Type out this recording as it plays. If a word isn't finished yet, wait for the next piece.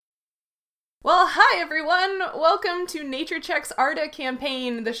Well, hi everyone! Welcome to Nature Check's ARDA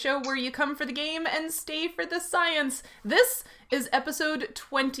campaign, the show where you come for the game and stay for the science. This is episode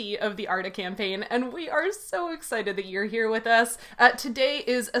 20 of the ARDA campaign, and we are so excited that you're here with us. Today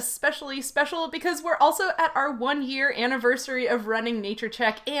is especially special because we're also at our 1-year anniversary of running Nature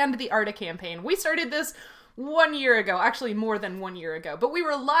Check and the ARDA campaign. We started this 1 year ago, actually more than 1 year ago, but we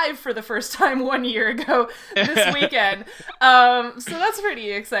were live for the first time 1 year ago this weekend. So that's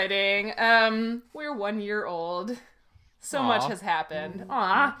pretty exciting. We're 1 year old. So much has happened.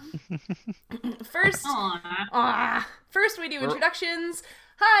 First we do introductions.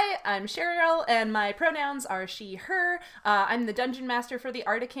 Hi, I'm Cheryl, and my pronouns are she, her. I'm the Dungeon Master for the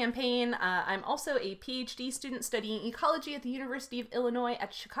ARDA campaign. I'm also a PhD student studying ecology at the University of Illinois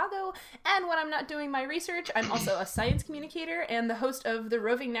at Chicago, and when I'm not doing my research, I'm also a science communicator and the host of The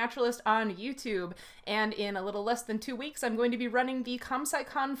Roving Naturalist on YouTube. And in a little less than 2 weeks, I'm going to be running the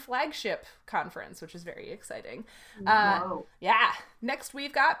ComSciCon flagship conference, which is very exciting. Yeah. Next,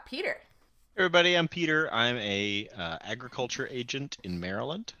 we've got Peter. Everybody, I'm Peter. I'm a agriculture agent in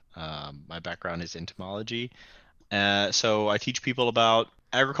Maryland. My background is entomology. So I teach people about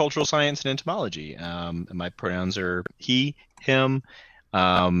agricultural science and entomology. And my pronouns are he, him,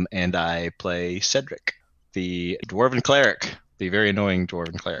 and I play Cedric, the dwarven cleric, the very annoying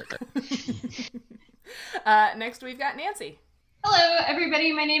dwarven cleric. Next, we've got Nancy. Hello,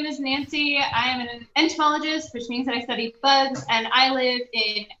 everybody. My name is Nancy. I am an entomologist, which means that I study bugs, and I live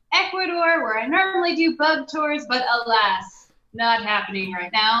in Ecuador, where I normally do bug tours, but alas, not happening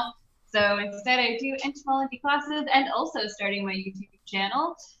right now. So instead, I do entomology classes and also starting my YouTube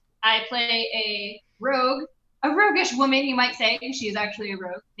channel. I play a roguish woman, you might say. She is actually a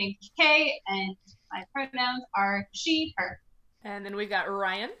rogue named Kay, and my pronouns are she, her. And then we got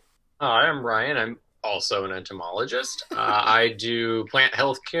Ryan. Hi, I'm Ryan. I'm also an entomologist. I do plant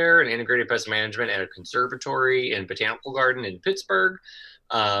health care and integrated pest management at a conservatory and botanical garden in Pittsburgh.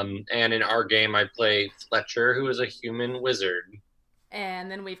 And in our game, I play Fletcher, who is a human wizard.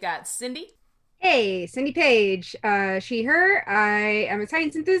 And then we've got Cindy. Hey, Cindy Page, she, her. I am a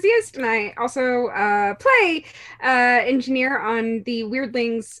science enthusiast, and I also play engineer on the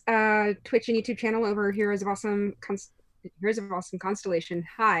Weirdlings Twitch and YouTube channel over Heroes of Awesome Constellation.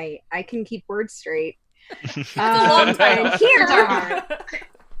 Hi, I can keep words straight. It's a long time. Here,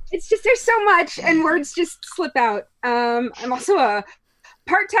 it's just there's so much, and words just slip out. I'm also a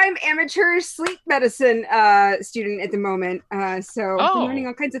part-time amateur sleep medicine student at the moment, so I'm learning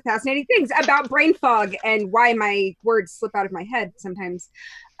all kinds of fascinating things about brain fog and why my words slip out of my head sometimes.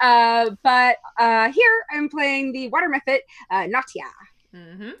 But here I'm playing the water mephit, Natia.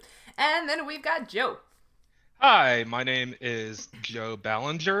 Mm-hmm. And then we've got Joe. Hi, my name is Joe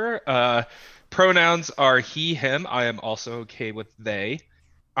Ballinger. Pronouns are he, him. I am also okay with they.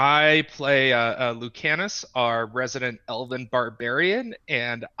 I play Lucanus, our resident elven barbarian,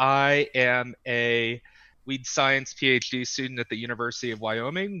 and I am a weed science PhD student at the University of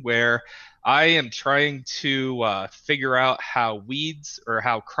Wyoming, where I am trying to figure out how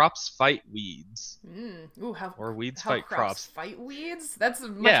crops fight weeds. How weeds how fight crops. Fight weeds? That's a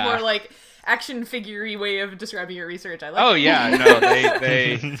much more like action figure-y way of describing your research. I like Oh it. yeah, no,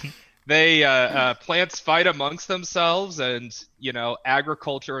 they plants fight amongst themselves, and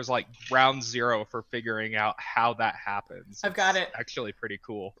agriculture is like ground zero for figuring out how that happens. I've got it. Actually pretty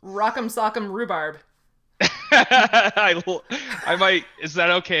cool. Rock'em sock'em rhubarb. I might. Is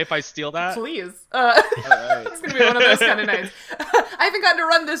that okay if I steal that? Please. All right. It's gonna be one of those kind of nights. I haven't gotten to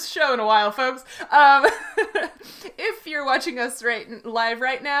run this show in a while, folks. If you're watching us live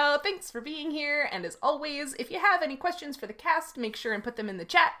right now, thanks for being here. And as always, if you have any questions for the cast, make sure and put them in the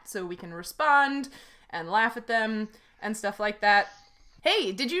chat so we can respond and laugh at them and stuff like that.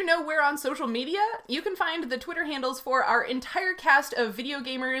 Hey, did you know we're on social media? You can find the Twitter handles for our entire cast of video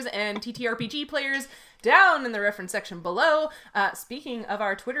gamers and TTRPG players down in the reference section below. Speaking of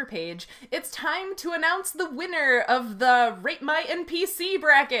our Twitter page, it's time to announce the winner of the Rate My NPC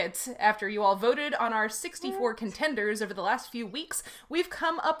bracket. After you all voted on our 64 contenders over the last few weeks, we've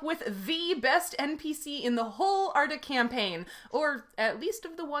come up with the best NPC in the whole ARDA campaign, or at least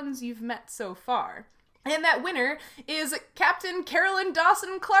of the ones you've met so far. And that winner is Captain Carolyn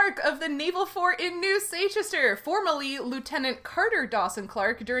Dawson Clark of the Naval Fort in New Seychester, formerly Lieutenant Carter Dawson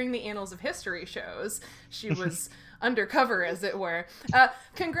Clark during the Annals of History shows. She was undercover, as it were.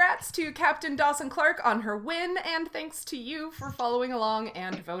 Congrats to Captain Dawson Clark on her win, and thanks to you for following along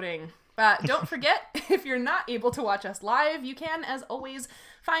and voting. Don't forget, if you're not able to watch us live, you can, as always,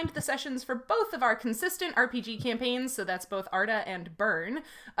 find the sessions for both of our consistent RPG campaigns, so that's both Arda and Burn,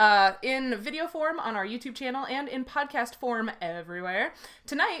 in video form on our YouTube channel and in podcast form everywhere.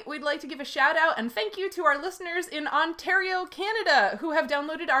 Tonight, we'd like to give a shout out and thank you to our listeners in Ontario, Canada, who have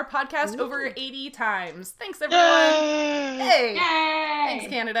downloaded our podcast over 80 times. Thanks, everyone. Hey! Yay! Thanks,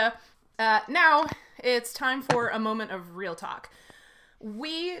 Canada. Now, it's time for a moment of real talk.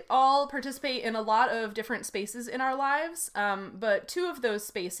 We all participate in a lot of different spaces in our lives, but two of those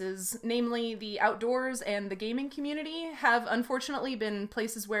spaces, namely the outdoors and the gaming community, have unfortunately been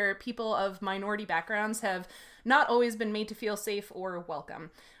places where people of minority backgrounds have not always been made to feel safe or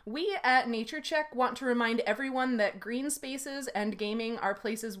welcome. We at Nature Check want to remind everyone that green spaces and gaming are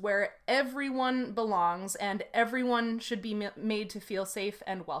places where everyone belongs and everyone should be made to feel safe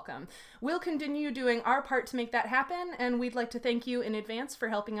and welcome. We'll continue doing our part to make that happen, and we'd like to thank you in advance for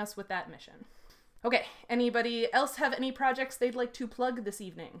helping us with that mission. Okay, anybody else have any projects they'd like to plug this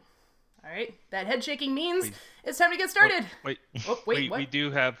evening? All right, that head shaking means it's time to get started. Wait, what?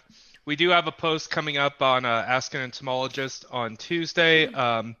 We do have a post coming up on Ask an Entomologist on Tuesday,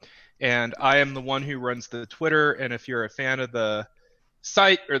 and I am the one who runs the Twitter, and if you're a fan of the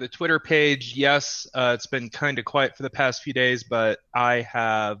site or the Twitter page, yes, it's been kind of quiet for the past few days, but I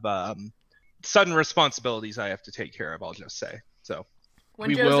have sudden responsibilities I have to take care of, I'll just say. So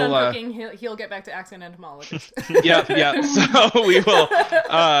when Joe's done cooking, he'll get back to Ask an Entomologist. Yeah. So we will.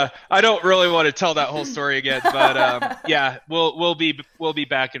 I don't really want to tell that whole story again, but yeah, we'll be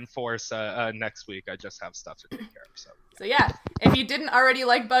back in force next week. I just have stuff to take care of. So yeah, if you didn't already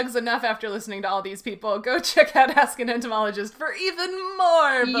like bugs enough after listening to all these people, go check out Ask an Entomologist for even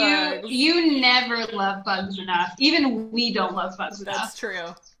more bugs. You never love bugs enough. Even we don't love bugs enough. That's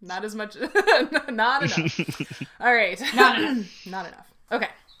true. Not as much. Not enough. All right. Not enough. Not enough. Okay.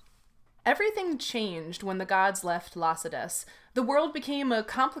 Everything changed when the gods left Lacedes. The world became a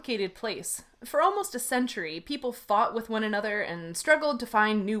complicated place. For almost a century, people fought with one another and struggled to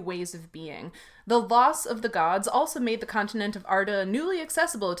find new ways of being. The loss of the gods also made the continent of Arda newly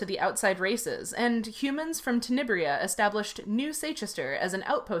accessible to the outside races, and humans from Tenebria established New Seychester as an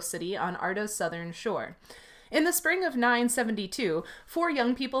outpost city on Arda's southern shore. In the spring of 972, 4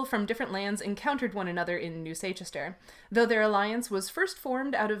 young people from different lands encountered one another in New Seychester. Though their alliance was first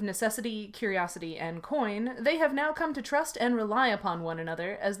formed out of necessity, curiosity, and coin, they have now come to trust and rely upon one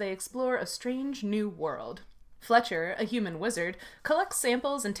another as they explore a strange new world. Fletcher, a human wizard, collects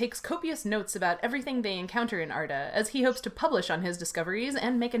samples and takes copious notes about everything they encounter in Arda, as he hopes to publish on his discoveries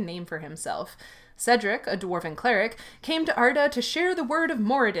and make a name for himself. Cedric, a dwarven cleric, came to Arda to share the word of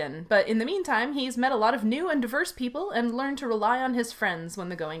Moradin, but in the meantime he's met a lot of new and diverse people and learned to rely on his friends when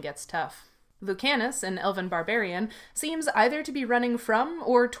the going gets tough. Lucanus, an elven barbarian, seems either to be running from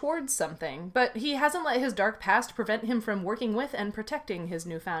or towards something, but he hasn't let his dark past prevent him from working with and protecting his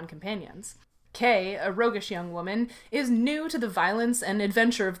newfound companions. Kay, a roguish young woman, is new to the violence and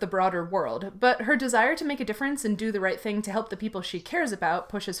adventure of the broader world, but her desire to make a difference and do the right thing to help the people she cares about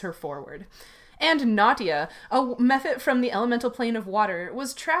pushes her forward. And Natia, a mephit from the elemental plane of water,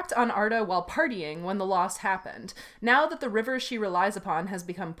 was trapped on Arda while partying when the loss happened. Now that the river she relies upon has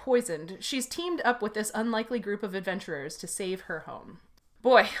become poisoned, she's teamed up with this unlikely group of adventurers to save her home.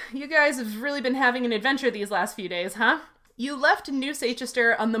 Boy, you guys have really been having an adventure these last few days, huh? You left New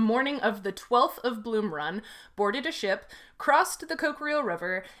Seychester on the morning of the 12th of Bloom Run, boarded a ship, crossed the Coquerel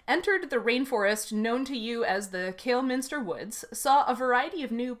River, entered the rainforest known to you as the Kaleminster Woods, saw a variety of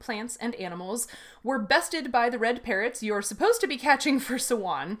new plants and animals, were bested by the red parrots you're supposed to be catching for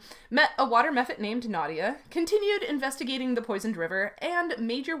Sawan, met a water mephit named Nadia, continued investigating the poisoned river, and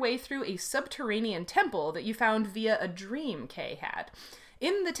made your way through a subterranean temple that you found via a dream Kay had.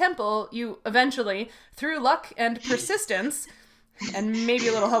 In the temple, you eventually, through luck and persistence, and maybe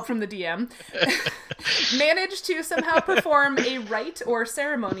a little help from the DM, managed to somehow perform a rite or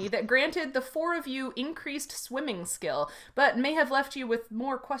ceremony that granted the 4 of you increased swimming skill, but may have left you with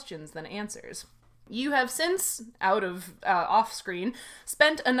more questions than answers. You have since, off-screen,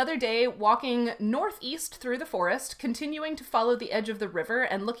 spent another day walking northeast through the forest, continuing to follow the edge of the river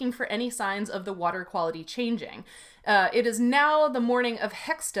and looking for any signs of the water quality changing. It is now the morning of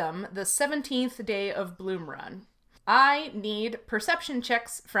Hextum, the 17th day of Bloom Run. I need perception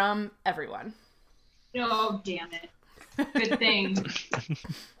checks from everyone. Oh, damn it. Good thing.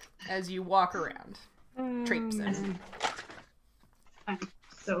 As you walk around. Traipsing. I'm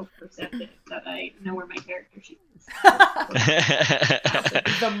so perceptive that I know where my character sheet is.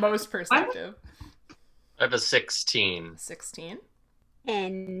 The most perceptive. I have a 16. 16.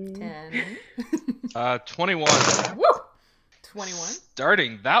 10. 10. 21. Woo! 21.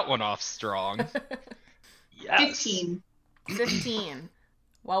 Starting that one off strong. Yes. 15. 15.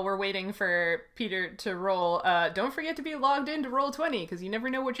 While we're waiting for Peter to roll, don't forget to be logged in to Roll20, because you never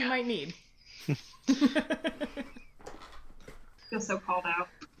know what you might need. Feel so called out.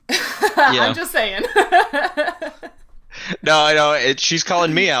 I'm just saying. No, I know. She's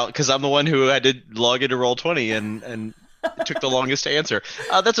calling me out because I'm the one who had to log into Roll20 and it took the longest to answer.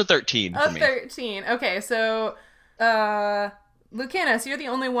 That's a 13 for A me. 13. Okay, so Lucanus, you're the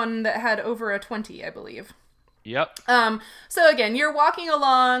only one that had over a 20, I believe. Yep. So again, you're walking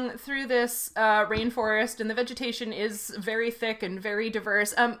along through this rainforest, and the vegetation is very thick and very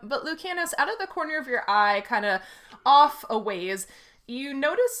diverse. But Lucanus, out of the corner of your eye, kind of off a ways, you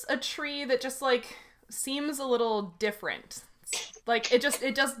notice a tree that just like seems a little different. Like it just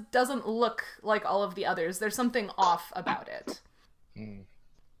doesn't look like all of the others. There's something off about it.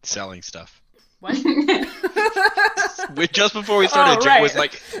 Selling stuff. What? Just before we started, Jim right. was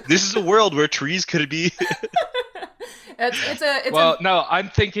like, "This is a world where trees could be." No, I'm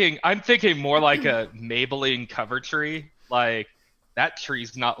thinking more like a Maybelline cover tree. Like that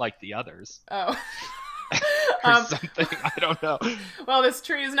tree's not like the others. Oh. Or something. I don't know. Well, this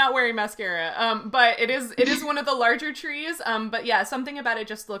tree is not wearing mascara. But it is one of the larger trees. But yeah, something about it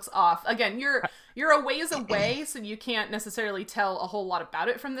just looks off. Again, you're a ways away, so you can't necessarily tell a whole lot about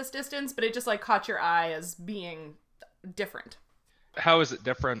it from this distance, but it just like caught your eye as being different. How is it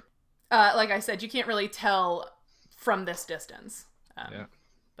different? Like I said, you can't really tell from this distance. Yeah.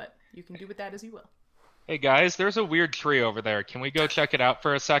 But you can do with that as you will. Hey guys, there's a weird tree over there. Can we go check it out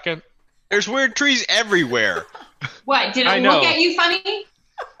for a second? There's weird trees everywhere. What? Did I it know. look at you funny?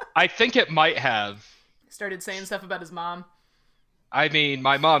 I think it might have. Started saying stuff about his mom. I mean,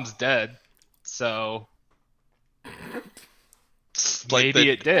 my mom's dead, so maybe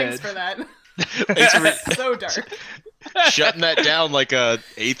it did. Thanks for that. Thanks for So dark. shutting that down like a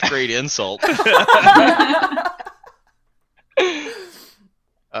 8th grade insult.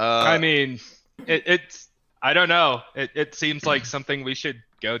 I mean, it's I don't know. It seems like something we should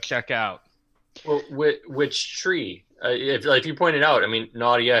go check out. Well, which tree? If you pointed out, I mean,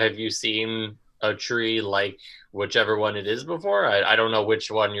 Nadia, have you seen a tree like whichever one it is before? I don't know which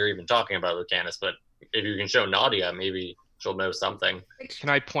one you're even talking about, Lucanus, but if you can show Nadia, maybe she'll know something. Can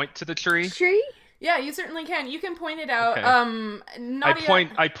I point to the tree? Tree? Yeah, you certainly can. You can point it out. Okay.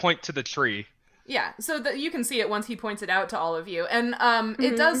 Nadia... I point to the tree. Yeah, so that you can see it once he points it out to all of you. And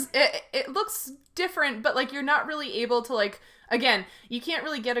it looks different, but like you're not really able to like, again, you can't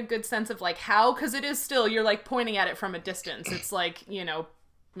really get a good sense of like how, because it is still, you're like pointing at it from a distance. It's like, you know,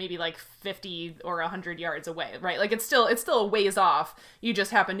 maybe like 50 or 100 yards away, right? Like it's still a ways off. You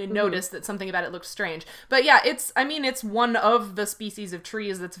just happen to notice that something about it looks strange. But yeah, it's one of the species of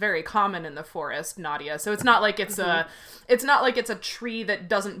trees that's very common in the forest, Nadia. So it's not like it's a tree that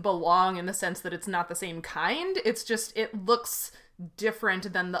doesn't belong in the sense that it's not the same kind. It's just, it looks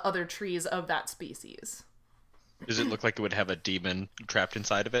different than the other trees of that species. Does it look like it would have a demon trapped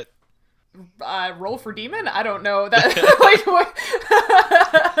inside of it? Roll for demon? I don't know that. Like what?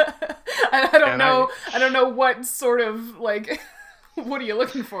 I don't know. I don't know what sort of like. What are you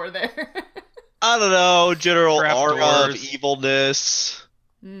looking for there? I don't know. General Trap aura doors. of evilness.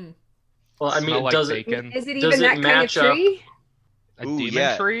 Mm. Well, I mean, Smell like does bacon. Is it Does even it that kind of match up? tree? A Ooh, demon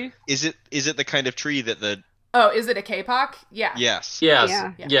yeah. tree? Is it the kind of tree that the Oh, is it a K-Poc? Yeah. yes. Yes,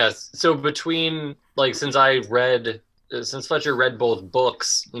 Yeah. yes. So between like since Fletcher read both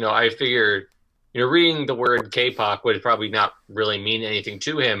books, you know, I figured, you know, reading the word K-pop would probably not really mean anything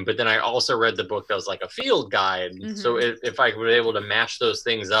to him. But then I also read the book that was like a field guide. Mhm. So if I were able to match those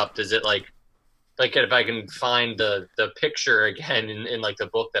things up, does it like if I can find the picture again in like the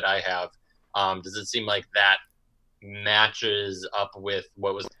book that I have, does it seem like that matches up with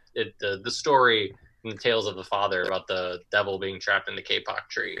what was the story in the Tales of the Father about the devil being trapped in the K-pop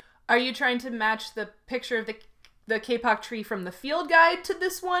tree? Are you trying to match the picture of the K-pop tree from the field guide to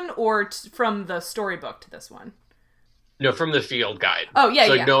this one, or from the storybook to this one? No, from the field guide. Oh yeah,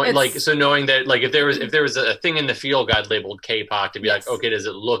 So yeah. knowing It's- knowing that like if there was a thing in the field guide labeled K-pop, to be Yes. like, okay, does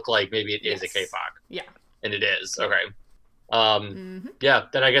it look like maybe it is a Yes. K-pop? Yeah. And it is. Okay. Mhm. Yeah,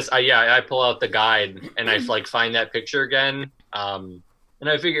 then I guess I pull out the guide and I like find that picture again. And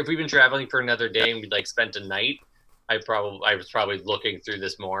I figure if we've been traveling for another day and we'd like spent a night, I was probably looking through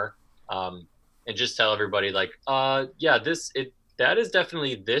this more. And just tell everybody like, yeah, that is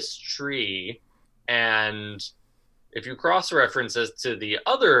definitely this tree. And if you cross-reference this to the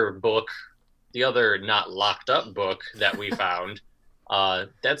other book, the other not locked up book that we found,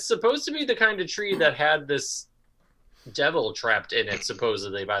 that's supposed to be the kind of tree that had this devil trapped in it,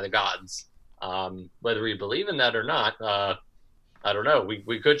 supposedly by the gods. Whether we believe in that or not, I don't know.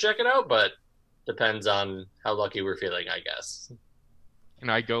 We could check it out, but depends on how lucky we're feeling, I guess. Can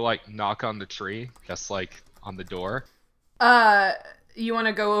I go like knock on the tree, just like on the door? You want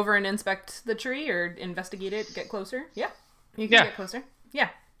to go over and inspect the tree or investigate it, get closer? Yeah. You can get closer. Yeah.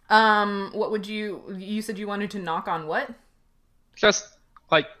 What would you said you wanted to knock on what? Just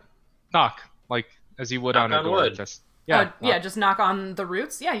like knock, like as you would Knock on a on door. wood. Just Just knock on the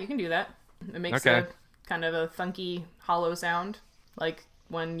roots. Yeah, you can do that. It makes a kind of a thunky, hollow sound, like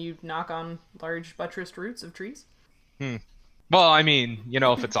when you knock on large buttressed roots of trees. Well, I mean,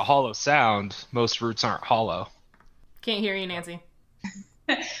 if it's a hollow sound, most roots aren't hollow. Can't hear you, Nancy.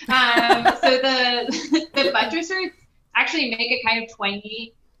 So the buttress roots actually make a kind of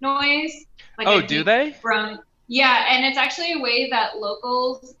twangy noise. Like do they? Yeah, and it's actually a way that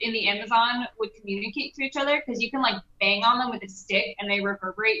locals in the Amazon would communicate to each other, because you can like bang on them with a stick and they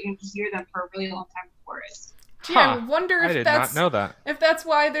reverberate. You can just hear them for a really long time in the forest. Gee, I wonder if I did that's not know that. if that's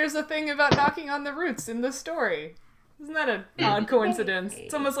why there's a thing about knocking on the roots in the story. Isn't that an odd coincidence?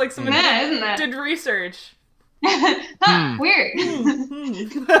 It's almost like someone Isn't that? did research. Weird.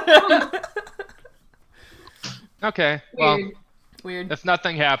 Okay, well, Weird. if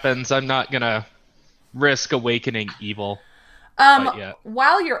nothing happens, I'm not gonna risk awakening evil. quite yet.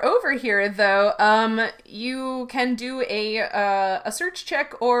 While you're over here, though, you can do a search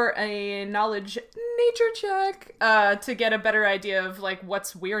check or a knowledge nature check to get a better idea of like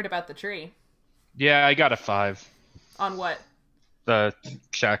what's weird about the tree. Yeah, I got a 5. On what? The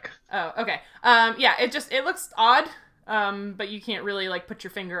check. Oh, okay. Yeah, it looks odd, but you can't really like put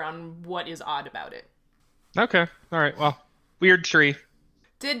your finger on what is odd about it. Okay. All right. Well, weird tree.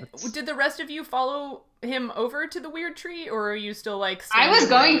 Did the rest of you follow him over to the weird tree, or are you still like? I was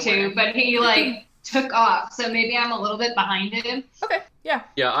going standing to, but he like took off, so maybe I'm a little bit behind him. Okay. Yeah.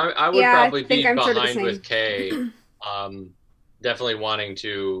 Yeah, I would Yeah, I probably be think I'm sort of the behind same. with Kay. Definitely wanting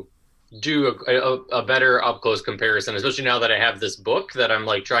to do a better up close comparison, especially now that I have this book that I'm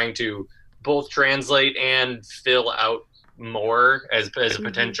like trying to both translate and fill out more as a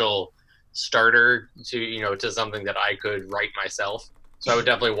potential starter to to something that I could write myself. So I would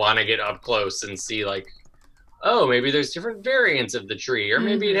definitely want to get up close and see like, oh, maybe there's different variants of the tree, or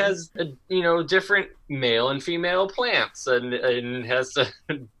maybe it has different male and female plants, and it has to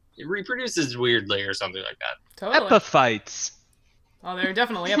it reproduces weirdly or something like that. Totally. Epiphytes. Oh, there are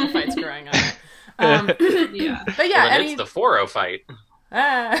definitely epiphytes growing on it. Yeah. But yeah, Well, then it's the Phorophyte.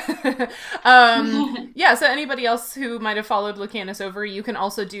 Yeah, so anybody else who might have followed Lucanus over, you can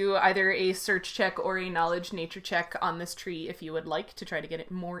also do either a search check or a knowledge nature check on this tree if you would like to try to get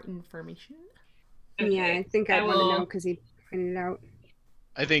it more information. Yeah, I think I want to will- know because he pointed it out.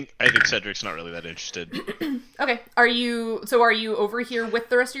 I think Cedric's not really that interested. Okay, are you over here with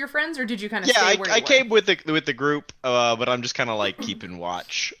the rest of your friends, or did you kind of Yeah, stay where you I were? came with the group, but I'm just kind of like keeping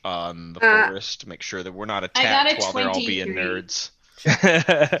watch on the forest to make sure that we're not got attacked a while they're all being 23. nerds.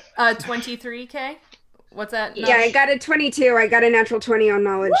 23K? What's that? Yeah, I got a 22. I got a natural 20 on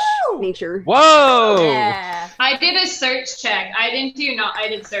knowledge Woo! nature. Whoa! Yeah. I did a search check. I did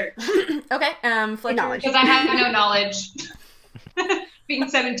search Okay, Fletcher. Knowledge. because I had no knowledge. Being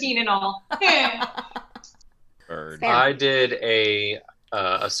 17 and all. Bird. Fair. I did a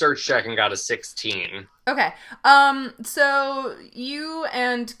search check and got a 16. Okay. So you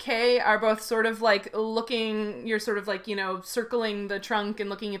and Kay are both sort of like looking, you're sort of like, circling the trunk and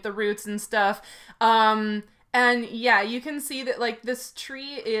looking at the roots and stuff. And yeah, you can see that like this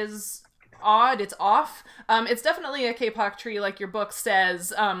tree is odd, it's off. It's definitely a K-pop tree, like your book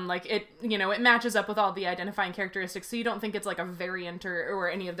says. Like it, it matches up with all the identifying characteristics, so you don't think it's like a variant or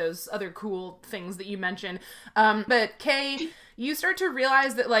any of those other cool things that you mentioned. But Kay, you start to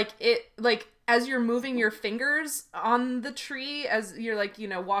realize that as you're moving your fingers on the tree, as you're like,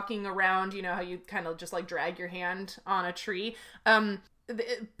 walking around, how you kind of just like drag your hand on a tree,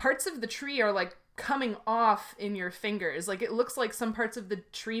 parts of the tree are like coming off in your fingers. Like it looks like some parts of the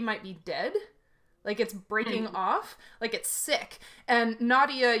tree might be dead. Like it's breaking off. Like it's sick. And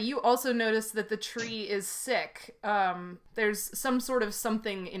Nadia, you also notice that the tree is sick. There's some sort of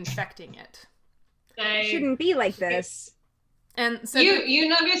something infecting it. It shouldn't be like this. And Cedric, You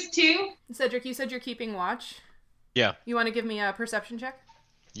noticed too? Cedric, you said you're keeping watch. Yeah. You want to give me a perception check?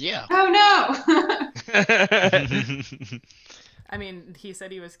 Yeah. Oh no. I mean, he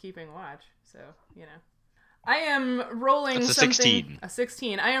said he was keeping watch, so, I am rolling That's a something... 16. A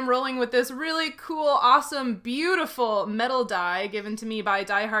 16. I am rolling with this really cool, awesome, beautiful metal die given to me by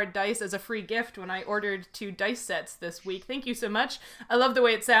Die Hard Dice as a free gift when I ordered 2 dice sets this week. Thank you so much. I love the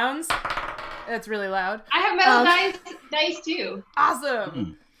way it sounds. It's really loud. I have metal dice too.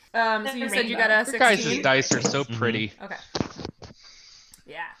 Awesome! So you said you got a Your 16? guys' dice are so pretty. Okay.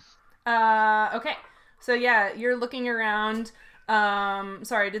 Yeah. Okay. So yeah, you're looking around.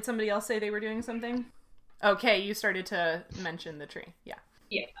 Sorry, did somebody else say they were doing something? Okay, you started to mention the tree. Yeah.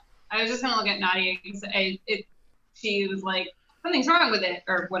 Yeah. I was just gonna look at Nadia. She was like, something's wrong with it,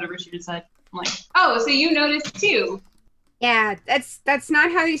 or whatever she just said. I'm like, oh, so you noticed too? Yeah, that's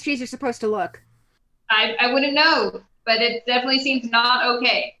not how these trees are supposed to look. I wouldn't know, but it definitely seems not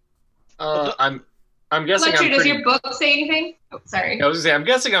okay. I'm guessing. Fletcher, does your book say anything? Oh, sorry. I was gonna say, I'm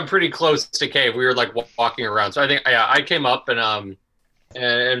guessing I'm pretty close to Cave. We were like walking around, so I think I came up and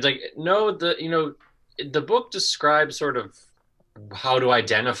it's like, no, the book describes sort of how to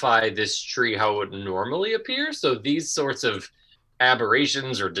identify this tree, how it normally appears. So these sorts of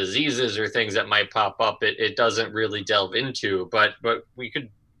aberrations or diseases or things that might pop up, it doesn't really delve into. But we could.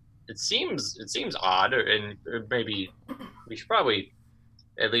 It seems odd, and maybe we should probably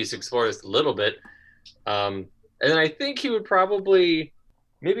at least explore this a little bit. And then I think he would probably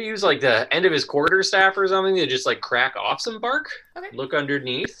maybe use like the end of his quarterstaff or something to just like crack off some bark. Okay. Look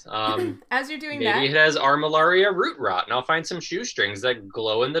underneath. As you're doing maybe it has Armillaria root rot, and I'll find some shoestrings that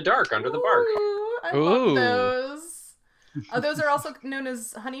glow in the dark under the bark. Ooh, I love those. Oh, those are also known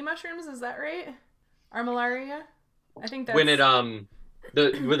as honey mushrooms. Is that right? Armillaria. I think that's When it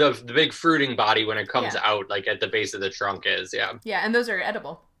with the big fruiting body when it comes out, like at the base of the trunk is, Yeah, and those are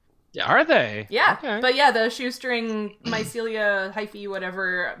edible. Yeah. Are they? Yeah, Okay. but yeah, the shoestring mycelia hyphae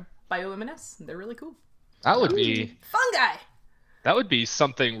whatever bioluminescence, they're really cool. That would be Fungi. That would be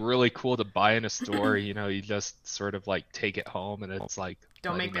something really cool to buy in a store. You know, you just sort of like take it home and it's like.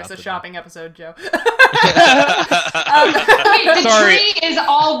 Don't make this a shopping. shopping episode, Joe. Wait, the Sorry. tree is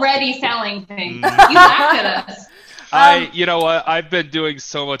already selling things. You laughed at us. You know what? I've been doing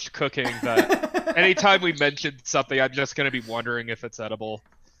so much cooking that anytime we mention something, I'm just going to be wondering if it's edible.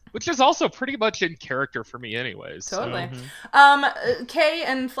 Which is also pretty much in character for me anyways. Totally. So. Kay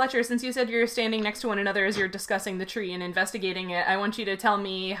and Fletcher, since you said you're standing next to one another as you're discussing the tree and investigating it, I want you to tell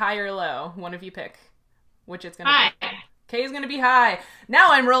me high or low. One of you pick which it's going to be. Kay is going to be high.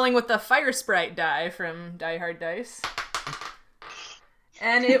 Now I'm rolling with the Fire Sprite die from Die Hard Dice.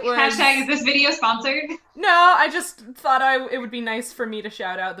 And it was... Hashtag, is this video sponsored? No, I just thought it would be nice for me to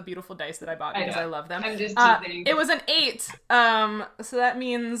shout out the beautiful dice that I bought because I love them. I'm just teasing. It was an 8. So that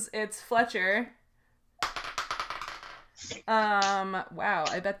means it's Fletcher. Wow,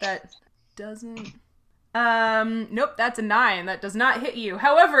 I bet that doesn't... Nope, that's a 9. That does not hit you.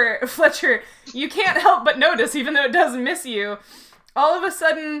 However, Fletcher, you can't help but notice, even though it does miss you, all of a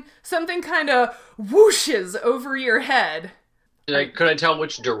sudden, something kind of whooshes over your head. Could I tell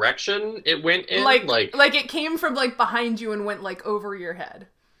which direction it went in? Like it came from like behind you and went like over your head.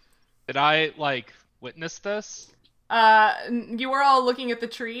 Did I like witness this? You were all looking at the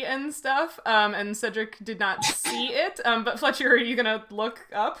tree and stuff, and Cedric did not see it. But Fletcher, are you gonna look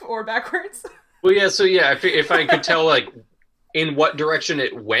up or backwards? Well, yeah. So yeah, if I could tell like in what direction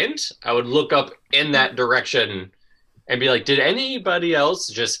it went, I would look up in that direction and be like, did anybody else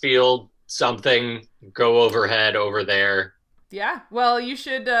just feel something go overhead over there? Yeah, well, you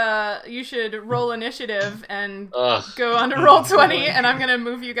should roll initiative and go on to Oh, roll 20, and I'm gonna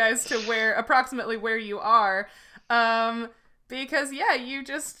move you guys to approximately where you are, because yeah, you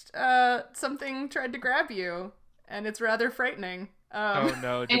just something tried to grab you, and it's rather frightening. Oh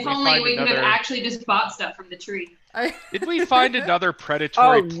no! If only we could have actually just bought stuff from the tree. Did we find another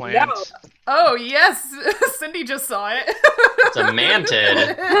predatory plant? No. Oh yes, Cindy just saw it. It's a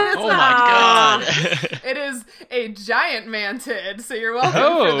mantid. Oh my god! It is a giant mantid, so you're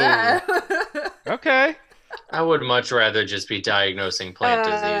welcome for that. Okay. I would much rather just be diagnosing plant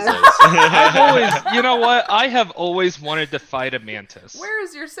diseases. I've always, you know what? I have always wanted to fight a mantis. Where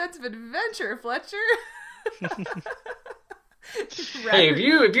is your sense of adventure, Fletcher? Hey,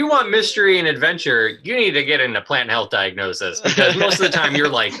 if you want mystery and adventure, you need to get into plant health diagnosis, because most of the time you're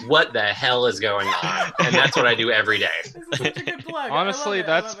like, what the hell is going on? And that's what I do every day. This is such a good plug. Honestly,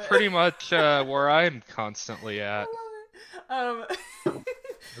 that's pretty much where I'm constantly at I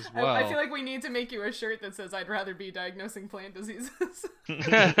as well. I feel like we need to make you a shirt that says I'd rather be diagnosing plant diseases.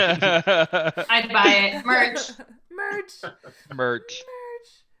 I'd buy it. Merch. Merch.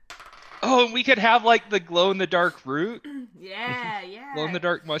 Oh, and we could have like the glow-in-the-dark root, Yeah.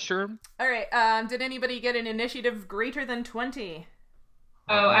 glow-in-the-dark mushroom. All right. Did anybody get an initiative greater than 20?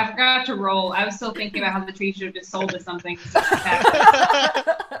 Oh, I forgot to roll. I was still thinking about how the tree should have just sold us something. It's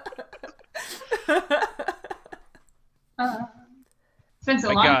been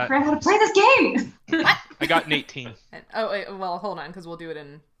so long. I forgot how to play this game. I got an 18. Wait, well, hold on, because we'll do it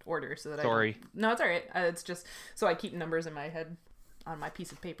in order so that Sorry. No, it's all right. It's just so I keep numbers in my head on my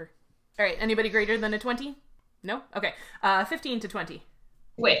piece of paper. All right. Anybody greater than a 20? No? Okay. 15 to 20.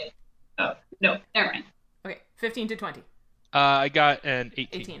 Wait. Oh, no. Never mind. Okay, 15 to 20. I got an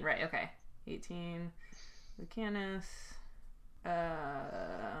 18. 18, right, okay. 18. Lucanus.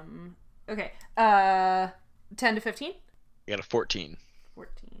 Okay. 10 to 15? I got a 14.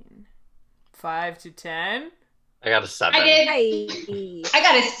 14. 5 to 10? I got a 7. I did. Hey. I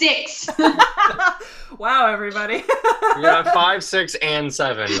got a 6. Wow, everybody. We got 5, 6, and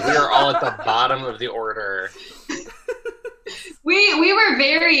 7. We are all at the bottom of the order. We were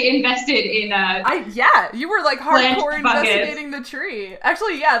very invested in Yeah, you were like Plant hardcore buckets. investigating the tree.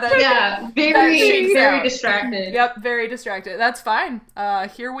 Actually, yeah, that yeah, That very shakes very out. distracted. Yep, very distracted. That's fine.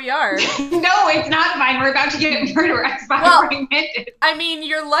 Here we are. No, it's not fine. We're about to get murderized by Well- a ring mantid. I mean,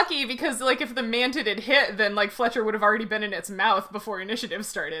 you're lucky because like if the mantid had hit, then like Fletcher would have already been in its mouth before initiative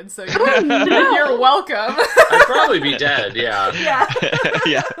started. So you're welcome. I'd probably be dead, yeah. Yeah.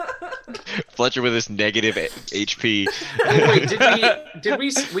 Yeah. Fletcher with his negative HP. Wait, did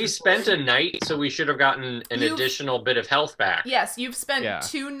we spent a night, so we should have gotten an You've- additional bit of health back. Yes, you've spent Yeah.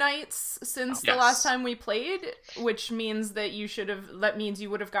 2 nights since the Yes. last time we played, which means that that means you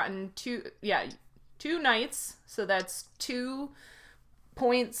would have gotten 2 nights, so that's 2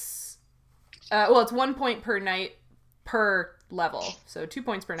 points. Well, it's 1 point per night per level, so 2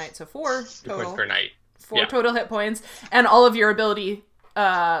 points per night, so 4 2 total. points per night. 4 yeah. total hit points, and all of your ability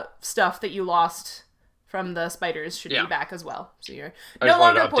stuff that you lost from the spiders should Yeah. be back as well. So you're I no just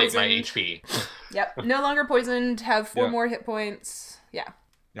wanted longer to update poisoned. my HP. Yep, no longer poisoned. Have 4 Yeah. more hit points. Yeah,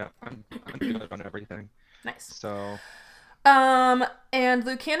 Yeah, I'm good on everything. nice. So And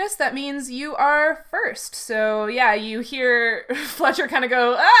Lucanus, that means you are first. So yeah, you hear Fletcher kind of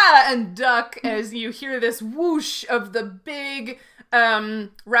go, ah, and duck as you hear this whoosh of the big,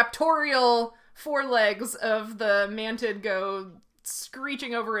 raptorial forelegs of the mantid go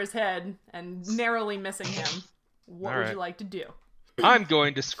screeching over his head and narrowly missing him. What All would right. you like to do? I'm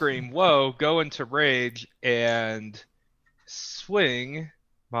going to scream, whoa, go into rage, and swing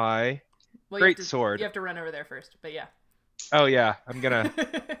my... Well, Great you have to, sword. You have to run over there first, but yeah. Oh yeah, I'm gonna...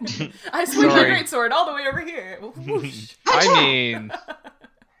 I swing my Sorry. great sword all the way over here. Whoosh. I mean...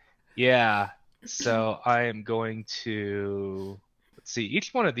 Yeah, so I am going to... Let's see,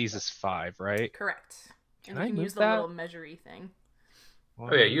 each one of these is 5, right? Correct. And Can you I can move use the that? little measury thing.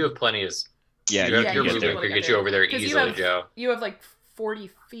 Oh yeah, you have plenty of... Yeah, your yeah, you you get should be movement able to could get get you there. over there 'Cause you easily, have- Joe. You have like 40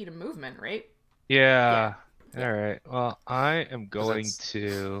 feet of movement, right? Yeah. All right. Well, I am going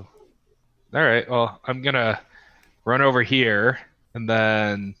to... All right. Well, I'm gonna run over here and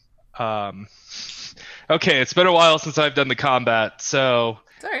then... Okay, it's been a while since I've done the combat, so...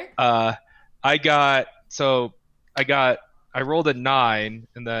 It's all right. I rolled a 9,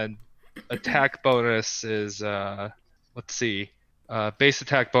 and then attack bonus is let's see, base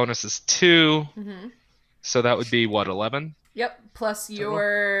attack bonus is 2, Mm-hmm. so that would be what, 11? Yep. Plus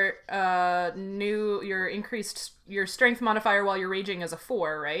your increased your strength modifier while you're raging is a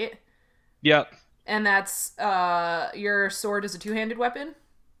 4, right? Yep, And that's your sword is a 2-handed weapon.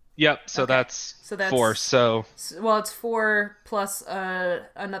 yep. So Okay. that's So that's 4. So Well, it's 4 plus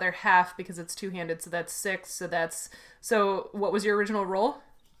another half because it's 2-handed, so that's 6. So what was your original roll?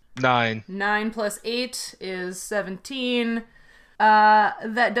 9. 9 plus 8 is 17.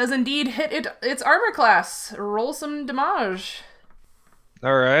 That does indeed hit its armor class. Roll some damage.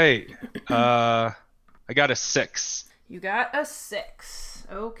 All right. I got a 6. You got a 6.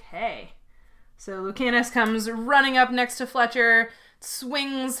 Okay. So Lucanus comes running up next to Fletcher,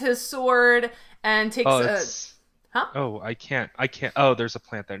 swings his sword, and takes Oh, a... it's... Huh? Oh, I can't. Oh, there's a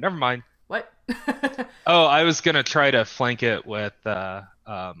plant there. Never mind. What? Oh, I was gonna try to flank it with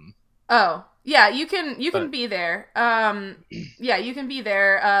Oh, yeah, you can But- be there. Yeah, you can be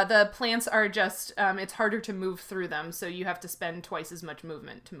there. The plants are just, it's harder to move through them, so you have to spend twice as much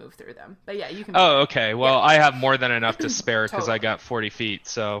movement to move through them. But yeah, you can be Oh, okay. Well, I have more than enough to spare because Totally. I got 40 feet.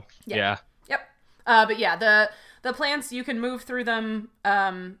 So Yeah. yeah. Yep. But yeah, the plants, you can move through them.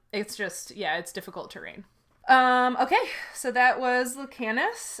 It's just, yeah, it's difficult terrain. Okay, so that was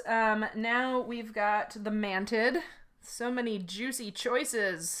Lucanus. Now we've got the Mantid. So many juicy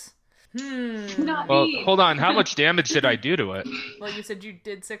choices. Not Well, me. hold on. How much damage did I do to it? Well, you said you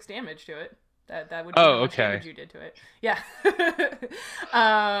did 6 damage to it. That would be Oh, how much okay. damage you did to it. Yeah.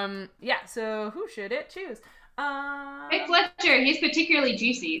 Yeah, so who should it choose? Hey, Fletcher, he's particularly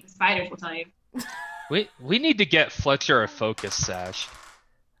juicy. The spiders will tell you. We need to get Fletcher a focus sash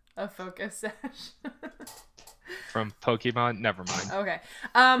A focus sash. from Pokemon. Never mind. Okay.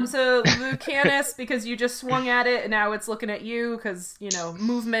 So Lucanus, because you just swung at it, and now it's looking at you because,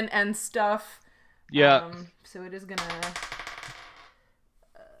 movement and stuff. Yeah. So it is gonna...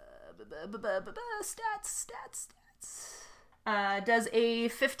 stats. Does a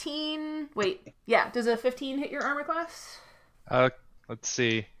 15... Wait, yeah, does a 15 hit your armor class? Let's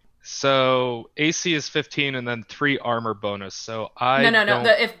see. So AC is 15 and then 3 armor bonus. So No.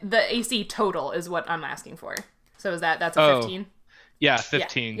 The AC total is what I'm asking for. So that's a 15? Yeah,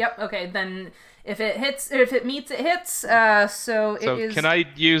 15. Yeah. Yep, okay. Then if it meets, it hits. So it is... can I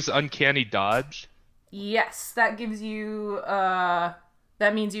use Uncanny Dodge? Yes, that gives you...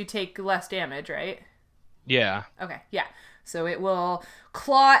 that means you take less damage, right? Yeah. Okay, yeah. So it will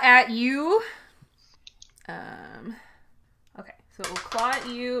claw at you. Okay, so it will claw at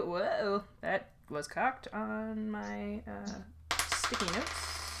you. Whoa, that was cocked on my sticky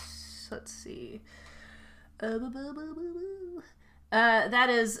notes. Let's see. That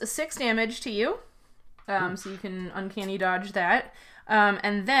is 6 damage to you. So you can uncanny dodge that.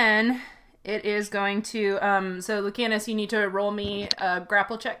 And then it is going to... so Lucanus, you need to roll me a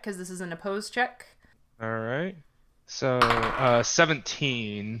grapple check because this is an opposed check. All right. So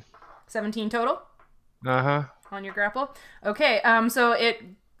 17. 17 total? Uh-huh. On your grapple? Okay, so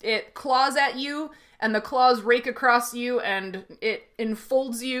it claws at you, and the claws rake across you, and it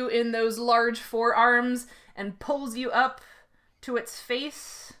enfolds you in those large forearms and pulls you up to its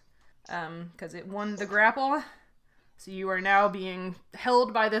face, because it won the grapple. So you are now being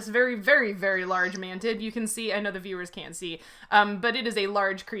held by this very, very, very large mantid. You can see, I know the viewers can't see, but it is a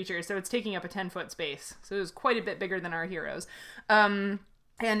large creature, so it's taking up a 10-foot space. So it is quite a bit bigger than our heroes. And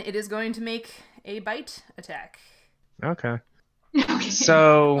it is going to make a bite attack. Okay.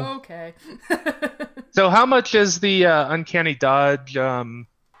 So... Okay. So how much is the Uncanny Dodge, how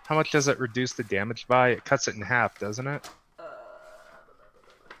much does it reduce the damage by? It cuts it in half, doesn't it?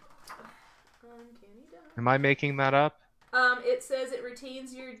 Am I making that up? It says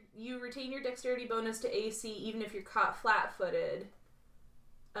you retain your dexterity bonus to AC even if you're caught flat-footed.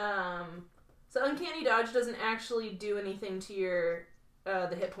 So Uncanny Dodge doesn't actually do anything to your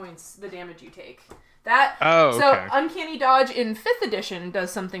the hit points, the damage you take. Okay. So Uncanny Dodge in 5th edition does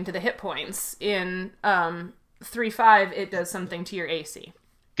something to the hit points. In 3.5 it does something to your AC.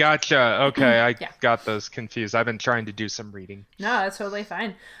 Gotcha. Okay, I got those confused. I've been trying to do some reading. No, that's totally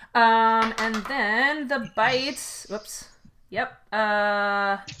fine. And then the bite. Whoops. Yep.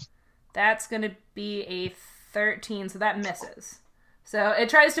 That's gonna be a 13, so that misses. So it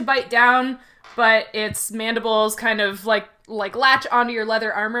tries to bite down, but its mandibles kind of like latch onto your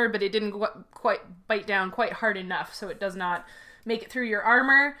leather armor, but it didn't quite bite down quite hard enough, so it does not make it through your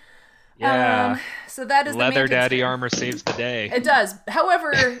armor. Yeah. So that is Leather the Daddy turn. armor saves the day. It does.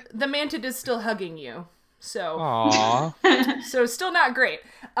 However, the mantid is still hugging you. So. Aww. So still not great.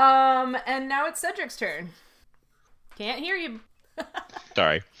 And now it's Cedric's turn. Can't hear you.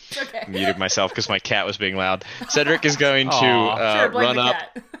 Sorry. It's okay. Muted myself because my cat was being loud. Cedric is going to Sure, blame run the up,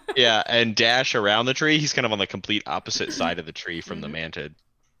 cat. and dash around the tree. He's kind of on the complete opposite side of the tree from the mantid.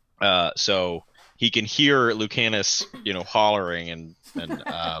 So he can hear Lucanus, hollering and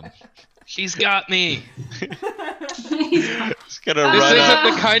She's got me. he's gonna This run isn't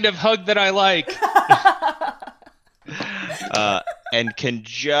up the kind of hug that I like. and can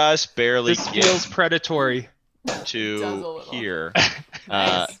just barely This feels predatory. to here.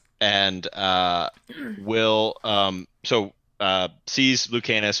 Nice. And will sees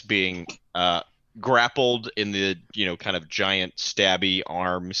Lucanus being grappled in the kind of giant stabby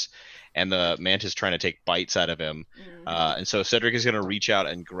arms, and the mantis trying to take bites out of him. And so Cedric is going to reach out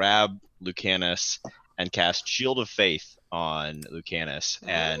and grab Lucanus and cast Shield of Faith on Lucanus,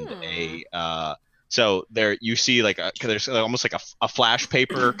 and so there you see there's almost like a flash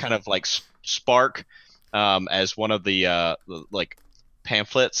paper kind of like spark as one of the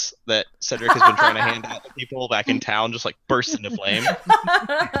pamphlets that Cedric has been trying to hand out to people back in town just bursts into flame.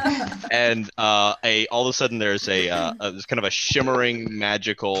 And all of a sudden there's there's kind of a shimmering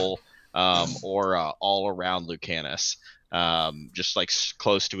magical aura all around Lucanus, just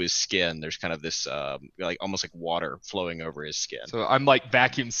close to his skin. There's kind of this almost like water flowing over his skin. So I'm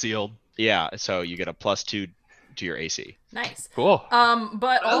vacuum sealed. Yeah, so you get a +2 to your AC. Nice. Cool.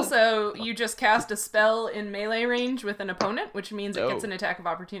 But also you just cast a spell in melee range with an opponent, which means it gets an attack of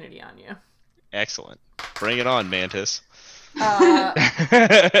opportunity on you. Excellent. Bring it on, Mantis.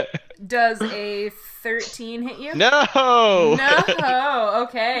 Does a 13 hit you? No! No!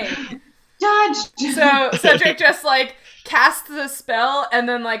 Okay. Dodge! So Cedric just casts the spell and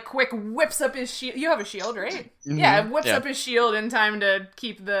then quick whips up his shield. You have a shield, right? Mm-hmm. Yeah, whips up his shield in time to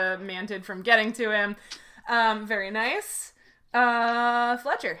keep the mantid from getting to him. Very nice.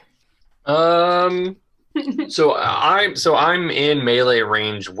 Fletcher. So I'm in melee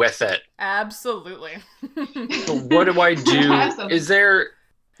range with it. Absolutely. So what do I do? Awesome. Is there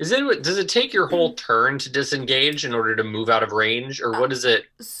Does it take your whole turn to disengage in order to move out of range, or what is it?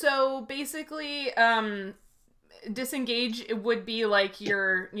 So basically, disengage would be like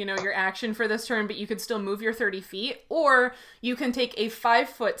your action for this turn, but you could still move your 30 feet, or you can take a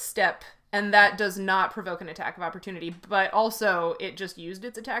 5-foot step, and that does not provoke an attack of opportunity, but also it just used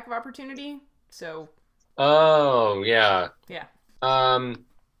its attack of opportunity, so... Oh, yeah. Yeah.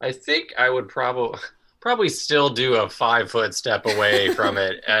 I think I would probably still do a 5-foot step away from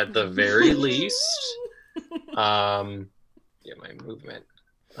it at the very least. Get my movement.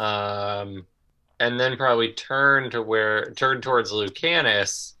 And then probably turn towards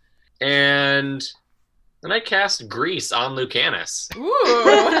Lucanus, and then I cast Grease on Lucanus. Ooh.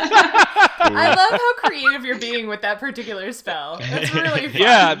 I love how creative you're being with that particular spell. That's really fun.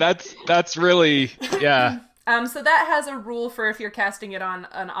 Yeah, that's really, yeah. So that has a rule for if you're casting it on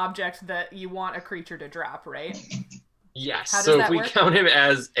an object that you want a creature to drop, right? Yes. How does So that if we work? count him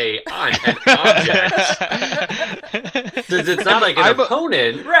as an object, since it's not like an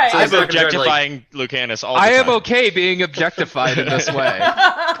opponent, Right. so I'm it's not gonna be objectifying Lucanus all the I time. am okay being objectified in this way.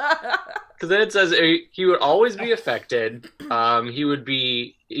 Because then it says he would always be affected.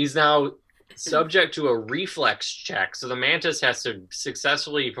 He's now subject to a reflex check. So the mantis has to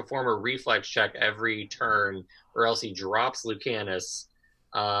successfully perform a reflex check every turn, or else he drops Lucanus.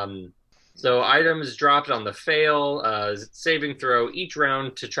 So items dropped on the fail, saving throw each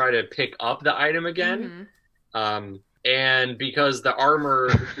round to try to pick up the item again. Mm-hmm. And because the armor,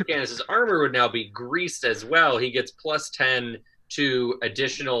 Lucanus's armor would now be greased as well, he gets +10 to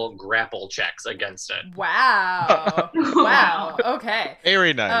additional grapple checks against it. Wow. Wow. Okay.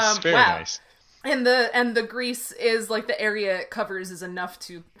 Very nice. Very wow. nice. And the grease is like the area it covers is enough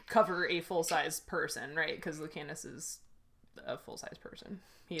to cover a full-size person, right? Because Lucanus is a full-size person.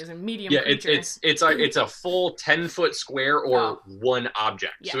 He is a medium creature. It's a full 10-foot square or one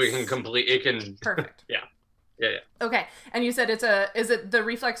object. Yes. So it can Perfect. Yeah. Okay. And you said is it the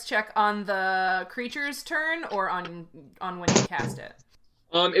reflex check on the creature's turn or on when you cast it?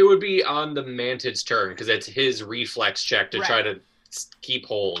 It would be on the mantid's turn because it's his reflex check to try to keep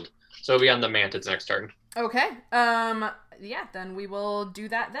hold. So it'll be on the mantid's next turn. Okay. Yeah, then we will do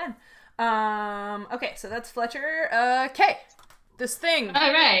that then. Okay, so that's Fletcher. Okay. This thing.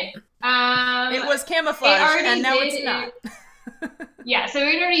 All right. It was camouflage, and now it's did not. Yeah, so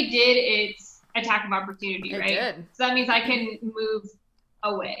it already did its attack of opportunity, It right? did. So that means I can move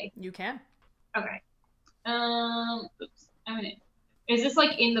away. You can. Okay. Oops. Is this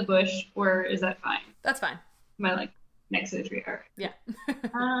like in the bush, or is that fine? That's fine. Am I like next to the tree? All right. Yeah.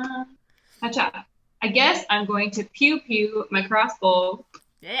 Gotcha. I guess I'm going to pew my crossbow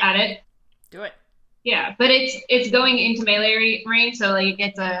Yeah. at it. Do it. Yeah, but it's going into melee range, so like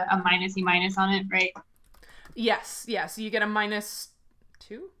it's a -E- on it, right? Yes. Yeah. So you get a -2,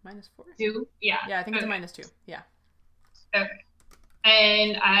 -4. 2. Yeah. Yeah, I think it's a Okay. -2. Yeah. Okay.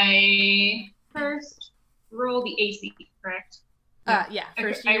 And I first roll the AC, correct? Yeah.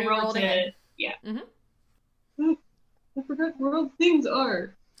 First Okay, you I rolled a hit. Yeah. Mhm. I forgot where all things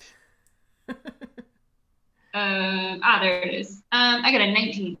are. There it is. I got a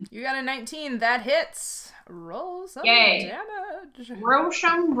 19. You got a 19. That hits. Roll some Yay. damage. Roll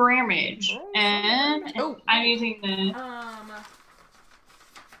some damage. Roll some And damage. Oh. I'm using the...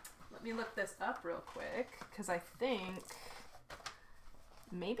 Let me look this up real quick, because I think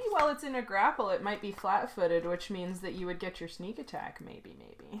maybe while it's in a grapple, it might be flat-footed, which means that you would get your sneak attack, maybe.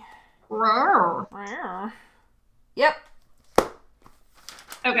 Roar. Yep,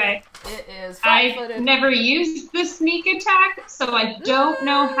 Okay. it is I've flat-footed. never used the sneak attack, so I don't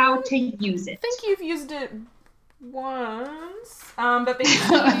know how to use it. I think you've used it once. But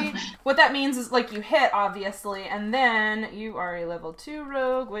basically, what that means is, like, you hit, obviously, and then you are a level 2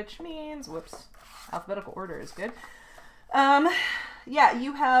 rogue, which means, whoops, alphabetical order is good. Yeah,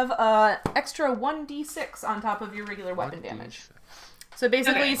 you have extra 1d6 on top of your regular weapon damage. So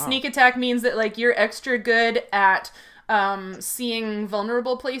basically, Okay. sneak attack means that, like, you're extra good at seeing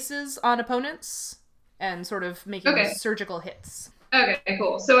vulnerable places on opponents and sort of making Okay. surgical hits. Okay,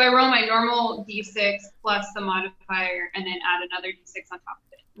 cool. So I roll my normal d6 plus the modifier and then add another d6 on top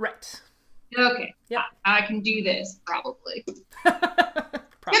of it. Right. Okay. Yep. I can do this, probably. Probably.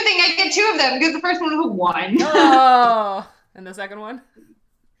 Good thing I get 2 of them, because the first one was a 1. Oh, and the second one?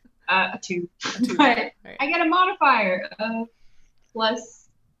 A 2. But Right. I get a modifier of plus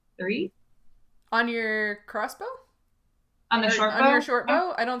 3 On your crossbow? on the Or short on bow. your short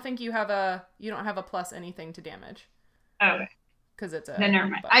bow? I don't think you don't have a plus anything to damage. Okay, Because it's a... then never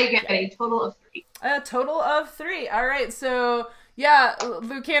mind. bow. I get Yeah. a total of 3. A total of 3. All right, so Yeah,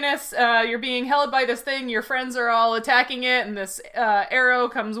 Lucanus, you're being held by this thing. Your friends are all attacking it, and this arrow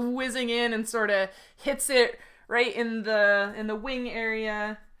comes whizzing in and sort of hits it right in the wing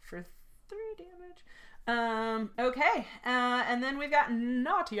area for 3 damage. Okay, and then we've got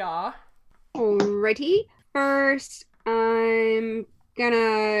Natia. Alrighty. First, I'm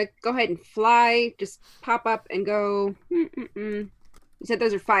gonna go ahead and fly. Just pop up and go. You said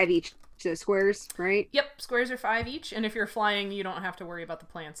those are 5 each. So squares, right? Yep, squares are 5 each, and if you're flying, you don't have to worry about the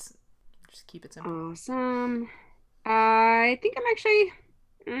plants. Just keep it simple. Awesome. I think I'm actually.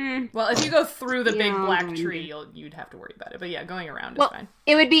 Well, if you go through the big black tree, you'd have to worry about it. But yeah, going around is fine.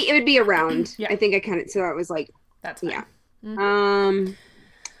 It would be around. Yeah. I think I kind of so it was like that's fine. Yeah. Mm-hmm.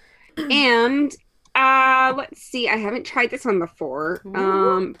 And let's see. I haven't tried this one before.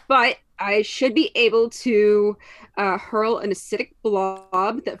 But I should be able to hurl an acidic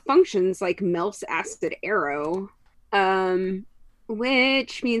blob that functions like Melf's acid arrow,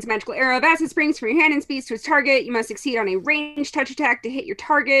 which means magical arrow of acid springs from your hand and speeds to its target. You must succeed on a ranged touch attack to hit your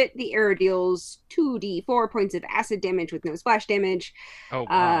target. The arrow deals 2d4 points of acid damage with no splash damage. Oh,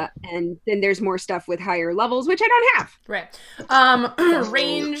 wow. And then there's more stuff with higher levels, which I don't have. Right.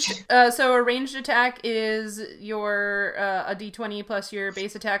 Ranged. So a ranged attack is your a d20 plus your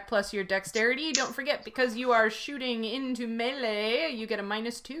base attack plus your dexterity. Don't forget, because you are shooting into melee, you get a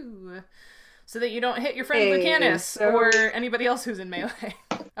 -2. So that you don't hit your friend Lucanus or anybody else who's in melee.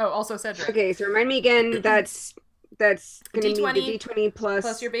 Oh, also Cedric. Okay, so remind me again, that's going to be the D20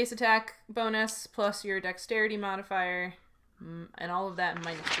 plus your base attack bonus, plus your dexterity modifier, and all of that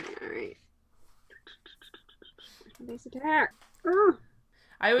 -2. Alright. Base attack.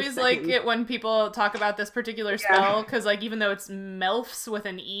 I always like it when people talk about this particular spell, because like even though it's Melfs with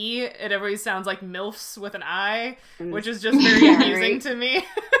an E, it always sounds like Milfs with an I, which is just very amusing to me.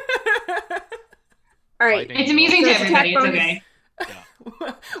 All right. It's amusing to everybody. It's okay.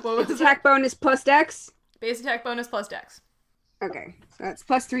 Yeah. What was attack bonus plus dex? Base attack bonus plus dex. Okay. So that's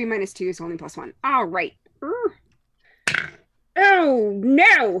 +3 -2, so only +1. All right. Oh,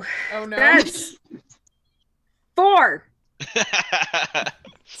 no. Oh, no. That's 4.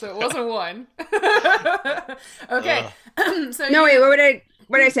 So it wasn't 1. Okay. So no, wait, what did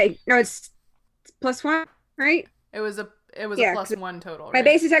I say? No, it's +1, right? It was a +1 total, right? My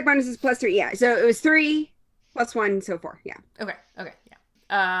base attack bonus is +3, yeah. So it was 3 +1, so 4, yeah. Okay,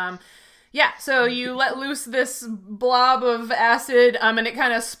 yeah. Yeah, so you let loose this blob of acid, and it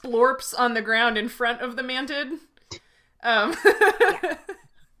kind of splorps on the ground in front of the mantid. Yeah.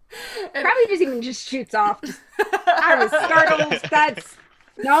 Probably just even shoots off. I was startled. That's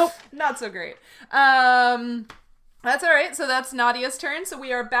nope. Not so great. That's all right. So that's Nadia's turn. So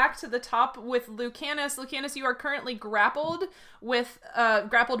we are back to the top with Lucanus. Lucanus, you are currently grappled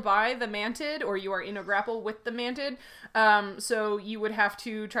by the mantid, or you are in a grapple with the mantid. So you would have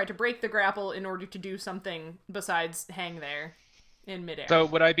to try to break the grapple in order to do something besides hang there in midair. So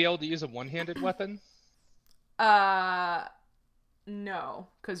would I be able to use a one-handed weapon? No,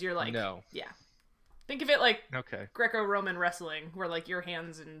 because you're like, no. Yeah. Think of it like okay. Greco-Roman wrestling, where like your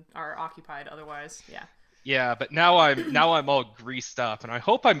hands are occupied otherwise. Yeah. Yeah, but now I'm all greased up, and I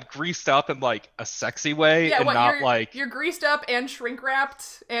hope I'm greased up in like a sexy way, and not like you're greased up and shrink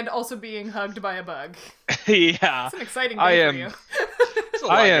wrapped, and also being hugged by a bug. Yeah, it's an exciting day for you. There's a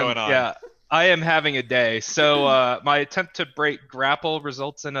lot going on. Yeah, I am having a day. So my attempt to break grapple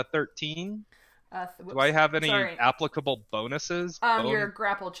results in a 13. Do I have any applicable bonuses? Your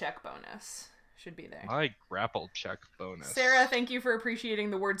grapple check bonus should be there. My grapple check bonus. Sarah, thank you for appreciating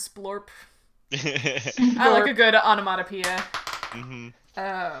the word splorp. I like a good onomatopoeia. Mm-hmm.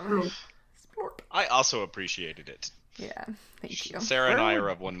 Splorp. I also appreciated it. Yeah, thank you. Sarah and I are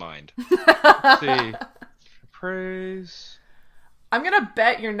of one mind. Let's see. Praise. I'm gonna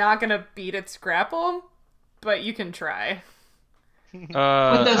bet you're not gonna beat its grapple, but you can try. With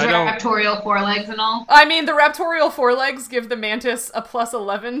those raptorial forelegs and all? I mean, the raptorial forelegs give the mantis a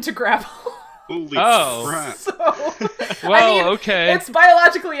 +11 to grapple. Holy crap. So, well, okay. It's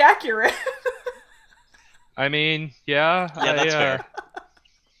biologically accurate. I mean, yeah. Yeah, that's fair.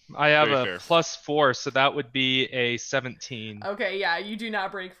 I have Very a fair. +4, so that would be a 17. Okay, yeah, you do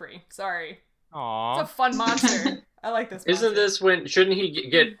not break free. Sorry. Aww. It's a fun monster. I like this monster. Isn't this when? Shouldn't he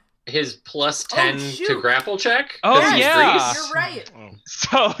get his +10 shoot. to grapple check? Oh, 'Cause he's yeah. greased? You're right. Oh.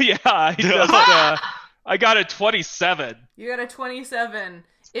 So, yeah, I got a 27. You got a 27.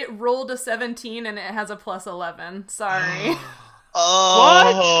 It rolled a 17 and it has a +11. Sorry.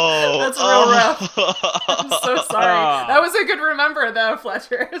 Oh, That's real rough. I'm so sorry. That was a good remember, though,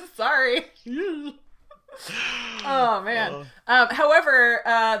 Fletcher. Sorry. Oh man. However,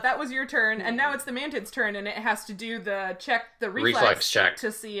 that was your turn, and now it's the mantid's turn, and it has to do the reflex check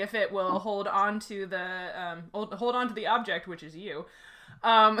to see if it will hold on to the object, which is you.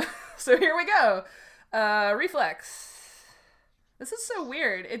 So here we go. Reflex. This is so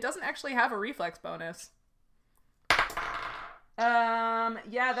weird. It doesn't actually have a reflex bonus.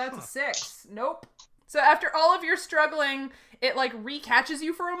 Yeah, that's a 6. Nope. So after all of your struggling, it like recatches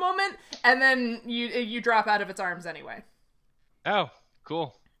you for a moment, and then you drop out of its arms anyway. Oh,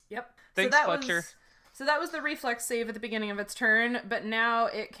 cool. Yep. Thanks, Fletcher. So that was the reflex save at the beginning of its turn, but now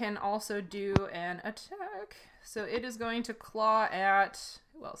it can also do an attack. So it is going to claw at...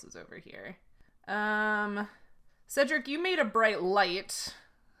 Who else is over here? Cedric, you made a bright light,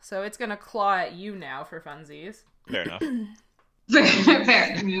 so it's going to claw at you now for funsies. Fair enough.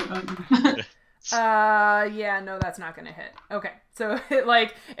 Fair. Yeah, no, that's not gonna hit. Okay, so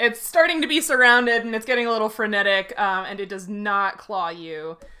it's starting to be surrounded and it's getting a little frenetic, and it does not claw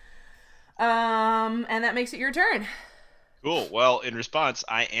you. And that makes it your turn. Cool. Well, in response,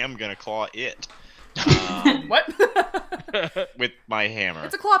 I am gonna claw it. What? With my hammer.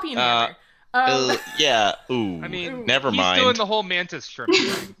 It's a claw-peen hammer. Yeah. Ooh. I mean, never mind. He's doing the whole mantis shrimp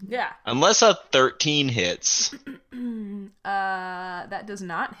thing. Yeah. Unless a 13 hits, that does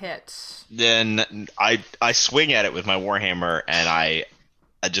not hit. then I swing at it with my warhammer and I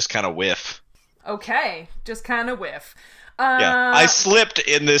just kind of whiff. Okay, just kind of whiff. Yeah, I slipped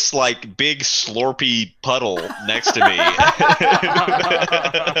in this like big slurpy puddle next to me.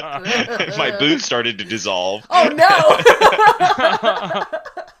 My boot started to dissolve. Oh no!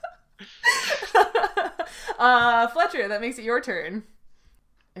 Fletcher, that makes it your turn.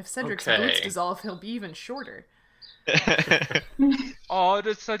 If Cedric's boots dissolve, he'll be even shorter. Oh,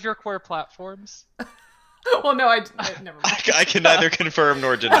 does Cedric wear platforms? Well, no, I never mind. I can neither confirm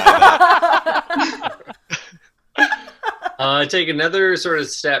nor deny that. Take another sort of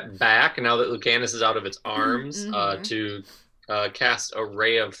step back now that Lucanus is out of its arms to cast a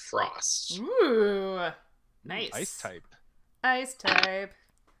Ray of Frost. Ooh, nice. Ice type. Ice type.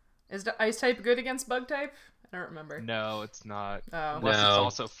 Is the ice type good against bug type? I don't remember. No, it's not. Oh. Unless No. it's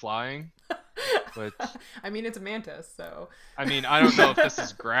also flying. Which, I mean, it's a mantis, so. I mean, I don't know if this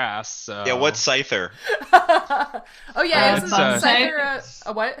is grass, so... Yeah, what's Scyther? Oh yeah, It's, isn't Scyther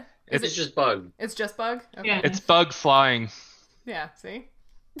a what? Is It's it just bug. It's just bug? Okay. Yeah. It's bug flying. Yeah, see?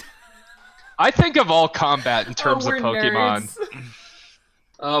 I think of all combat in terms of we're Pokemon. nerds.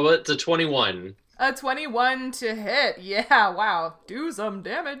 Well, it's a 21. A 21 to hit. Yeah, wow. Do some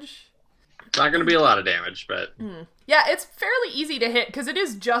damage. It's not going to be a lot of damage, but Yeah, it's fairly easy to hit because it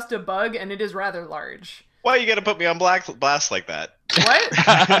is just a bug and it is rather large. Why you gotta put me on blast like that? What?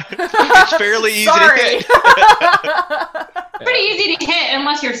 It's fairly easy to Sorry. hit. Pretty easy to hit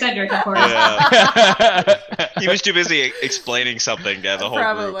unless you're Cedric, of course. Yeah. He was too busy explaining something to the whole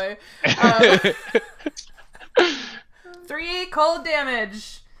group. Probably. 3 cold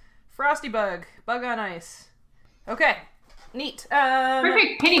damage. Frosty bug. Bug on ice. Okay. Neat.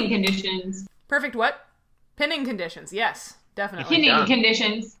 Perfect pinning conditions. Perfect what? Pinning conditions. Yes, definitely. Pinning yeah.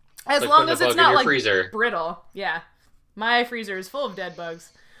 conditions. As like long putting as a it's bug in not your like freezer. brittle. Yeah. My freezer is full of dead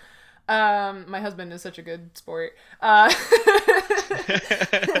bugs. My husband is such a good sport.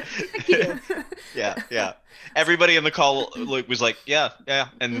 Yeah. Everybody in the call was like, yeah.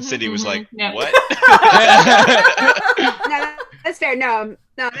 And Cindy was like, Yeah. what? No, that's fair. No,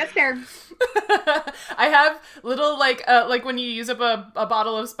 that's fair. I have little like when you use up a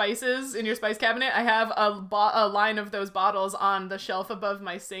bottle of spices in your spice cabinet, I have a line of those bottles on the shelf above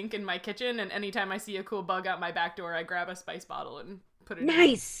my sink in my kitchen, and anytime I see a cool bug out my back door, I grab a spice bottle and put it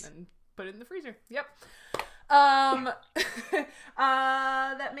Nice. and put it in the freezer. Yep. That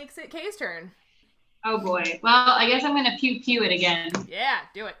makes it Kay's turn. Oh boy. Well, I guess I'm gonna pew pew it again. Yeah,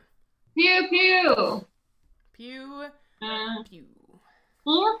 do it. Pew pew. Pew Uh, pew.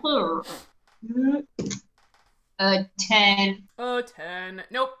 A 10. Oh, 10.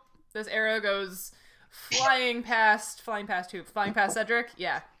 Nope. This arrow goes flying past who? Flying past Cedric?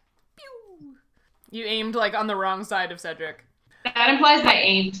 Yeah. Pew. You aimed like on the wrong side of Cedric. That implies I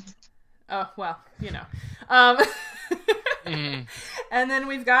aimed. Oh, well, you know. Mm. And then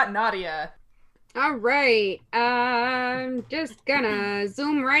we've got Nadia. All right. I'm just gonna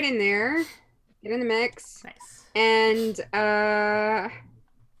zoom right in there, get in the mix, Nice. and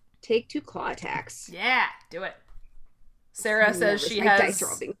take 2 claw attacks. Yeah, do it. Sarah I'm says nervous. she My dice has are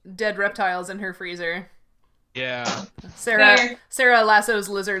all big. dead reptiles in her freezer. Yeah. Fair. Sarah lassos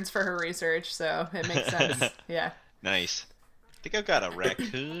lizards for her research, so it makes sense. Yeah. Nice. I think I've got a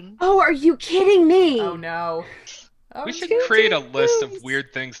raccoon. Oh, are you kidding me? Oh no. Oh, We should Choo create a choo list of choos.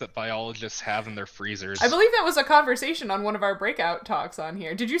 weird things that biologists have in their freezers. I believe that was a conversation on one of our breakout talks on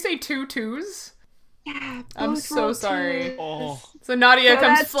here. Did you say 2 2s? Yeah, I'm both so roll sorry. twos. Oh. So Nadia So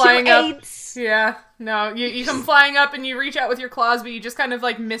comes that's flying 2 up. 8s. Yeah, no, you come flying up and you reach out with your claws, but you just kind of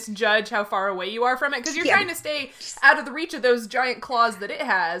like misjudge how far away you are from it because you're Yeah. trying to stay out of the reach of those giant claws that it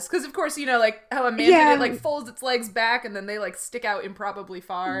has. Because of course, you know, like how a mantis Yeah. it like folds its legs back and then they like stick out improbably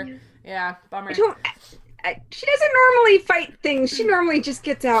far. Yeah, bummer. She doesn't normally fight things. She normally just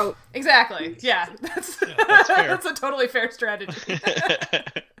gets out. Exactly. Yeah, that's that's fair. that's a totally fair strategy.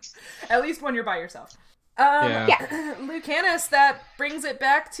 At least when you're by yourself. Yeah. Lucanus, that brings it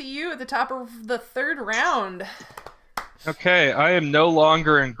back to you at the top of the 3rd round. Okay, I am no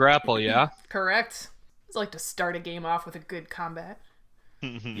longer in grapple, yeah? Correct. It's like to start a game off with a good combat.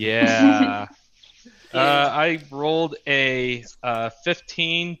 Yeah. I rolled a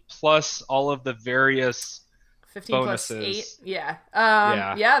 15 plus all of the various 15 plus 8. bonuses. Yeah.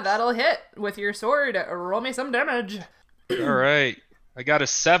 Yeah. Yeah, that'll hit with your sword. Roll me some damage. All right. I got a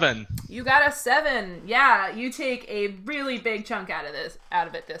 7. You got a 7. Yeah, you take a really big chunk out of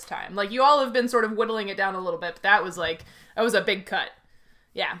it this time. Like you all have been sort of whittling it down a little bit, but that was a big cut.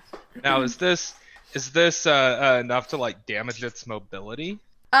 Yeah. Now, is this enough to like damage its mobility?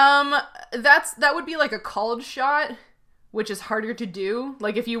 That would be like a called shot, which is harder to do.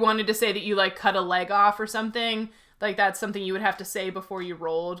 Like if you wanted to say that you like cut a leg off or something, like that's something you would have to say before you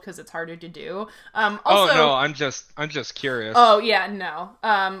rolled because it's harder to do. Also, Oh no, I'm just curious. oh yeah, no.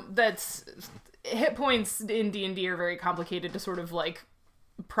 That's hit points in D&D are very complicated to sort of like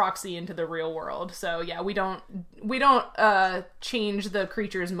proxy into the real world. So yeah, we don't change the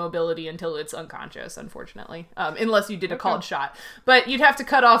creature's mobility until it's unconscious, unfortunately, unless you did a called shot. But you'd have to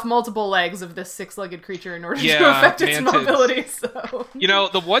cut off multiple legs of this 6-legged creature in order to affect its mantids. mobility. So You know,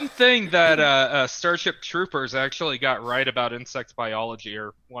 the one thing that Starship Troopers actually got right about insect biology,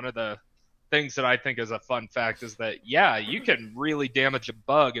 or one of the things that I think is a fun fact, is that, yeah, you can really damage a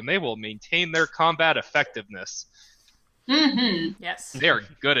bug and they will maintain their combat effectiveness. Mm-hmm. yes, They are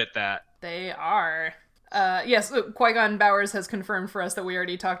good at that. they are. Yes, Qui-Gon Bowers has confirmed for us that we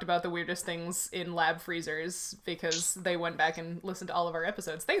already talked about the weirdest things in lab freezers because they went back and listened to all of our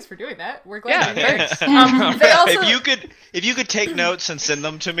episodes. Thanks for doing that. We're glad Yeah, you're here. thanks. They also, if you could take notes and send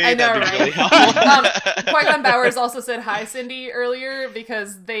them to me, I know, that'd be right? really helpful. Qui-Gon Bowers also said hi, Cindy, earlier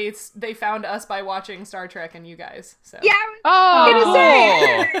because they found us by watching Star Trek and you guys. So Yeah, Oh, I was gonna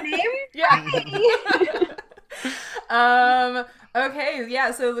say her name. yeah. Okay,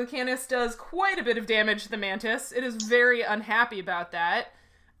 yeah, so Lucanus does quite a bit of damage to the mantis. It is very unhappy about that.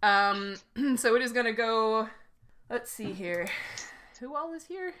 So it is gonna go, let's see here. Who all is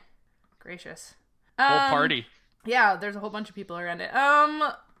here? Gracious. whole party. Yeah, there's a whole bunch of people around it.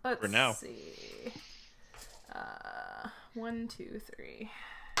 Let's For now. see. 1, 2, 3.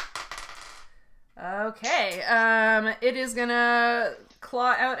 Okay, it is gonna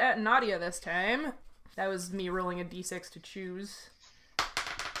claw out at Nadia this time. That was me rolling a d6 to choose.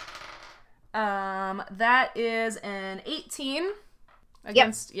 That is an 18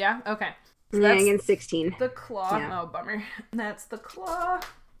 against, yeah, okay. So Yeah, that's against 16. the claw. Yeah. Oh, bummer. That's the claw.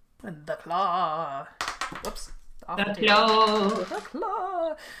 The claw. Whoops. Off The table. claw. The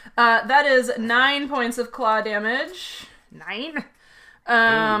claw. That is 9 points of claw damage. 9.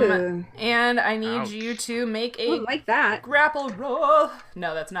 Ooh. And I need Ouch. you to make I a would like that. grapple roll.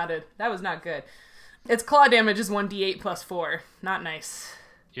 No, that's not it. That was not good. Its claw damage is 1d8 plus 4. Not nice.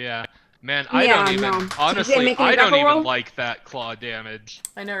 Yeah. Man, I Yeah, don't even, no. honestly, Did you make a I don't grapple even roll? like that claw damage.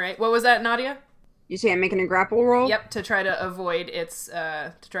 I know, right? What was that, Nadia? You say I'm making a grapple roll? Yep, to try to avoid its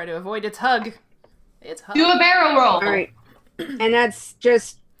hug. Its hug. Do a barrel roll. All right. And that's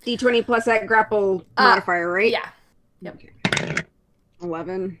just D20 plus that grapple modifier, right? Yeah. Yep.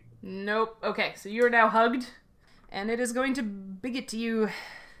 11. Nope. Okay, so you are now hugged, and it is going to bigot to you.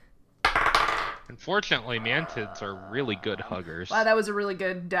 Unfortunately, mantids are really good huggers. Wow, that was a really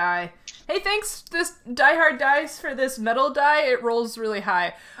good die. Hey, thanks, this Die Hard dice for this metal die. It rolls really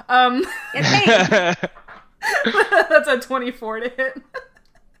high. Yeah, thanks. That's a 24 to hit.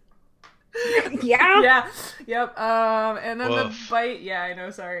 Yeah? Yeah. Yep. And then the Woof. bite. Yeah, I know.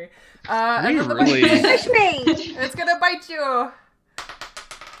 Sorry. And then the really- bite. Push me! It's gonna bite you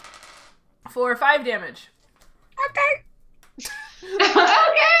for 5 damage. Okay.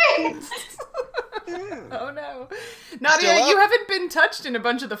 Okay. Oh no, Nadia, Still up? you haven't been touched in a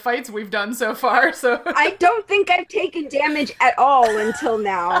bunch of the fights we've done so far. So I don't think I've taken damage at all until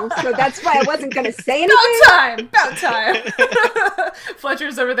now, so that's why I wasn't gonna say anything. about time.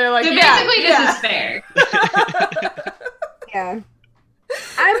 Fletcher's over there like, So yeah, basically, yeah. this is fair. Yeah.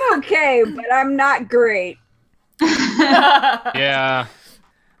 I'm okay, but I'm not great. Yeah.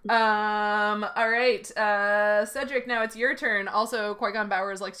 All right. Cedric, now it's your turn. Also, Qui-Gon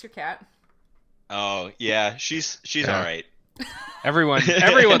Bowers likes your cat. Oh yeah, she's Yeah. all right.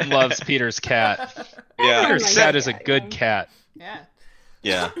 Everyone loves Peter's cat. Yeah, Peter's likes cat that is a cat, good cat. Yeah.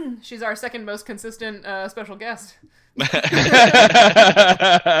 yeah. She's our second most consistent special guest.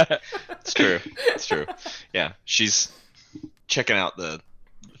 It's true. It's true. Yeah, she's checking out the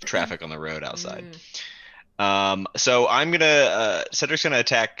traffic on the road outside. So I'm gonna Cedric's gonna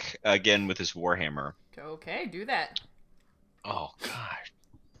attack again with his warhammer. Okay, do that. Oh god.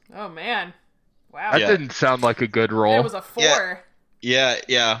 Oh man. Wow. That Yeah. didn't sound like a good roll. It was a 4.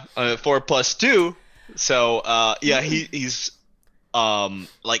 Yeah. 4 plus 2. So yeah, he's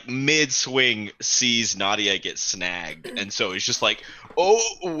like mid swing sees Nadia get snagged, and so he's just like, oh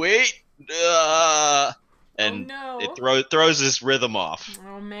wait, and oh no. it throws his rhythm off.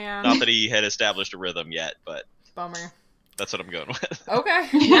 Oh man. Not that he had established a rhythm yet, but Bummer. that's what I'm going with. Okay.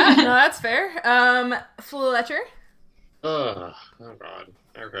 Yeah, no, that's fair. Fletcher. Oh god.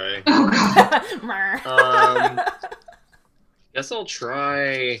 Okay. Meh. Guess I'll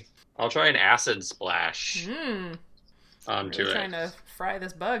try an acid splash onto Really it. trying to fry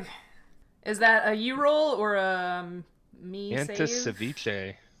this bug. Is that a you roll or a me Anta save?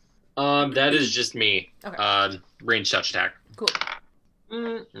 ceviche. That is just me. Okay. Range touch attack. Cool.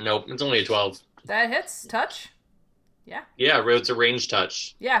 Nope, it's only a 12. That hits. Touch? Yeah, it's a range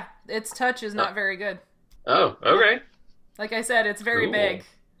touch. Yeah, its touch is not very good. Oh, okay. Like I said, it's very Cool. big.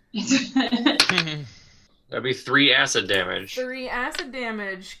 That'd be 3 acid damage. 3 acid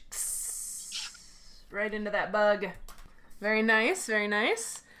damage. Right into that bug. Very nice, very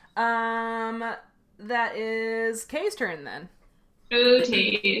nice. That is Kay's turn then.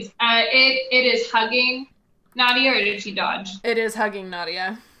 Ooties. It is hugging Nadia, or did she dodge? It is hugging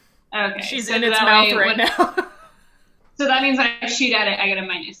Nadia. Okay. She's so in its that mouth way, right now. So that means when I shoot at it, I get a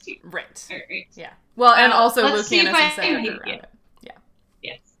 -2. Right. All right. Yeah. Well, and also Let's see if Lucanus and I Cedric hit are around it. it. Yeah.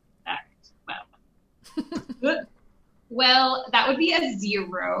 Yes. All right. Well. Well, that would be a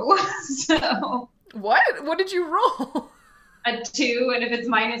 0. So What? What did you roll? a 2, and if it's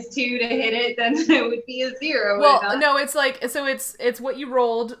 -2 to hit it, then it would be a 0. would it Well, not? no, it's like, so it's what you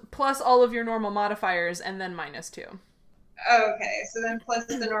rolled plus all of your normal modifiers and then -2. Okay, so then plus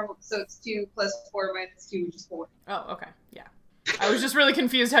the normal, so it's 2 plus 4 -2, which is 4. Oh, okay. Yeah. I was just really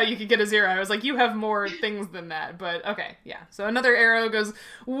confused how you could get a 0. I was like, you have more things than that, but okay, yeah. So another arrow goes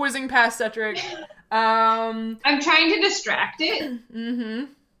whizzing past Cedric. I'm trying to distract it. Mm-hmm. I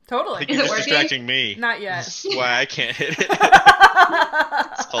Totally. think Is you're it just working? distracting me. Not yet. That's why I can't hit it.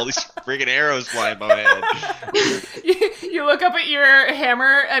 All these friggin' arrows flying by my head. You look up at your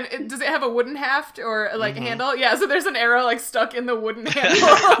hammer, and does it have a wooden haft or like handle? Yeah, so there's an arrow like stuck in the wooden handle,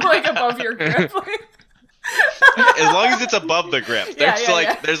 like above your grip. As long as it's above the grip. Yeah, There's yeah, like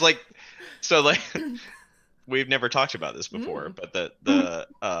yeah. there's like so like we've never talked about this before, but the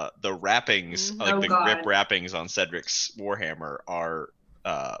wrappings, like Oh, the God. grip wrappings on Cedric's Warhammer are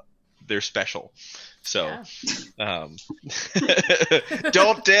they're special. So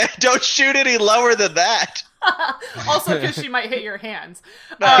don't shoot any lower than that. Also, because she might hit your hands.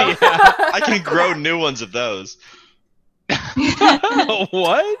 I can grow new ones of those.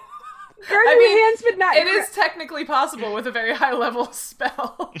 What? Guard I your mean, hands, but not It your- is technically possible with a very high level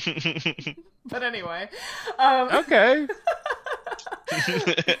spell. But anyway. Okay.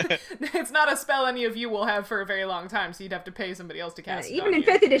 It's not a spell any of you will have for a very long time, so you'd have to pay somebody else to cast it even on in you.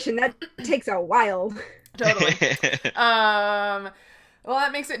 5th edition, that takes a while. Totally. Well,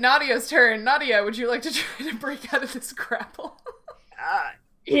 that makes it Nadia's turn. Nadia, would you like to try to break out of this grapple?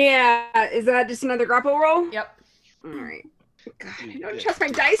 Yeah, is that just another grapple roll? Yep. All right. God, I don't trust my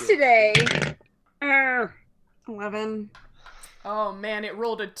dice today. 11. Oh man, it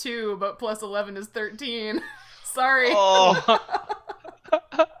rolled a 2, but plus 11 is 13. Sorry. Oh.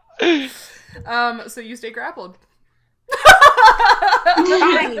 So you stay grappled.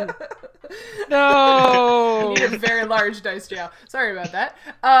 Fine. No. You need a very large dice jail. Sorry about that.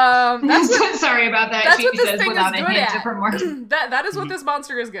 That's what, Sorry about that. that's She what this says thing without is a good hint at. of remorse. That is what this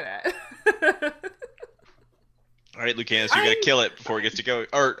monster is good at. All right, Lucanus, you gotta kill it before it gets to go.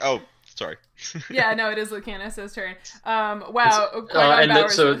 Or sorry. Yeah, no, it is Lucanus' turn. Wow. Qui-Gon And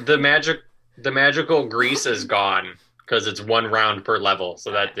Bowers- so the magical grease is gone because it's 1 round per level,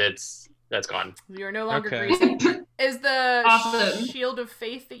 so that's gone. You are no longer Okay. greasy. Is the Awesome. Shield of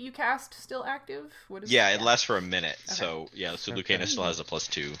Faith that you cast still active? What is Yeah, that? it lasts for a minute. Okay. So yeah, so Okay. Lucanus still has a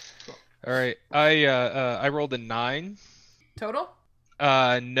 +2. All right. I rolled a 9. Total?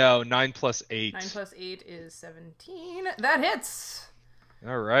 No, 9 plus 8. 9 plus 8 is 17. That hits.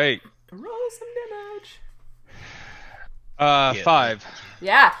 All right. Roll some damage. Yeah. 5.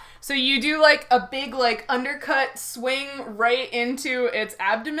 Yeah. So you do like a big like undercut swing right into its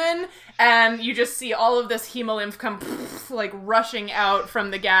abdomen, and you just see all of this hemolymph come like rushing out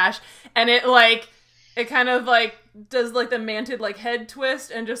from the gash, and it kind of like does like the manted like head twist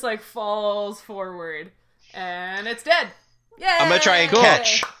and just like falls forward, and it's dead. Yeah. I'm gonna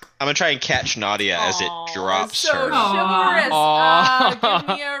try and catch Nadia as it drops so her. chivalrous. Aw.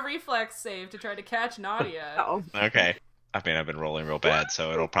 Give me a reflex save to try to catch Nadia. Oh. Okay. I mean, I've been rolling real bad,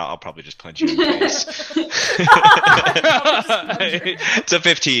 so I'll probably just punch you in the face. It's a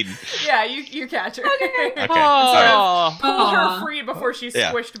 15. Yeah, you catch her. Okay. Aw. Pull her free before she's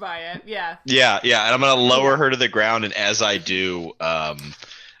Yeah. squished by it. Yeah. Yeah, and I'm gonna lower her to the ground, and as I do,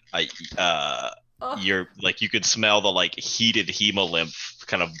 you're like you could smell the like heated hemolymph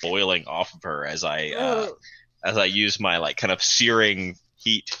kind of boiling off of her as I use my like kind of searing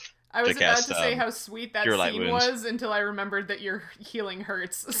heat. I was to about cast, to say how sweet that Cure Light scene Wounds. was until I remembered that your healing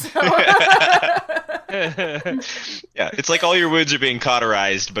hurts. So. Yeah, it's like all your wounds are being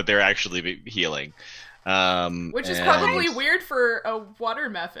cauterized, but they're actually healing. Which is and- probably weird for a water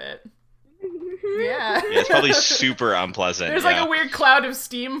method. Yeah. Yeah, it's probably super unpleasant. There's like a weird cloud of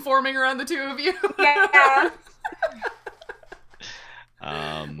steam forming around the two of you. Yeah.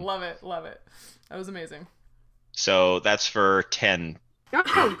 Love it. That was amazing. So that's for 10.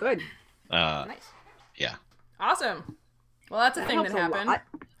 Oh, good. Nice. Yeah. Awesome. Well, that's a thing that helps a happened. lot.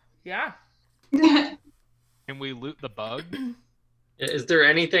 Yeah. Can we loot the bug? Is there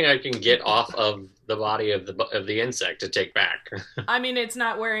anything I can get off of the body of the insect to take back? I mean, it's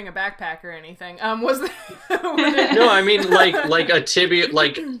not wearing a backpack or anything. Was there? No, I mean like a tibia,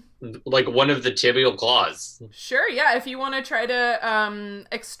 like one of the tibial claws. Sure, yeah. If you want to try to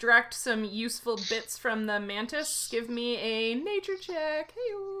extract some useful bits from the mantis, give me a nature check.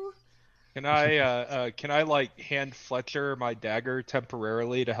 Hey-o. Can I like hand Fletcher my dagger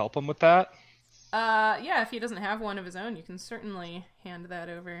temporarily to help him with that? Yeah. If he doesn't have one of his own, you can certainly hand that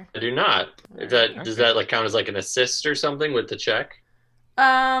over. I do not. Does that like count as like an assist or something with the check? No.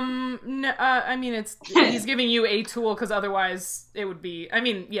 I mean, he's giving you a tool because otherwise it would be. I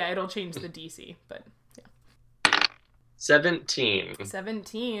mean, yeah, it'll change the DC, but. 17.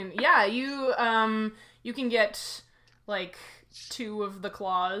 17. Yeah, you can get like 2 of the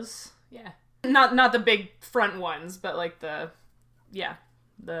claws. Yeah. Not the big front ones, but like the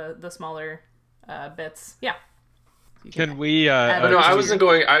smaller bits. Yeah. You Can we? add Oh, no, those I to wasn't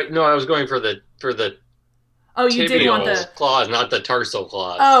your- going. I was going for the Oh, you did want tibial the. claws, not the tarsal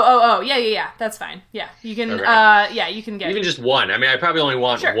claws. Oh, yeah. That's fine. Yeah, you can. Okay. Yeah, you can get. Even just one. I mean, I probably only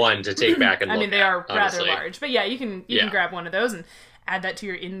want Sure. one to take back and I look mean, they at, are honestly. rather large, but yeah, you can Yeah. grab one of those and add that to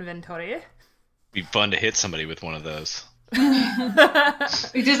your inventory. Be fun to hit somebody with one of those. Does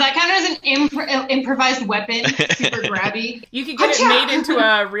that count as an improvised weapon? Super grabby. You could get it Achoo! made into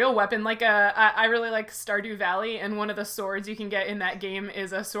a real weapon. Like I really like Stardew Valley, and one of the swords you can get in that game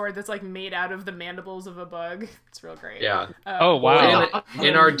is a sword that's like made out of the mandibles of a bug. It's real great. Yeah. Oh, wow.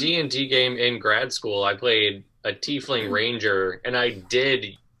 In our D&D game in grad school, I played a tiefling ranger, and I did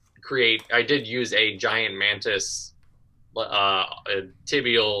use a giant mantis a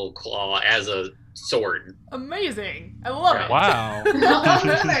tibial claw as a sword. Amazing. I love it. Wow.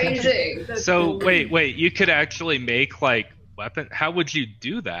 Amazing. So wait, you could actually make like weapon. How would you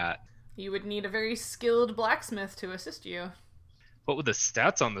do that? You would need a very skilled blacksmith to assist you. What would the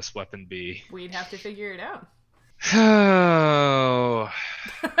stats on this weapon be? We'd have to figure it out. Oh,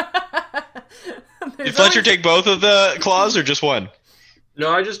 Did Fletcher take both of the claws or just one?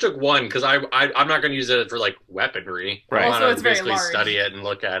 No, I just took one because I'm not going to use it for like weaponry. Right. I Also, want it's to very basically large. study it and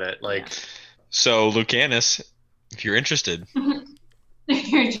look at it. Like, So, Lucanus, if you're interested.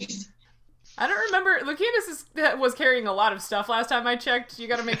 I don't remember. Lucanus was carrying a lot of stuff last time I checked. You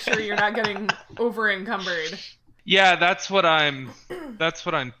got to make sure you're not getting over encumbered. yeah, that's what I'm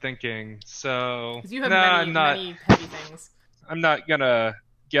thinking. So Because you have I'm not. many heavy things. I'm not gonna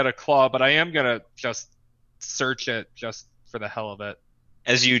get a claw, but I am gonna just search it just for the hell of it.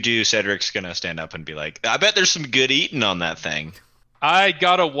 As you do, Cedric's gonna stand up and be like, I bet there's some good eating on that thing. I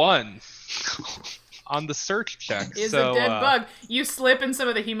got a 1 on the search check. Is so, a dead bug. You slip in some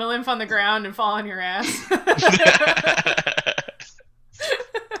of the hemolymph on the ground and fall on your ass.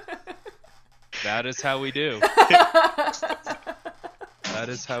 That is how we do. That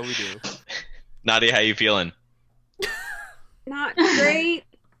is how we do. Nadia, how you feeling? Not great.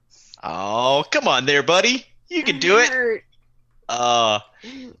 Oh, come on there, buddy. You can do it. Hurt.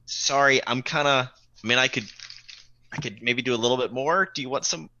 Sorry, I could maybe do a little bit more. Do you want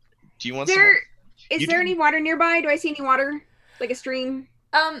some? Is You there do- any water nearby? Do I see any water? Like a stream?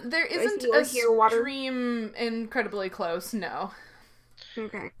 There I isn't see or a hear water? stream incredibly close, no.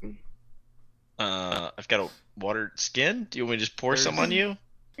 Okay. I've got a water skin. Do you want me to just pour some on you?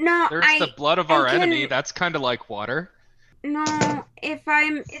 No, There's the blood of our can- enemy. That's kind of like water. No, if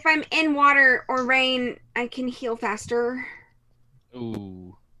I'm in water or rain, I can heal faster.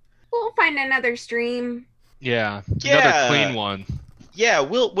 Ooh. We'll find another stream. Yeah. Yeah. Another clean one. Yeah,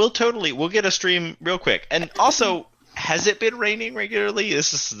 we'll get a stream real quick. And also, has it been raining regularly?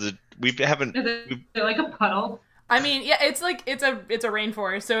 We haven't. Is it like a puddle? I mean, yeah, it's like it's a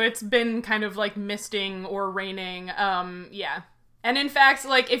rainforest, so it's been kind of like misting or raining. Yeah. And in fact,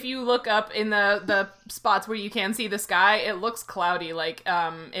 like if you look up in the spots where you can see the sky, it looks cloudy. Like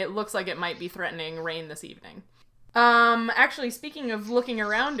it looks like it might be threatening rain this evening. Actually, speaking of looking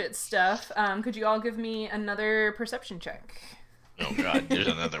around at stuff, could you all give me another perception check? Oh God, there's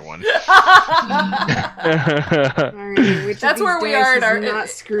another one. Alright, which That's of where these we dice are has not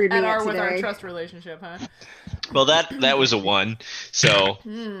screwed me at up our with our today? trust relationship, huh? Well, that was a 1. So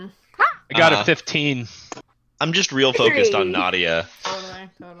Hmm. I got a 15. I'm just real focused on Three. Nadia. Totally.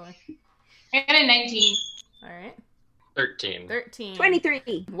 I got a 19. All right. 13. 13.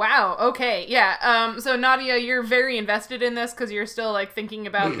 23. Wow. Okay. Yeah. So Nadia, you're very invested in this because you're still like thinking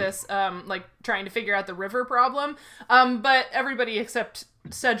about this, like trying to figure out the river problem. But everybody except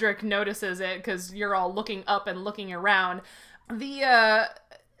Cedric notices it because you're all looking up and looking around. The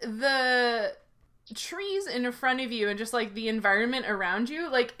trees in front of you and just like the environment around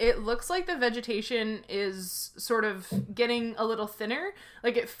you, like it looks like the vegetation is sort of getting a little thinner.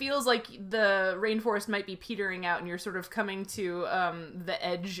 Like it feels like the rainforest might be petering out and you're sort of coming to the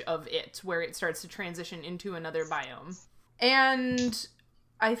edge of it where it starts to transition into another biome. And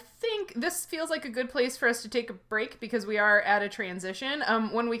I think this feels like a good place for us to take a break because we are at a transition.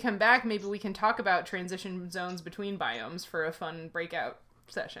 When we come back, maybe we can talk about transition zones between biomes for a fun breakout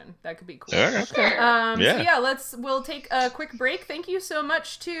session. That could be cool. Sure. So yeah, we'll take a quick break. Thank you so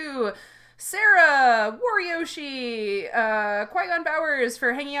much to Sarah, Warioshi, Qui-Gon Bowers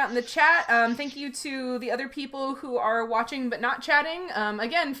for hanging out in the chat. Thank you to the other people who are watching but not chatting.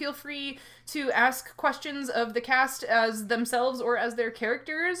 Again, feel free to ask questions of the cast as themselves or as their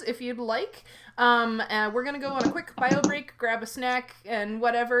characters if you'd like. And we're gonna go on a quick bio break, grab a snack and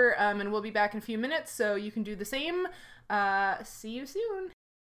whatever, and we'll be back in a few minutes, so you can do the same. See you soon.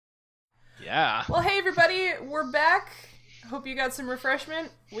 Yeah. Well, hey everybody, we're back. Hope you got some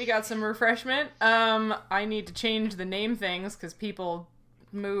refreshment. We got some refreshment. I need to change the name things because people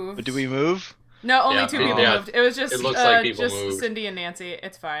moved. But do we move? No, only Yeah, 2 people yeah. moved. It was just It looks like people just moved. Cindy and Nancy.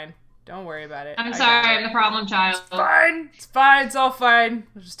 It's fine. Don't worry about it. I'm I sorry, got it. I'm the problem child. Fine. It's fine. It's all fine.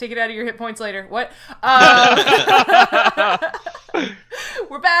 We'll just take it out of your hit points later. What?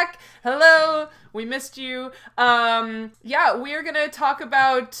 We're back. Hello. We missed you. Yeah, we are gonna talk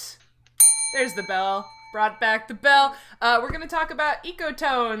about. There's the bell. Brought back the bell. We're going to talk about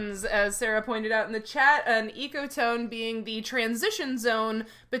ecotones, as Sarah pointed out in the chat. An ecotone being the transition zone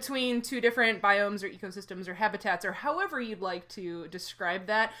between 2 different biomes or ecosystems or habitats or however you'd like to describe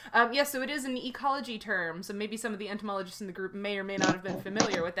that. So it is an ecology term, so maybe some of the entomologists in the group may or may not have been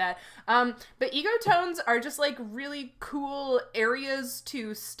familiar with that. But ecotones are just like really cool areas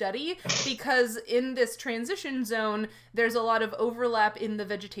to study because in this transition zone, there's a lot of overlap in the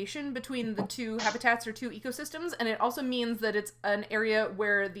vegetation between the 2 habitats or 2 ecosystems, and it also means that it's an area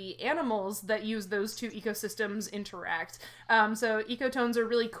where the animals that use those 2 ecosystems interact. So ecotones are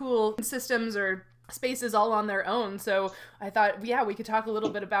really cool systems or spaces all on their own. So I thought, yeah, we could talk a little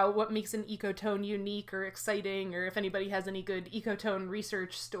bit about what makes an ecotone unique or exciting, or if anybody has any good ecotone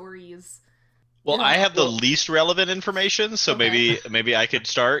research stories. Well, I have the least relevant information, so Okay. maybe I could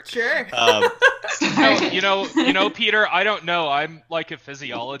start. Sure. Oh, you know, Peter, I don't know. I'm like a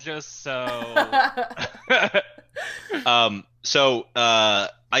physiologist, so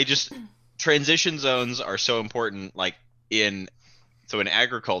I just transition zones are so important, like in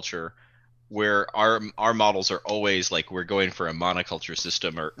agriculture, where our models are always like we're going for a monoculture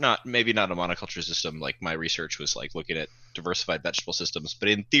system, or maybe not a monoculture system. Like my research was like looking at diversified vegetable systems, but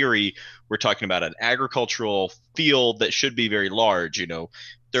in theory, we're talking about an agricultural field that should be very large.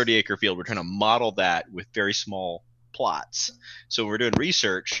 30-acre field. We're trying to model that with very small plots. So when we're doing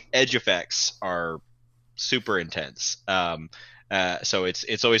research, edge effects are super intense. So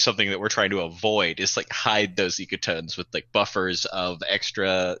it's always something that we're trying to avoid, is like hide those ecotones with like buffers of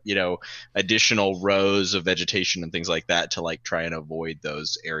extra, additional rows of vegetation and things like that to like try and avoid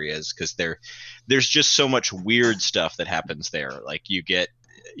those areas, because there's just so much weird stuff that happens there. Like you get,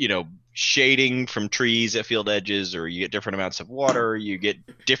 shading from trees at field edges, or you get different amounts of water, you get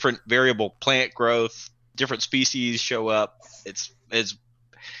different variable plant growth, different species show up. It's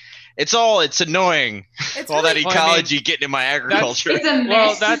It's annoying. It's All really- that ecology getting in my agriculture. It's a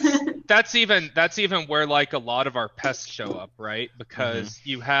Well, mess. that's even where like a lot of our pests show up, right? Because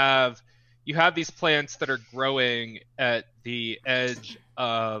you have these plants that are growing at the edge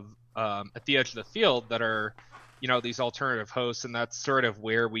of the field that are, these alternative hosts, and that's sort of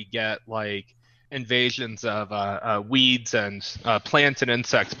where we get like invasions of weeds and plant and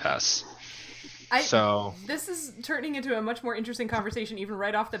insect pests. This is turning into a much more interesting conversation even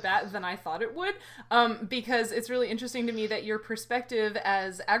right off the bat than I thought it would, because it's really interesting to me that your perspective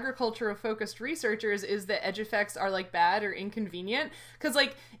as agriculture-focused researchers is that edge effects are like bad or inconvenient. Because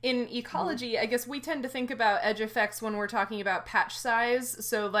like in ecology, I guess we tend to think about edge effects when we're talking about patch size.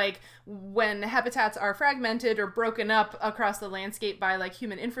 So like when habitats are fragmented or broken up across the landscape by like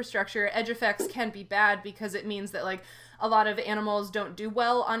human infrastructure, edge effects can be bad because it means that like a lot of animals don't do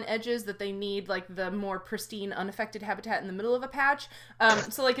well on edges, that they need like the more pristine, unaffected habitat in the middle of a patch.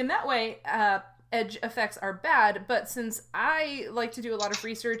 So like in that way, edge effects are bad. But since I like to do a lot of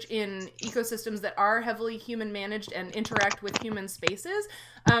research in ecosystems that are heavily human managed and interact with human spaces,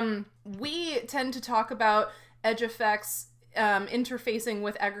 we tend to talk about edge effects interfacing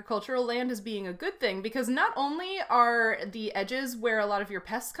with agricultural land as being a good thing, because not only are the edges where a lot of your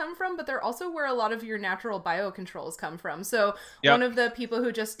pests come from, but they're also where a lot of your natural biocontrols come from. So one of the people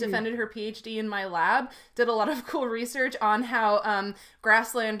who just defended her PhD in my lab did a lot of cool research on how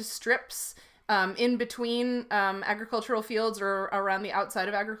grassland strips in between agricultural fields or around the outside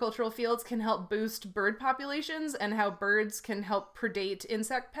of agricultural fields can help boost bird populations, and how birds can help predate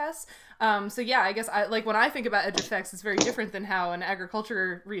insect pests. So yeah, I guess when I think about edge effects, it's very different than how an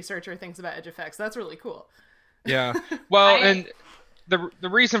agriculture researcher thinks about edge effects. That's really cool. Yeah. Well, and the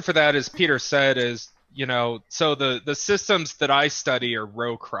reason for that, as Peter said, is, so the systems that I study are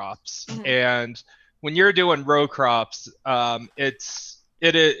row crops. Mm-hmm. And when you're doing row crops, it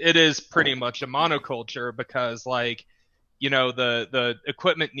is pretty much a monoculture, because like, the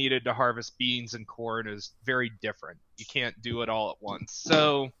equipment needed to harvest beans and corn is very different. You can't do it all at once.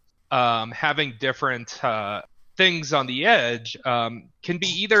 So having different things on the edge can be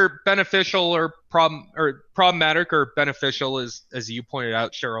either beneficial or problematic, or beneficial as you pointed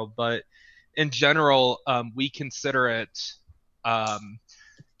out, Cheryl. But in general, we consider it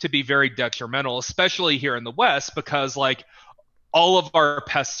to be very detrimental, especially here in the West, because like all of our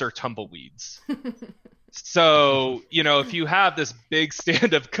pests are tumbleweeds. So, if you have this big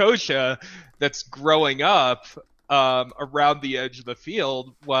stand of kochia that's growing up around the edge of the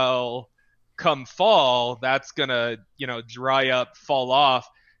field, well, come fall, that's going to, dry up, fall off,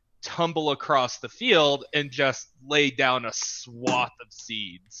 tumble across the field, and just lay down a swath of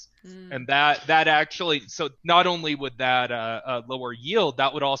seeds. And that actually, so not only would that lower yield,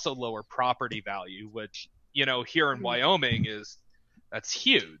 that would also lower property value, which, here in Wyoming that's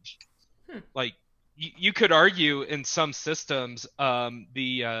huge. Like, you could argue in some systems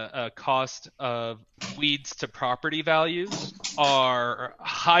the cost of weeds to property values are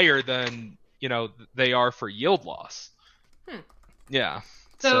higher than they are for yield loss. Yeah.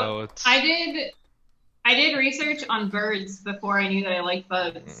 So it's... I did research on birds before I knew that I liked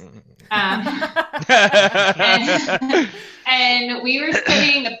bugs. And we were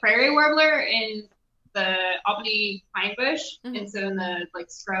studying the prairie warbler in the Albany pine bush, and so in the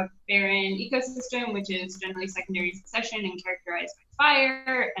scrub barren ecosystem, which is generally secondary succession and characterized by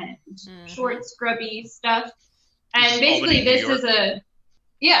fire and short scrubby stuff. And basically this is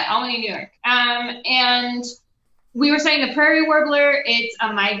Albany, New York. And we were studying the prairie warbler. It's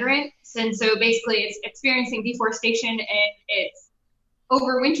a migrant, and so basically it's experiencing deforestation in its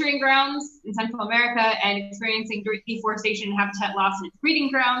overwintering grounds in Central America and experiencing deforestation and habitat loss in its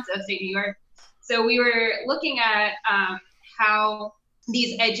breeding grounds of upstate New York. So we were looking at how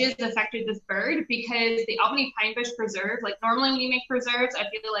these edges affected this bird, because the Albany Pine Bush Preserve, normally when you make preserves, I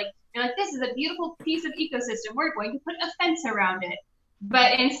feel like you're like, this is a beautiful piece of ecosystem, we're going to put a fence around it.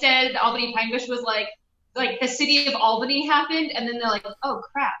 But instead, the Albany Pine Bush was like the city of Albany happened, and then they're like, oh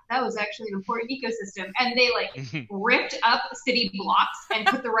crap, that was actually an important ecosystem. And they ripped up city blocks and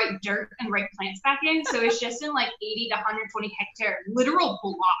put the right dirt and right plants back in. So it's just in 80 to 120 hectare literal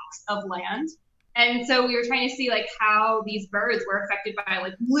blocks of land. And so we were trying to see how these birds were affected by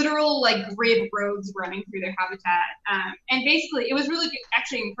literal grid roads running through their habitat. And basically it was really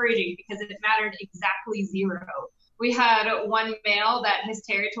actually encouraging, because it mattered exactly zero. We had one male that his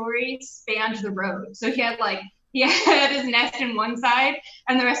territory spanned the road. So he had his nest in one side,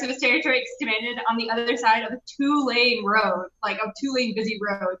 and the rest of his territory expanded on the other side of a 2-lane road, a 2-lane busy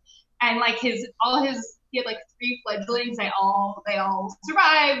road. And he had 3 fledglings. They all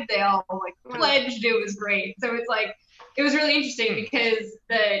survived. They all pledged. It was great. So it's it was really interesting because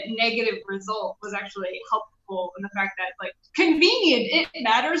the negative result was actually helpful in the fact that, like, convenient, it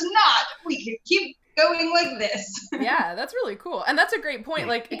matters not. We can keep going like this. Yeah, that's really cool. And that's a great point,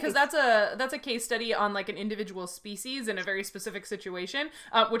 like, because that's a case study on, like, an individual species in a very specific situation,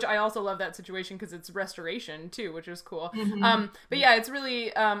 which I also love that situation because it's restoration too, which is cool. But yeah, it's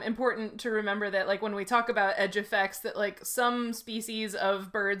really important to remember that, like, when we talk about edge effects, that, like, some species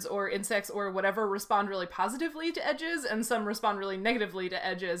of birds or insects or whatever respond really positively to edges and some respond really negatively to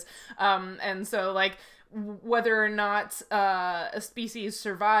edges. And so, like, whether or not a species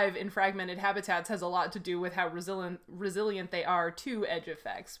survive in fragmented habitats has a lot to do with how resilient they are to edge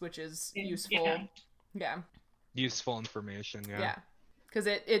effects, which is useful. Yeah. Useful information, yeah. Yeah. Because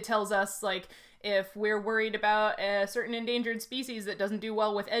it tells us, like, if we're worried about a certain endangered species that doesn't do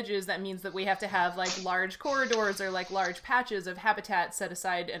well with edges, that means that we have to have, like, large corridors or, like, large patches of habitat set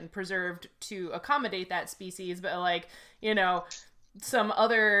aside and preserved to accommodate that species. But, like, you know, some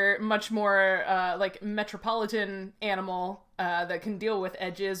other much more like metropolitan animal that can deal with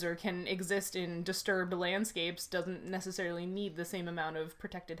edges or can exist in disturbed landscapes doesn't necessarily need the same amount of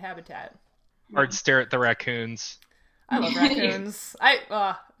protected habitat. Or stare at the raccoons. I love raccoons.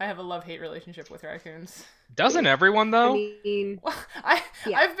 I have a love-hate relationship with raccoons. Doesn't everyone though? I mean,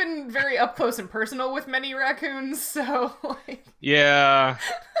 I've been very up close and personal with many raccoons, so like... Yeah.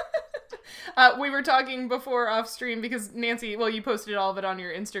 We were talking before off stream because Nancy, well, you posted all of it on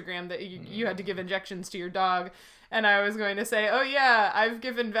your Instagram that you had to give injections to your dog. And I was going to say, oh yeah, I've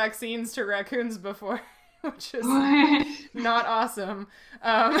given vaccines to raccoons before, which is not awesome.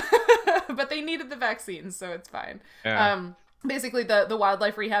 But they needed the vaccines, so it's fine. Yeah. Basically, the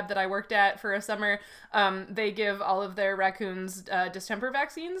wildlife rehab that I worked at for a summer, they give all of their raccoons distemper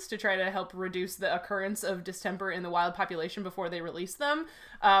vaccines to try to help reduce the occurrence of distemper in the wild population before they release them.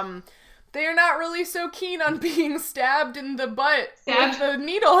 They're not really so keen on being stabbed in the butt with the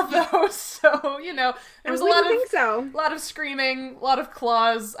needle, though. So, you know, there was a lot of screaming, a lot of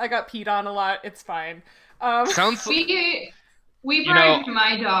claws. I got peed on a lot. It's fine. Sounds we bribed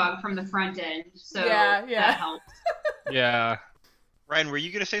my dog from the front end, so that helped. Yeah. Ryan, were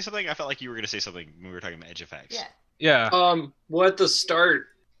you going to say something? I felt like you were going to say something when we were talking about edge effects. Yeah. Well, at the start,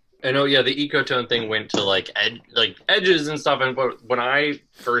 I know, the ecotone thing went to like edges and stuff. And when I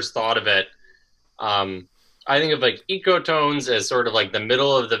first thought of it, I think of like ecotones as sort of like the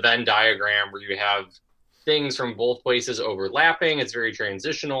middle of the Venn diagram where you have things from both places overlapping. It's very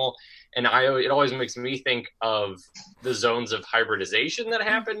transitional. And it always makes me think of the zones of hybridization that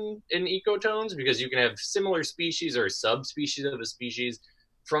happen in ecotones, because you can have similar species or subspecies of a species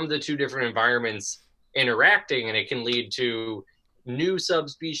from the two different environments interacting, and it can lead to new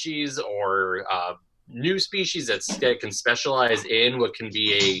subspecies or new species that can specialize in what can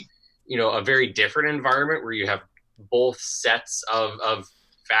be a very different environment where you have both sets of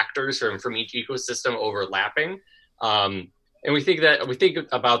factors from each ecosystem overlapping. And we think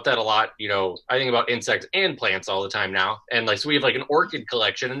about that a lot. I think about insects and plants all the time now. And so we have like an orchid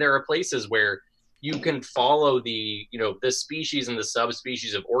collection, and there are places where you can follow the species and the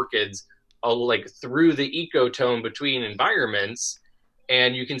subspecies of orchids like through the ecotone between environments,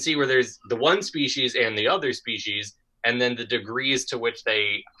 and you can see where there's the one species and the other species, and then the degrees to which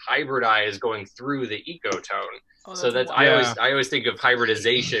they hybridize going through the ecotone. So that's I always think of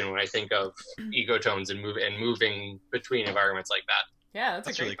hybridization when I think of ecotones and moving between environments like that. Yeah, that's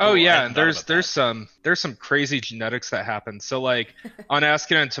a great. Really cool. Oh yeah, and there's some crazy genetics that happen. So like on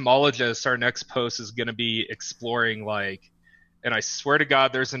Ask an Entomologist, our next post is going to be exploring and I swear to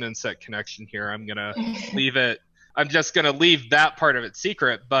God, there's an insect connection here. I'm gonna leave it. I'm just gonna leave that part of it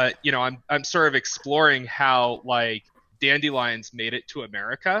secret. But I'm sort of exploring how dandelions made it to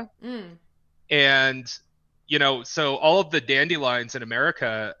America, and so all of the dandelions in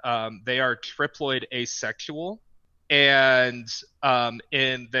America, they are triploid asexual. And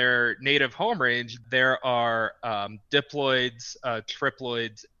in their native home range, there are diploids,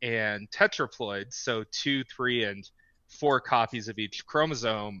 triploids, and tetraploids, so 2, 3, and 4 copies of each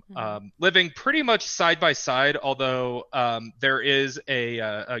chromosome, living pretty much side by side, although there is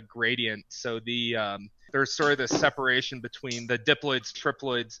a gradient. So there's sort of the separation between the diploids,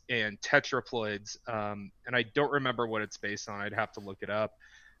 triploids, and tetraploids, and I don't remember what it's based on. I'd have to look it up.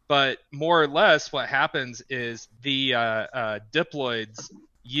 But more or less what happens is the diploids,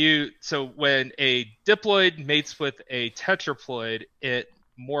 so when a diploid mates with a tetraploid, it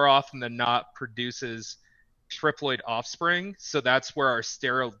more often than not produces triploid offspring. So that's where our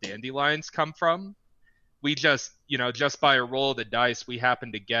sterile dandelions come from. We just by a roll of the dice, we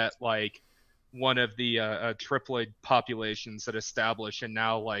happen to get one of the triploid populations that establish, and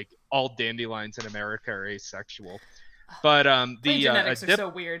now all dandelions in America are asexual. But Plant genetics are so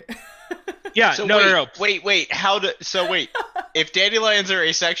weird. Yeah, So no. Wait. Wait. If dandelions are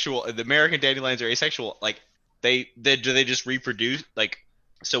asexual, the American dandelions are asexual. Like, do they just reproduce? Like,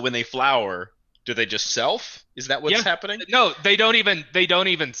 so when they flower, do they just self? Is that what's happening? No, they don't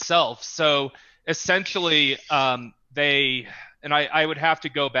even self. So essentially, I would have to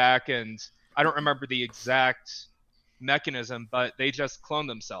go back, and I don't remember the exact mechanism, but they just clone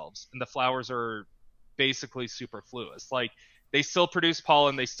themselves, and the flowers are basically superfluous. Like, they still produce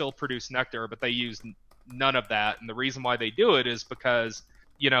pollen, they still produce nectar, but they use none of that. And the reason why they do it is because,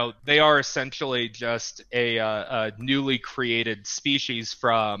 they are essentially just a newly created species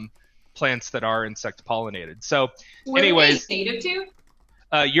from plants that are insect pollinated. So, anyways, they native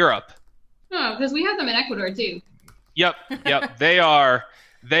to? Europe. Oh, because we have them in Ecuador too. Yep. They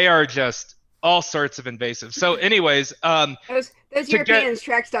are just all sorts of invasive. So, anyways, those Europeans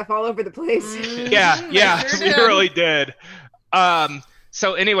track stuff all over the place. Yeah, sure we did. really did.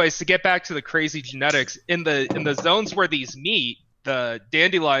 So anyways, to get back to the crazy genetics, in the zones where these meet, the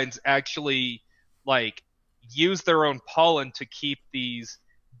dandelions actually use their own pollen to keep these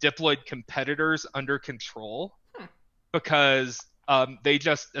diploid competitors under control, because they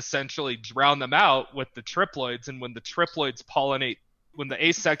just essentially drown them out with the triploids, and when the triploids when the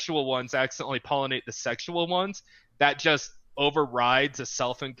asexual ones accidentally pollinate the sexual ones, that just overrides a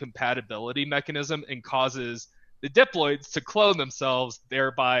self-incompatibility mechanism and causes the diploids to clone themselves,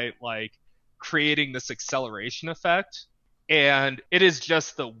 thereby creating this acceleration effect. And it is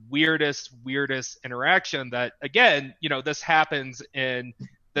just the weirdest interaction that, again, this happens in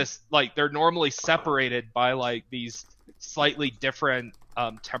this, they're normally separated by these slightly different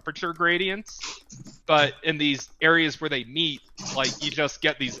temperature gradients, but in these areas where they meet, you just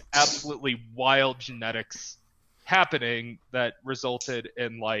get these absolutely wild genetics happening that resulted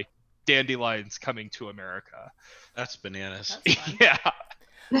in dandelions coming to America. That's bananas. That's fun. Yeah.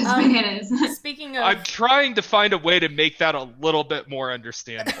 That's bananas. Speaking of, I'm trying to find a way to make that a little bit more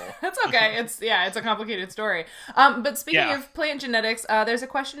understandable. that's okay. It's a complicated story. But speaking Yeah. of plant genetics, there's a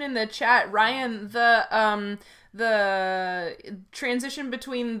question in the chat, Ryan. The transition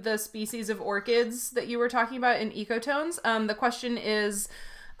between the species of orchids that you were talking about in ecotones. The question is,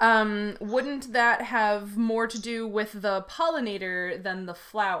 wouldn't that have more to do with the pollinator than the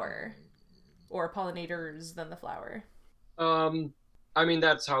flower, or pollinators than the flower? I mean,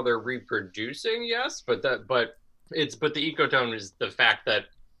 that's how they're reproducing, yes, but the ecotone is the fact that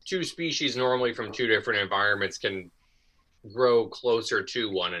two species normally from two different environments can grow closer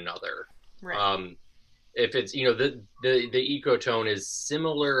to one another. Right. If it's, the ecotone is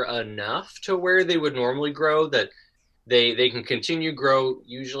similar enough to where they would normally grow that they can continue grow,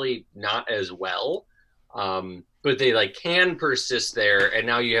 usually not as well, but they can persist there, and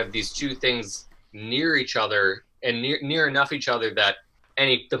now you have these two things near each other and near enough each other that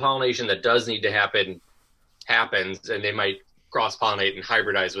the pollination that does need to happen happens, and they might cross pollinate and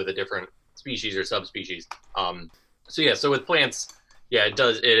hybridize with a different species or subspecies. So with plants, it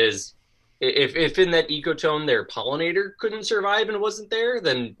is. If in that ecotone their pollinator couldn't survive and wasn't there,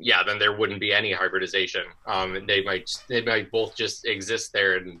 then there wouldn't be any hybridization. They might both just exist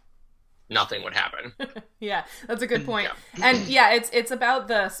there and nothing would happen. Yeah, that's a good point. Yeah. And it's about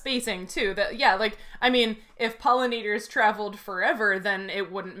the spacing too. That if pollinators traveled forever, then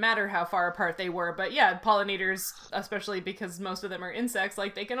it wouldn't matter how far apart they were. But pollinators, especially because most of them are insects,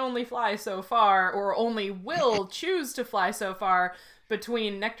 they can only fly so far, or only will choose to fly so far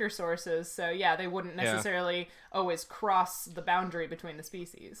between nectar sources. So they wouldn't necessarily always cross the boundary between the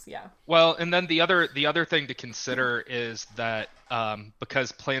species. Yeah. Well, and then the other thing to consider is that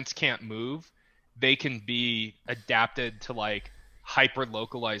because plants can't move, they can be adapted to hyper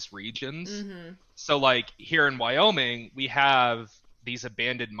localized regions. Mm-hmm. So here in Wyoming, we have these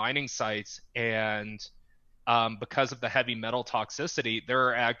abandoned mining sites, and because of the heavy metal toxicity, there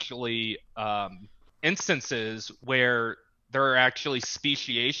are actually instances where there are actually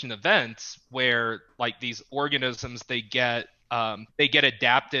speciation events where these organisms they get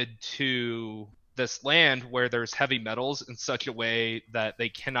adapted to this land where there's heavy metals in such a way that they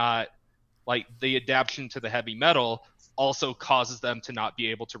cannot, the adaptation to the heavy metal also causes them to not be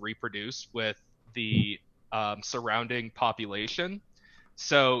able to reproduce with the surrounding population.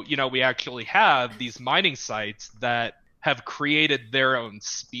 So we actually have these mining sites that have created their own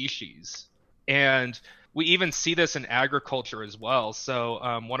species, and we even see this in agriculture as well.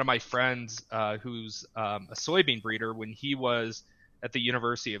 So one of my friends who's a soybean breeder, when he was at the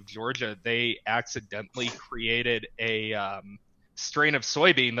University of Georgia, they accidentally created a strain of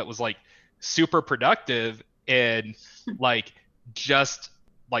soybean that was super productive in just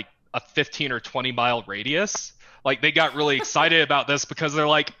a 15 or 20 mile radius. like they got really excited about this because they're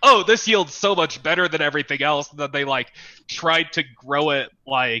like, oh, this yields so much better than everything else, that they like tried to grow it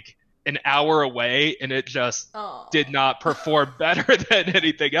like an hour away, and it just did not perform better than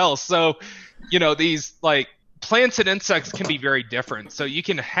anything else. So, you know, these like plants and insects can be very different. So you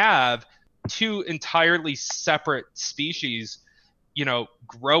can have two entirely separate species, you know,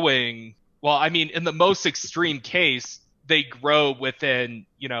 growing. Well, I mean, in the most extreme case, they grow within,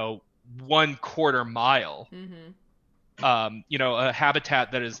 you know, 1/4 mile. You know, a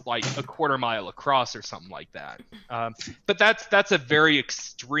habitat that is like 1/4 mile across or something like that. But that's a very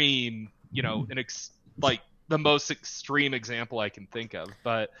extreme, you know, like the most extreme example I can think of.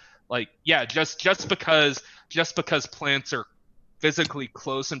 But like, yeah, just because plants are physically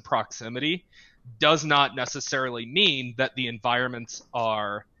close in proximity does not necessarily mean that the environments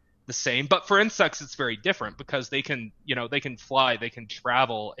are the same. But for insects, it's very different because they can, you know, they can fly, they can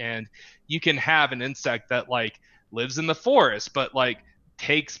travel, and you can have an insect that like lives in the forest, but like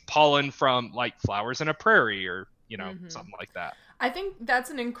takes pollen from like flowers in a prairie, or, you know, something like that. I think that's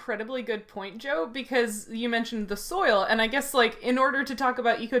an incredibly good point, Joe, because you mentioned the soil, and I guess like in order to talk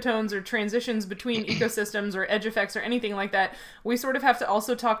about ecotones or transitions between ecosystems or edge effects or anything like that, we sort of have to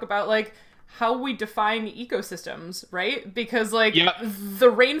also talk about like how we define ecosystems, right? Because like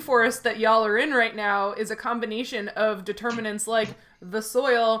the rainforest that y'all are in right now is a combination of determinants like the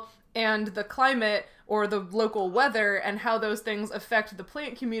soil and the climate or the local weather, and how those things affect the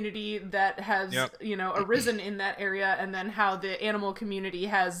plant community that has, you know, arisen in that area, and then how the animal community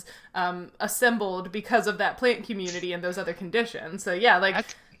has assembled because of that plant community and those other conditions. So yeah, like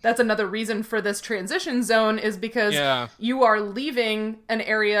that's another reason for this transition zone, is because you are leaving an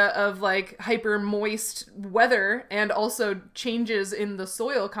area of like hyper moist weather, and also changes in the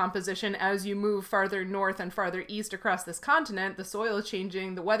soil composition as you move farther north and farther east across this continent. The soil is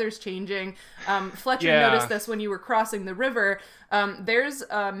changing, the weather's changing. Fletcher noticed this when you were crossing the river. There's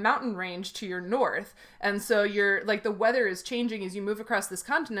a mountain range to your north, and so you're like, the weather is changing as you move across this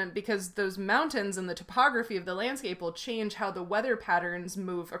continent, because those mountains and the topography of the landscape will change how the weather patterns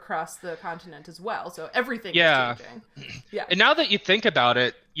move across the continent as well. So everything is changing. And now that you think about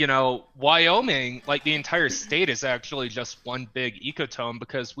it, you know, Wyoming, like the entire state, is actually just one big ecotone,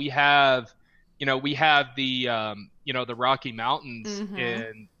 because we have, you know, the you know, the Rocky Mountains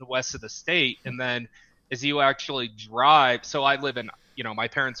in the west of the state, and then as you actually drive, so I live in, you know, my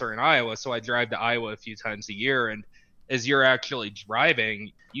parents are in Iowa, so I drive to Iowa a few times a year, and as you're actually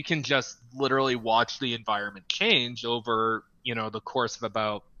driving, you can just literally watch the environment change over, you know, the course of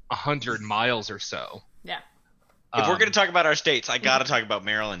about 100 miles or so. Yeah. If we're going to talk about our states, I got to talk about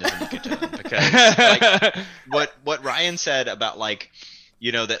Maryland as an ecotone, because like, what Ryan said about like,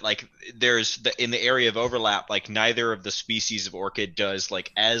 you know, that like there's in the area of overlap, like neither of the species of orchid does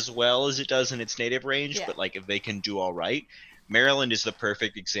like as well as it does in its native range, but like if they can do all right. Maryland is the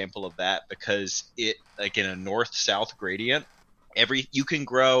perfect example of that, because it, like in a north-south gradient, you can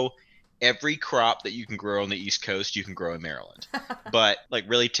grow every crop that you can grow on the East Coast, you can grow in Maryland. But like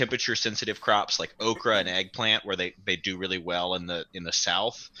really temperature sensitive crops like okra and eggplant, where they do really well in the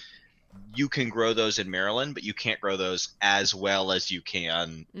South, you can grow those in Maryland, but you can't grow those as well as you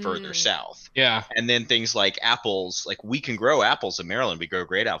can further south. Yeah. And then things like apples, like we can grow apples in Maryland. We grow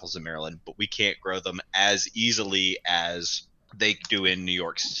great apples in Maryland, but we can't grow them as easily as they do in New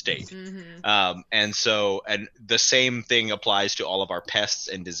York State. And the same thing applies to all of our pests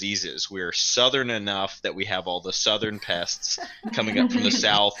and diseases. We're southern enough that we have all the southern pests coming up from the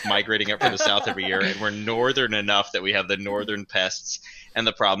south, migrating up from the south every year, and we're northern enough that we have the northern pests and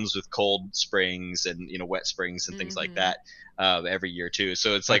the problems with cold springs and, you know, wet springs and things like that every year too.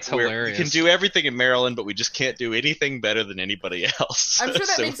 So it's like we can do everything in Maryland, but we just can't do anything better than anybody else. I'm sure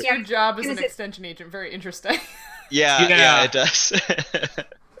that makes your job as an extension agent very interesting. Yeah, it does.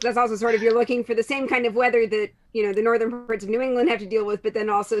 That's also sort of, you're looking for the same kind of weather that, you know, the northern parts of New England have to deal with, but then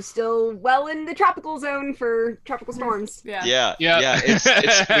also still well in the tropical zone for tropical storms. Yeah. It's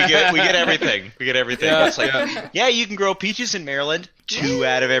we get everything. We get everything. It's like, you can grow peaches in Maryland 2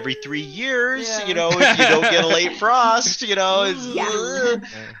 out of every 3 years. You know, if you don't get a late frost, you know.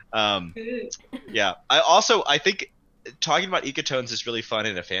 I think talking about ecotones is really fun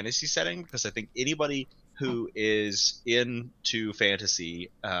in a fantasy setting, because I think anybody who is into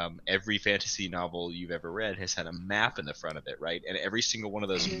fantasy, every fantasy novel you've ever read has had a map in the front of it, right? And every single one of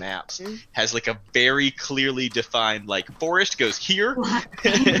those maps has like a very clearly defined, like, forest goes here,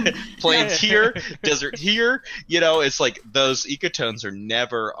 plains here, desert here. You know, it's like those ecotones are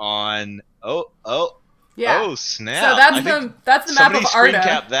never on, Yeah. Oh snap! So that's the map of somebody screen Arda.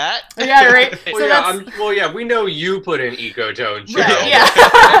 cap that. Yeah, right. Well, So yeah, that's we know you put in ecotones. Right, Cheryl, yeah.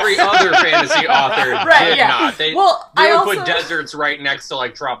 but every other fantasy author Right, did yeah. not. They well. would I also put deserts right next to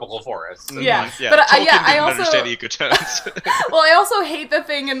like tropical forests. And, Yeah. like, But, Tolkien yeah, I didn't also- understand ecotones. well, I also hate the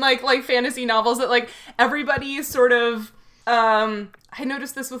thing in like fantasy novels that like everybody sort of I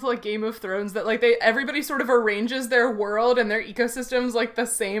noticed this with like Game of Thrones that like everybody sort of arranges their world and their ecosystems like the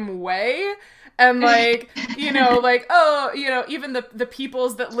same way. And like, like, oh, even the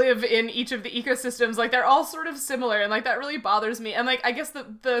peoples that live in each of the ecosystems, like they're all sort of similar, and like that really bothers me. And like I guess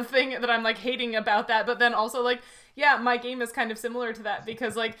the thing that I'm like hating about that, but then also like, yeah, my game is kind of similar to that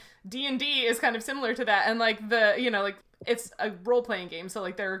because like D&D is kind of similar to that, and like like it's a role-playing game, so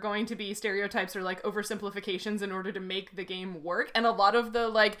like there are going to be stereotypes or like oversimplifications in order to make the game work, and a lot of the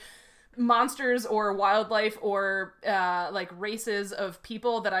like monsters or wildlife or like races of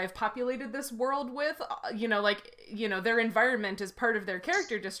people that I've populated this world with, their environment is part of their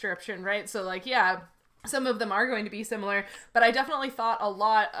character description, right? So like, yeah, some of them are going to be similar, but I definitely thought a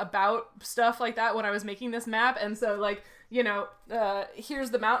lot about stuff like that when I was making this map. And so like, here's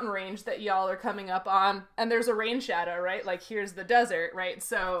the mountain range that y'all are coming up on, and there's a rain shadow, right? Like here's the desert, right?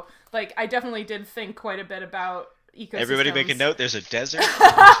 So like I definitely did think quite a bit about ecosystems. Everybody make a note. There's a desert.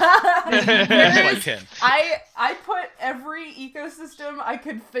 There like is- 10. I put every ecosystem I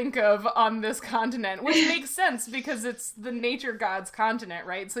could think of on this continent, which makes sense because it's the nature god's continent,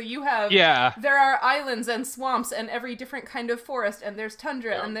 right? So you have there are islands and swamps and every different kind of forest, and there's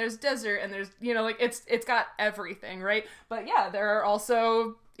tundra and there's desert and there's like it's got everything, right? But yeah, there are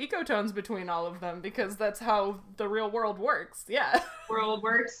also ecotones between all of them because that's how the real world works. Yeah. World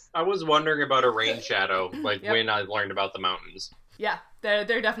works. I was wondering about a rain shadow, like Yep. when I learned about the mountains. Yeah,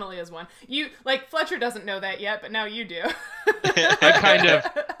 there definitely is one. You like Fletcher doesn't know that yet, but now you do.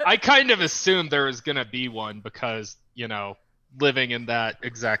 I kind of assumed there was gonna be one because living in that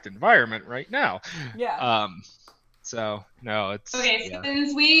exact environment right now. Yeah. So no, it's Okay, yeah.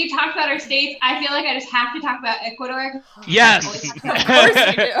 since we talked about our states, I feel like I just have to talk about Ecuador. Yes. Of course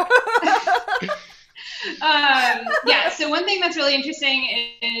you do. Yeah, so one thing that's really interesting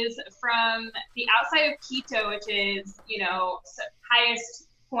is from the outside of Quito, which is, highest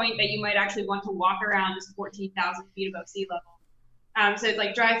point that you might actually want to walk around is 14,000 feet above sea level. So it's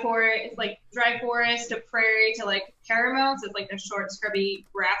like dry forest to prairie to like caramel. So it's like the short, scrubby,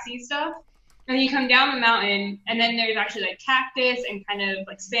 grassy stuff. And then you come down the mountain, and then there's actually like cactus and kind of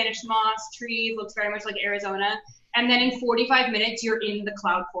like Spanish moss trees. Looks very much like Arizona. And then in 45 minutes, you're in the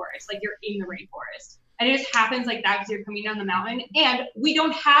cloud forest, like you're in the rainforest. And it just happens like that because you're coming down the mountain. And we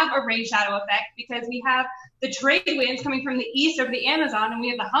don't have a rain shadow effect because we have the trade winds coming from the east over the Amazon, and we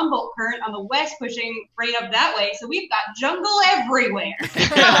have the Humboldt Current on the west pushing right up that way. So we've got jungle everywhere.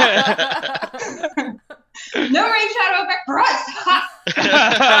 No rain shadow effect for us. Ha!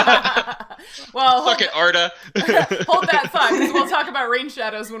 Well, Fuck it, Arda. hold that thought, because we'll talk about rain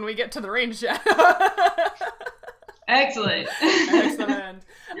shadows when we get to the rain shadow. Excellent. Excellent.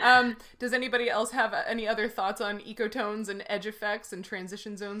 Does anybody else have any other thoughts on ecotones and edge effects and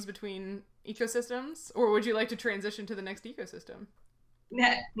transition zones between ecosystems? Or would you like to transition to the next ecosystem?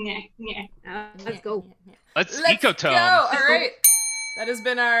 Yeah. Let's go. Let's Let's ecotone. go! All right. That has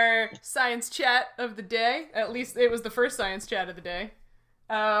been our science chat of the day. At least it was the first science chat of the day.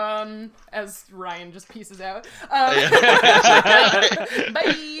 As Ryan just pieces out. Bye!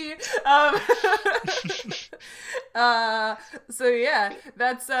 So yeah,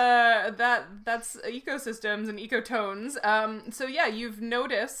 that's ecosystems and ecotones. So yeah, you've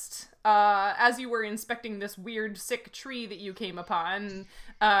noticed, as you were inspecting this weird sick tree that you came upon,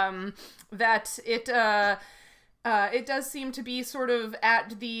 that it does seem to be sort of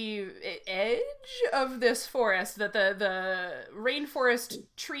at the edge of this forest, that the rainforest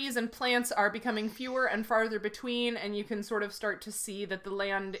trees and plants are becoming fewer and farther between, and you can sort of start to see that the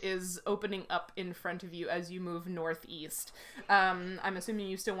land is opening up in front of you as you move northeast. I'm assuming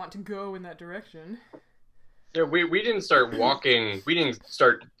you still want to go in that direction. Yeah, we didn't start walking. We didn't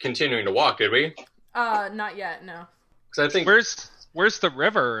start continuing to walk, did we? Not yet, no. Because I think Where's the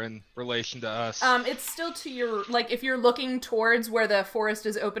river in relation to us? It's still to your, like, if you're looking towards where the forest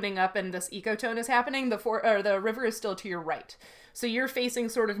is opening up and this ecotone is happening, the river is still to your right. So you're facing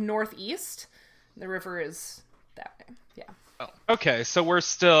sort of northeast. The river is that way. Yeah. Oh. Okay, so we're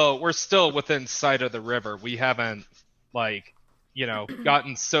still within sight of the river. We haven't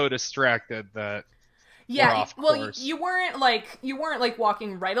gotten so distracted that Yeah, off well, course. you weren't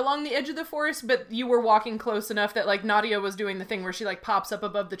walking right along the edge of the forest, but you were walking close enough that like Nadia was doing the thing where she like pops up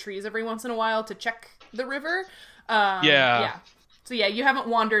above the trees every once in a while to check the river. Yeah. So yeah, you haven't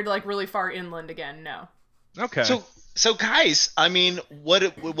wandered like really far inland again, no. Okay. So guys, I mean, what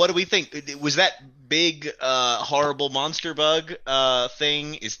do we think? Was that big horrible monster bug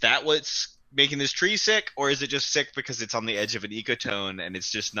thing? Is that what's making this tree sick, or is it just sick because it's on the edge of an ecotone and it's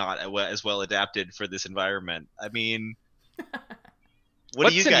just not as well adapted for this environment? I mean, what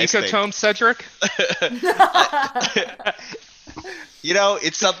do you guys think? What's an ecotone, Cedric? You know,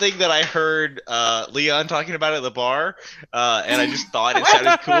 it's something that I heard Leon talking about at the bar, and I just thought it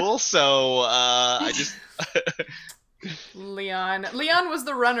sounded cool, so I just... Leon was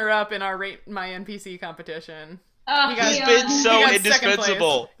the runner-up in our Rate My NPC competition. Oh, He's been so He got second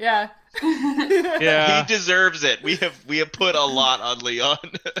indispensable. place. Yeah. Yeah. He deserves it. We have put a lot on Leon.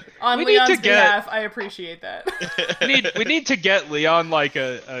 On We need Leon's to get- behalf, I appreciate that. we need to get Leon like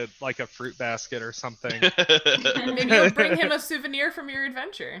a fruit basket or something. Maybe you'll bring him a souvenir from your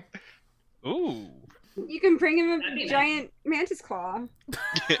adventure. Ooh. You can bring him That'd be a nice. giant mantis claw.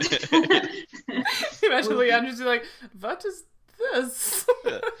 Imagine Leon just be like, what is this?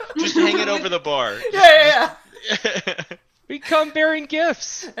 Just hang it over the bar. Yeah. We come bearing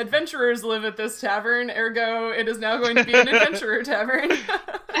gifts. Adventurers live at this tavern, ergo it is now going to be an adventurer tavern.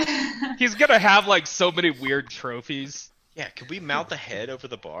 He's gonna have like so many weird trophies. Yeah, could we mount the head over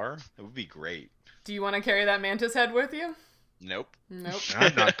the bar? That would be great. Do you want to carry that mantis head with you? Nope. Nope.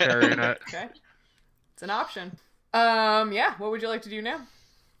 I'm not carrying it. Okay. It's an option. Yeah, what would you like to do now?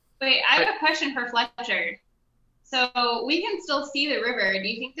 Wait, I have a question for Fletcher. So we can still see the river. Do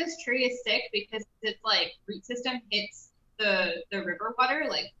you think this tree is sick because its like root system hits the river water?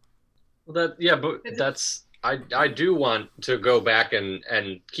 Like, But that's I do want to go back and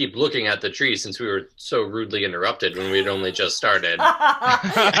keep looking at the tree since we were so rudely interrupted when we had only just started.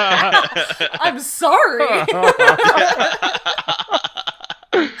 I'm sorry.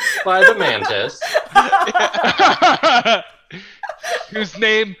 By the mantis. whose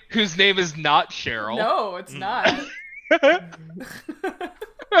name is not Cheryl. No, it's not.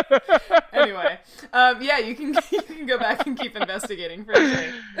 Anyway, yeah, you can go back and keep investigating for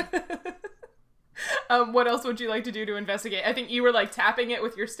sure. What else would you like to do to investigate? I think you were like tapping it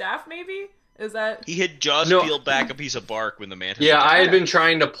with your staff, maybe? Is that? He had just No. peeled back a piece of bark when the mantis. Yeah, I had Okay. been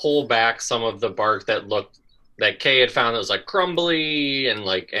trying to pull back some of the bark that Kay had found that was like crumbly and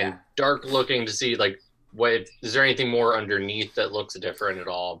Yeah. dark looking to see like is there anything more underneath that looks different at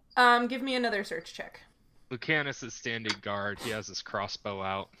all? Give me another search check. Lucanus is standing guard. He has his crossbow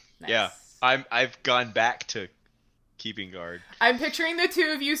out. Nice. Yeah. I've gone back to keeping guard. I'm picturing the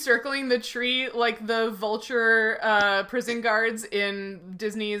two of you circling the tree like the vulture prison guards in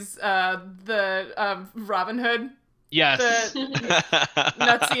Disney's the Robin Hood. Yes.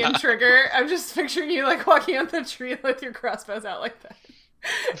 Nutsy and Trigger. I'm just picturing you like walking on the tree with your crossbows out like that.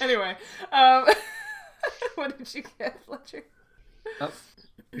 Anyway, what did you get, Fletcher?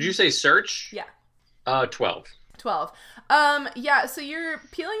 Did you say search? Yeah. 12. 12. Yeah, so you're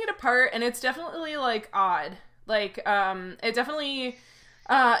peeling it apart and it's definitely like odd. Like, it definitely,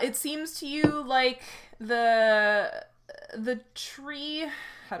 it seems to you like the tree,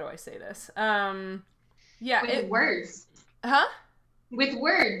 how do I say this? Yeah. With words. Huh? With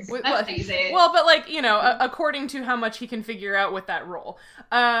words. With That's what? how you say it. Well, but like, you know, according to how much he can figure out with that roll.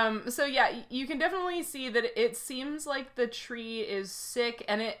 So yeah, you can definitely see that it seems like the tree is sick,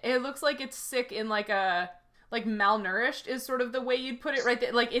 and it looks like it's sick in like malnourished is sort of the way you'd put it,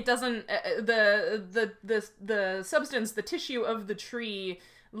 right? Like it doesn't the substance, the tissue of the tree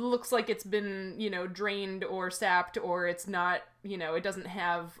looks like it's been, you know, drained or sapped, or it's not, you know, it doesn't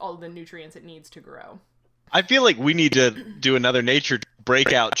have all the nutrients it needs to grow. I feel like we need to do another nature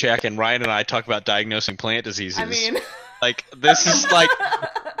breakout check, and Ryan and I talk about diagnosing plant diseases. I mean, like this is like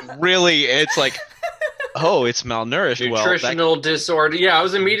really, it's like, oh, it's malnourished. Nutritional disorder. Yeah, I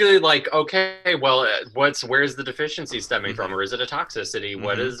was immediately like, okay, well, where's the deficiency stemming from, or is it a toxicity?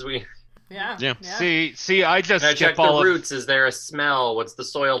 What is we? yeah. Yeah. See, I just Can I check skip all the of. roots? Is there a smell? What's the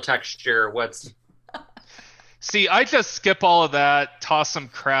soil texture? See, I just skip all of that, toss some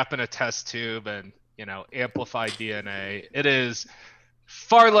crap in a test tube, and amplify DNA. It is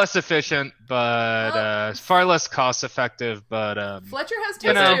far less efficient, but far less cost effective. But Fletcher has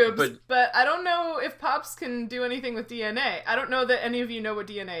you test know, tubes, but I don't know if Pops can do anything with DNA. I don't know that any of you know what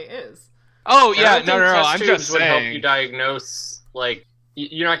DNA is. oh I yeah, don't no, think test I'm tubes just would help saying. you diagnose. Like,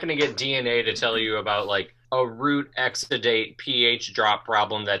 you're not going to get DNA to tell you about like a root exudate pH drop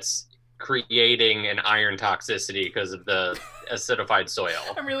problem that's creating an iron toxicity because of the acidified soil.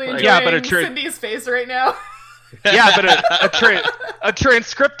 I'm really Like- enjoying Yeah, but Cindy's face right now. Yeah, but a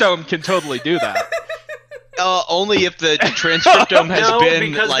transcriptome can totally do that. Only if the transcriptome has No,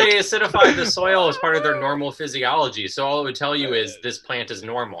 been because like. they acidify the soil as part of their normal physiology. So all it would tell you is this plant is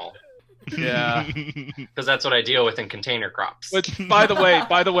normal. Yeah. Because that's what I deal with in container crops. Which, by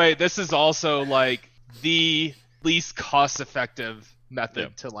the way, this is also like the least cost-effective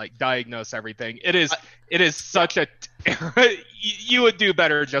method to like diagnose everything. It is such a you would do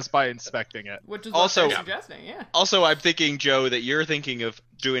better just by inspecting it. Which is Also- what they're suggesting, yeah. Also, I'm thinking, Joe, that you're thinking of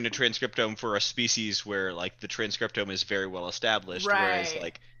doing a transcriptome for a species where, like, the transcriptome is very well established, whereas, Right.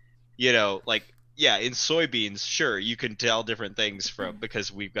 like, you know, like, yeah, in soybeans, sure, you can tell different things from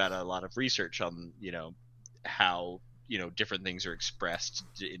because we've got a lot of research on, you know, how, you know, different things are expressed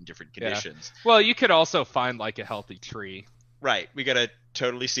in different Yeah. conditions. Well, you could also find like a healthy tree. Right. We gotta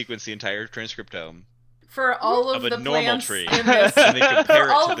totally sequence the entire transcriptome For all of of a the normal plants tree, in this and then compare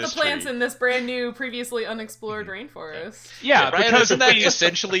for all it of to the this plants tree. in this brand new, previously unexplored rainforest. Yeah, Right, because isn't that we,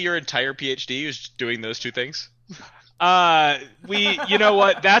 essentially your entire PhD is doing those two things? you know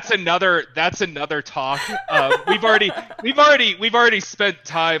what? That's another talk. We've already spent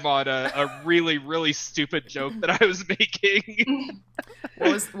time on a really stupid joke that I was making.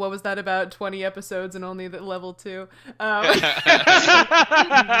 What was that about? 20 episodes and only the level 2. It's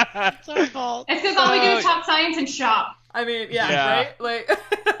our fault. It's because all we do is talk science and shop. I mean, yeah, Yeah. right? Like,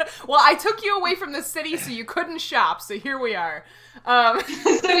 well, I took you away from the city so you couldn't shop, so here we are. So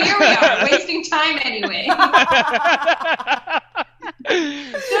here we are, wasting time anyway.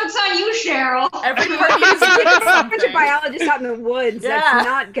 Joke's on you, Cheryl. Every party is There's doing a bunch of something. biologists out in the woods. Yeah. That's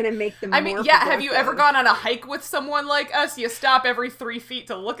not gonna make them. I mean, more yeah, have you productive. ever gone on a hike with someone like us? You stop every 3 feet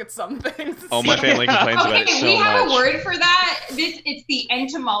to look at something. Oh, my family complains about it Okay, so we have much. a word for that. It's the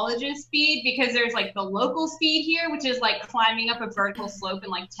entomologist speed, because there's like the local speed here, which is like climbing up a vertical slope in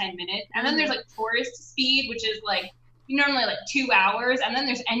like 10 minutes. And then there's like tourist speed, which is like normally like 2 hours. And then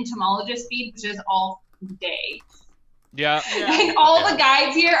there's entomologist speed, which is all day. Yeah. And all the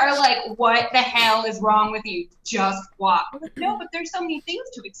guides here are like, what the hell is wrong with you? Just walk. We're like, no, but there's so many things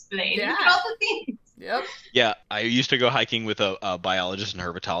to explain. Yeah. Look at all the things. Yep. Yeah, I used to go hiking with a biologist and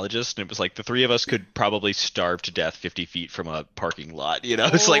herpetologist, and it was like the three of us could probably starve to death 50 feet from a parking lot. You know,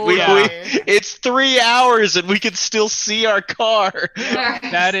 it's like Yeah. it's 3 hours and we could still see our car.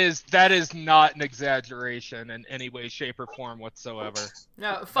 That is not an exaggeration in any way, shape, or form whatsoever.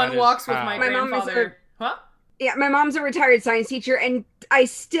 No, fun That is walks with how- my My mom is grandfather. Huh? Yeah, my mom's a retired science teacher, and I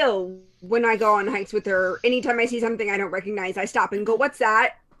still, when I go on hikes with her, anytime I see something I don't recognize, I stop and go, "What's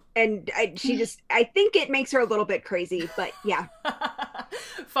that?" And she just, I think it makes her a little bit crazy, but yeah.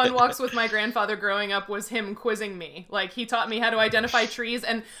 Fun walks with my grandfather growing up was him quizzing me. Like, he taught me how to identify trees,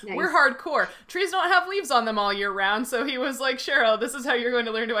 and Nice. we're hardcore. Trees don't have leaves on them all year round, so he was like, Cheryl, this is how you're going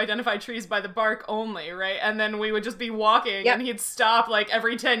to learn to identify trees by the bark only, right? And then we would just be walking, Yep. and he'd stop, like,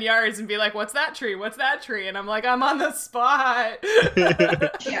 every 10 yards and be like, what's that tree? What's that tree? And I'm like, I'm on the spot.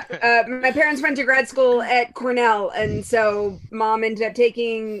 Yeah. My parents went to grad school at Cornell, and so mom ended up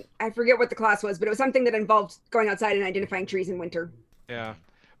taking, I forget what the class was, but it was something that involved going outside and identifying trees in winter. Yeah.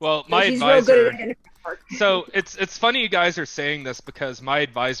 Well, So my she's real good advisor. at identifying bark. So it's funny you guys are saying this because my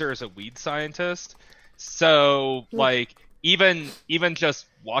advisor is a weed scientist. So like even just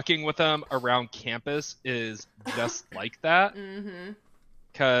walking with him around campus is just like that. Mm-hmm.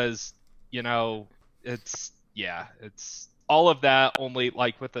 Because you know it's all of that, only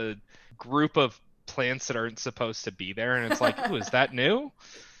like with a group of plants that aren't supposed to be there, and it's like, ooh, is that new?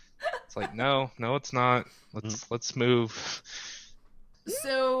 It's like, no, it's not. Let's move.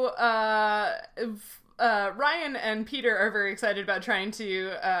 So, Ryan and Peter are very excited about trying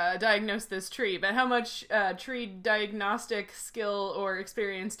to diagnose this tree, but how much tree diagnostic skill or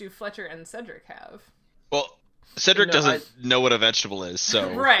experience do Fletcher and Cedric have? Well, Cedric No, doesn't know what a vegetable is,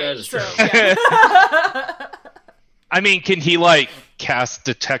 so Right, that is so, true. yeah. I mean, can he like cast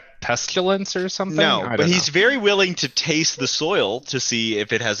detect pestilence or something? no. I But don't he's know. very willing to taste the soil to see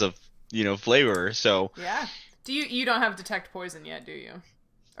if it has a flavor. So Yeah. Do you don't have detect poison yet, do you?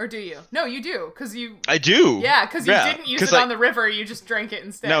 Or do you? No, you do, because you... I do. Yeah, because you Yeah, didn't use 'cause it I- on the river, you just drank it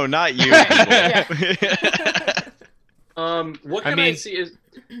instead. No, not you. Yeah. people. What I can I mean, see?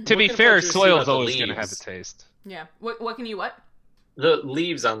 To be what can fair, Fletcher see soil about is the always going to have a leaves? taste. Yeah. What can you what? The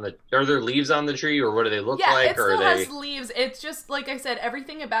leaves on the are there leaves on the tree, or what do they look Yeah, like? it Or still are they? has leaves. It's just, like I said,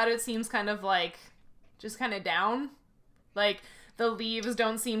 everything about it seems kind of like, just kind of down. Like, the leaves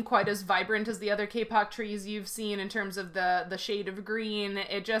don't seem quite as vibrant as the other K-pop trees you've seen in terms of the shade of green.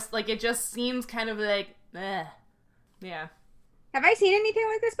 It just seems kind of like, eh. Yeah. Have I seen anything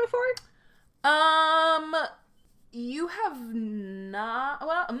like this before? You have not,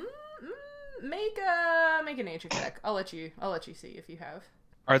 well, make a nature check. I'll let you see if you have.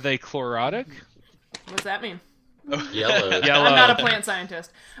 Are they chlorotic? What's that mean? Yellow. Yellow. I'm not a plant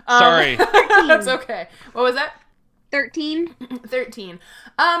scientist. Sorry. That's okay. What was that? 13. 13.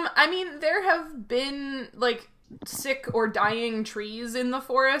 I mean, there have been, like, sick or dying trees in the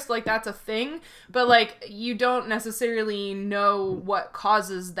forest, like, that's a thing, but, like, you don't necessarily know what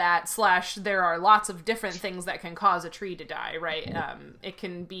causes that, / there are lots of different things that can cause a tree to die, right? It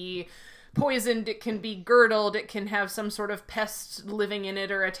can be poisoned, it can be girdled, it can have some sort of pest living in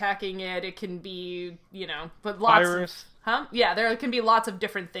it or attacking it, it can be, you know, but lots Virus. Yeah, there can be lots of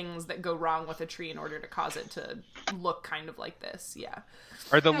different things that go wrong with a tree in order to cause it to look kind of like this, yeah.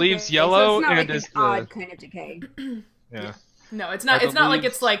 Are the leaves So yellow it's not and like is an the odd kind of decay. yeah? No, it's not. Are It's the not like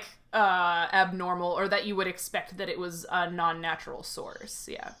leaves- it's like abnormal or that you would expect that it was a non-natural source.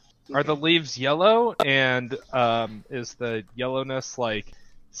 Yeah. Are the leaves yellow and is the yellowness like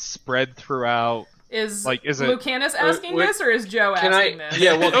spread throughout? Is Like, is it- Lucanus asking wait, this or is Joe Can asking I? this?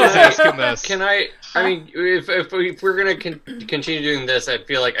 Yeah, well, Joe's asking this. Can I? I mean, if we're gonna continue doing this, I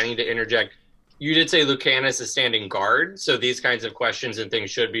feel like I need to interject. You did say Lucanus is standing guard, so these kinds of questions and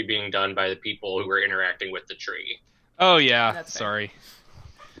things should be being done by the people who are interacting with the tree. Oh yeah, That's fair. sorry.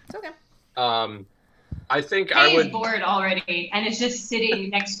 It's okay. I think Kay I is would. bored already and is just sitting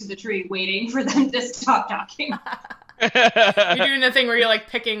next to the tree waiting for them to stop talking. You're doing the thing where you're like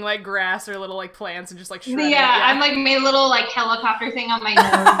picking like grass or little like plants and just like shredding. Yeah, it. I'm like made a little like helicopter thing on my nose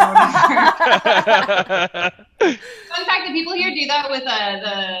or whatever. Fun fact: the people here do that with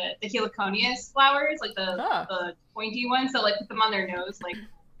the heliconius flowers, like the pointy ones. So like put them on their nose, like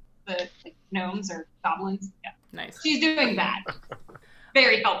the gnomes or goblins. Yeah, Nice. she's doing that.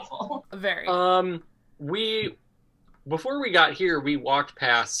 Very helpful. Very. We before we got here, we walked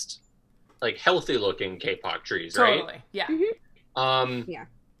past like healthy looking K-pop trees, right? Totally. Yeah. Yeah.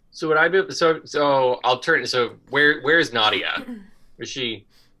 So would I be so I'll turn. So where's Nadia? Is she?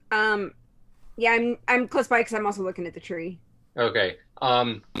 Yeah, I'm close by because I'm also looking at the tree. Okay. So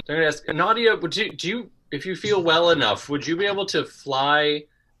I'm gonna ask Nadia. Would you if you feel well enough, would you be able to fly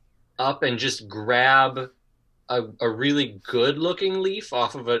up and just grab a really good looking leaf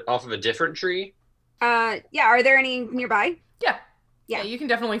off of a different tree? Yeah, are there any nearby? Yeah. Yeah. Yeah. You can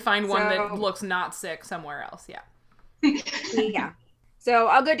definitely find one that So- looks not sick somewhere else. Yeah. Yeah. So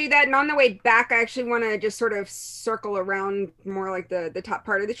I'll go do that, and on the way back, I actually want to just sort of circle around more like the top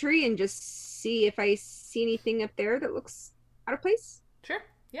part of the tree and just see if I see anything up there that looks out of place. Sure.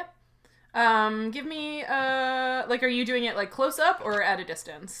 Yeah. Give me like, are you doing it like close up or at a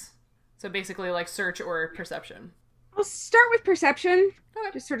distance? So basically like search or perception. I'll start with perception, Okay.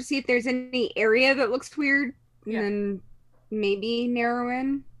 just sort of see if there's any area that looks weird, and Yeah. then maybe narrow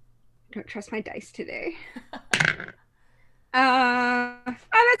in. Don't trust my dice today. Oh,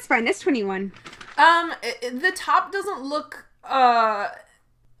 that's fine. That's 21. The top doesn't look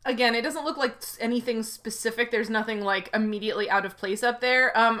again, it doesn't look like anything specific. There's nothing like immediately out of place up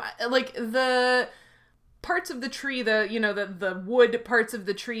there. Like the parts of the tree, the wood parts of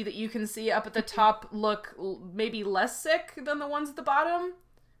the tree that you can see up at the top look maybe less sick than the ones at the bottom.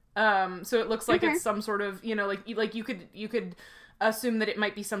 So it looks like Okay. it's some sort of, like you could assume that it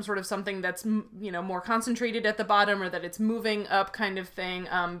might be some sort of something that's, more concentrated at the bottom or that it's moving up kind of thing.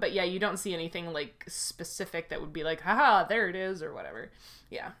 But yeah, you don't see anything like specific that would be like, haha, there it is or whatever.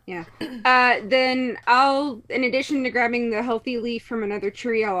 Yeah. Yeah. Then I'll, in addition to grabbing the healthy leaf from another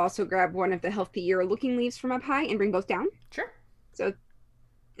tree, I'll also grab one of the healthier looking leaves from up high and bring both down. Sure. So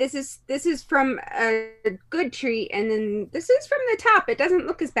this is from a good tree, and then this is from the top. It doesn't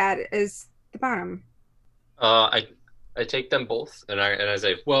look as bad as the bottom. I take them both and I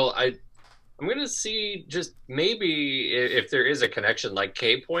say, well, I'm gonna see just maybe if there is a connection, like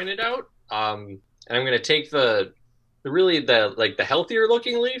Kay pointed out. And I'm gonna take the healthier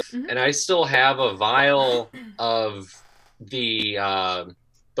looking leaf, Mhm. and I still have a vial of the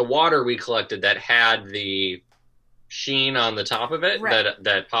water we collected that had the sheen on the top of it Right.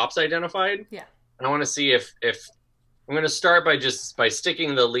 that Pops identified. Yeah. And I want to see if I'm going to start by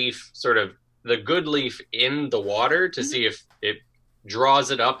sticking the leaf, sort of the good leaf, in the water to Mhm. see if it draws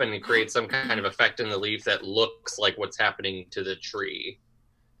it up and it creates some kind of effect in the leaf that looks like what's happening to the tree.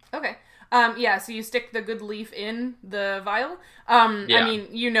 Okay. Yeah, so you stick the good leaf in the vial. Yeah. I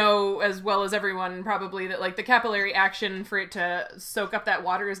mean, as well as everyone probably that like the capillary action for it to soak up that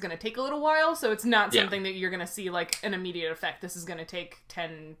water is going to take a little while, so it's not Yeah. something that you're going to see like an immediate effect. This is going to take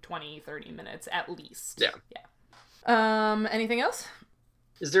 10, 20, 30 minutes at least. Yeah. Yeah. Anything else?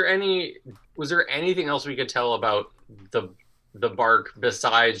 Was there anything else we could tell about the bark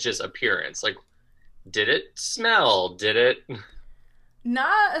besides just appearance? Like, did it smell? Did it?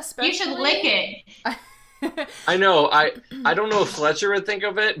 Not especially. You should lick it. I know. I don't know if Fletcher would think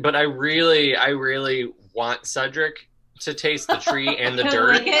of it, but I really want Cedric to taste the tree and the He'll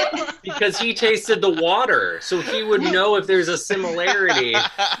dirt lick it. because he tasted the water, so he would know if there's a similarity.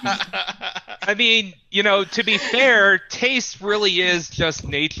 I mean, to be fair, taste really is just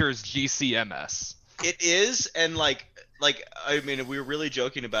nature's GCMS. It is, and I mean, we were really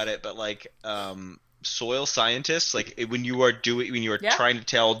joking about it, but soil scientists, when you are trying to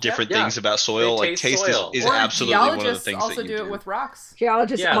tell different Yeah. things about soil, They like taste taste soil. is Or absolutely one of the geologists things also that you do it with rocks.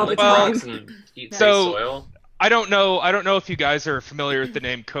 Geologists Yeah, all the lick time. rocks and eat So- soil. I don't know if you guys are familiar with the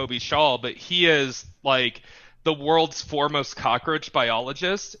name Kobe Shaw, but he is the world's foremost cockroach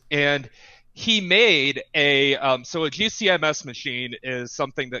biologist, and he made a GCMS machine is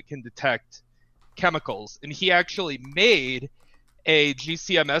something that can detect chemicals, and he actually made a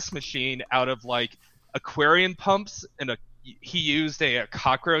GCMS machine out of aquarium pumps, and he used a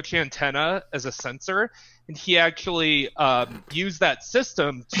cockroach antenna as a sensor, and he actually used that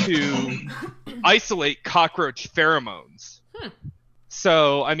system to isolate cockroach pheromones.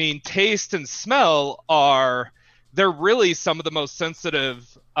 So, I mean, taste and smell they're really some of the most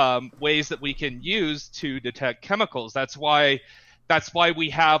sensitive ways that we can use to detect chemicals. That's why we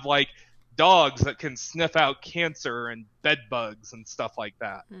have dogs that can sniff out cancer and bed bugs and stuff like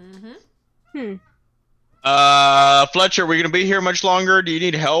that. Mm-hmm. Fletcher, are we gonna be here much longer? Do you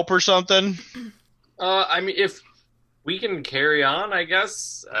need help or something? I mean, if we can carry on, I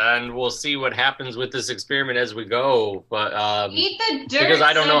guess, and we'll see what happens with this experiment as we go. But Eat the dirt. because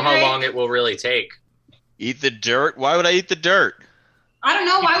I don't know how Cedric. long it will really take. Eat the dirt? Why would I eat the dirt? I don't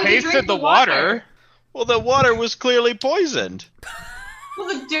know. Why would you Tasted drink the water. Well, the water was clearly poisoned. Well,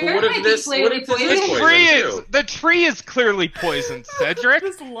 the dirt Well, what if might this- be what if this is poisoned. poison? The tree is clearly poisoned, Cedric.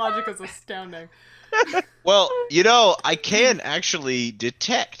 This logic is astounding. Well, I can actually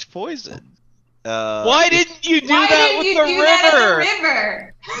detect poison. Why didn't you do Why that didn't with you the do that river? at the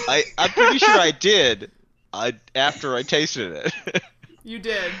river? I'm pretty sure I did. After I tasted it. You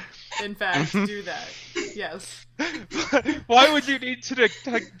did, in fact, do that. Yes. Why would you need to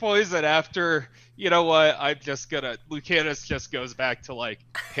detect poison after? You know what? Lucanus just goes back to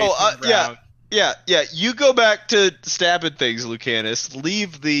pacing yeah. around. Yeah. You go back to stabbing things, Lucanus.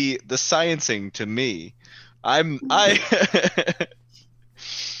 Leave the sciencing to me. Yeah.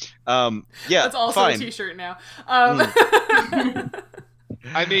 That's also fine. a t-shirt now. I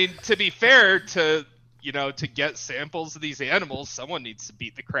mean, to be fair, to get samples of these animals, someone needs to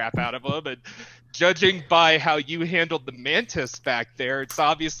beat the crap out of them. And judging by how you handled the mantis back there, it's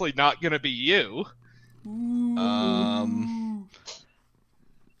obviously not going to be you.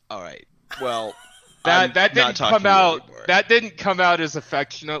 All right. Well, That I'm not didn't talking come to you out. anymore. That didn't come out as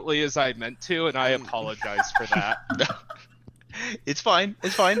affectionately as I meant to, and I apologize for that. It's fine.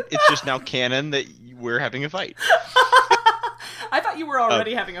 It's fine. It's just now canon that we're having a fight. I thought you were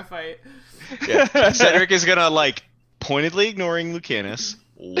already having a fight. Yeah. Cedric is gonna pointedly ignoring Lucanus,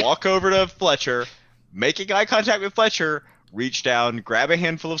 walk over to Fletcher, making eye contact with Fletcher, reach down, grab a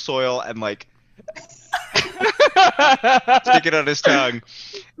handful of soil, and stick it on his tongue,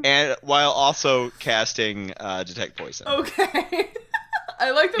 and while also casting detect poison. Okay. I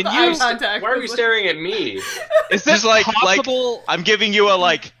like that the Can eye you- contact. Why are you was staring at me? Is Just this possible? I'm giving you a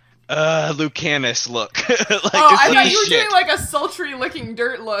Lucanus look. Oh, I this thought is you were shit. doing a sultry licking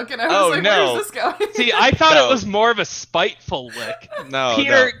dirt look, and I was Oh, like, no. where's this going? See, I thought No. it was more of a spiteful lick. No,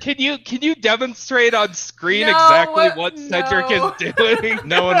 Peter, can you demonstrate on screen No, exactly what Cedric no. is doing?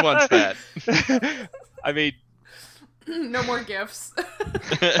 no one wants that. I mean, No more gifts.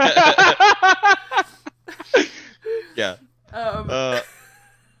 Yeah. Um,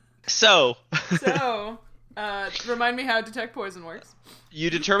 So, so, remind me how detect poison works. you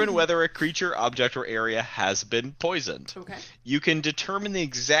determine whether a creature, object, or area has been poisoned. Okay. You can determine the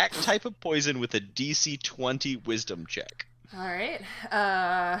exact type of poison with a DC 20 Wisdom check. All right.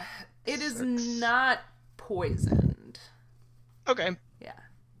 It is 6. not poisoned. Okay. Yeah.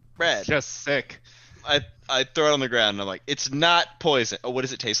 Red. just sick. I throw it on the ground and I'm like, it's not poison. Oh, what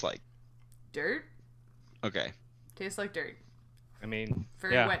does it taste like? Dirt. Okay. Tastes like dirt. I mean,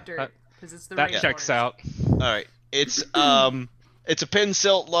 Very yeah, wet dirt. Because it's the that rainforest. checks out. All right. It's it's a pin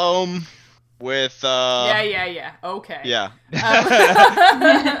silt loam with Yeah. Okay. yeah.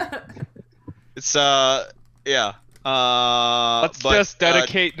 Um, It's yeah. Let's but, just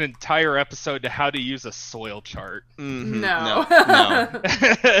dedicate an entire episode to how to use a soil chart. no. no.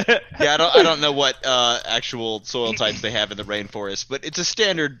 Yeah, I don't know what actual soil types they have in the rainforest, but it's a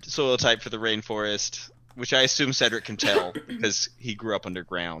standard soil type for the rainforest, which I assume Cedric can tell because he grew up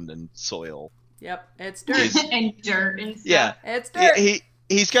underground and soil. Yep. It's dirt. And dirt and stuff. Yeah, It's dirt.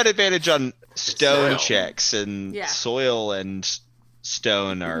 he's got advantage on stone Soil. checks and Yeah. soil and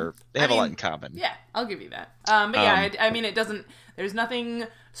stone are they have a lot in common. Yeah, I'll give you that. But yeah, I mean, it doesn't. There's nothing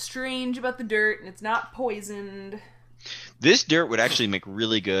strange about the dirt, and it's not poisoned. This dirt would actually make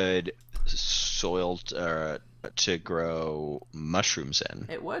really good soil to grow mushrooms in.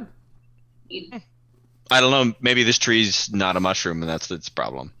 It would. I don't know. Maybe this tree's not a mushroom, and that's its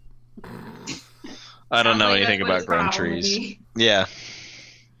problem. I don't know anything about growing trees. Yeah.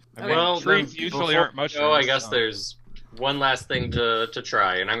 I mean, Well, trees then usually before- aren't mushrooms. Oh, I guess so- there's one last thing to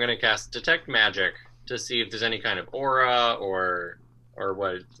try, and I'm going to cast Detect Magic to see if there's any kind of aura or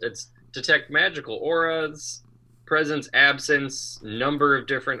what. It's detect magical auras, presence, absence, number of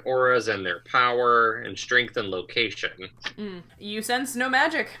different auras and their power, and strength and location. You sense no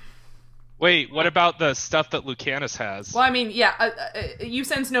magic. Wait, what about the stuff that Lucanus has? Well, I mean, yeah, you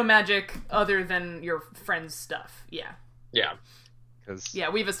sense no magic other than your friend's stuff. Yeah. Yeah. 'Cause- Yeah,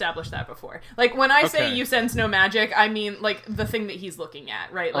 we've established that before. Like, when I say Okay. you sense no magic, I mean, like, the thing that he's looking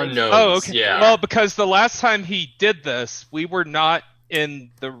at, right? Like, Unknowns. Oh, okay. Yeah. Well, because the last time he did this, we were not in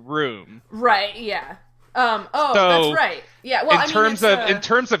the room. Right, yeah. So, That's right. Yeah, well, in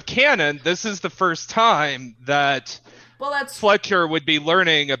terms of canon, this is the first time that well, that's Fletcher would be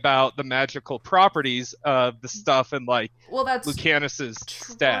learning about the magical properties of the stuff in like Lucanus's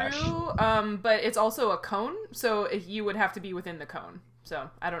stash. true. But it's also a cone, so you would have to be within the cone. So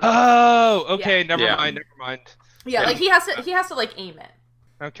I don't know. Oh, okay. Yeah. Never Yeah. mind. Yeah, like he has to like aim it.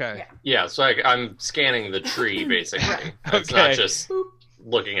 Okay. Yeah. Yeah, so I'm scanning the tree, basically. Right. It's Okay. not just Boop,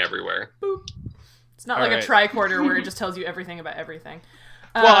 looking everywhere. boop. It's not All like right. a tricorder where it just tells you everything about everything.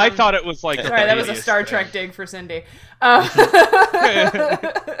 Well, I thought it was like. a Sorry, that was a radius Star thing. Trek dig for Cindy.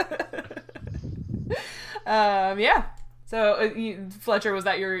 Yeah. So, Fletcher, was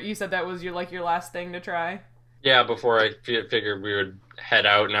that you said that was your last thing to try? Yeah, before I figured we would head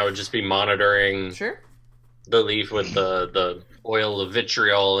out, and I would just be monitoring Sure. the leaf with the oil of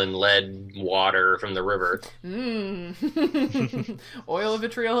vitriol and lead water from the river. Oil of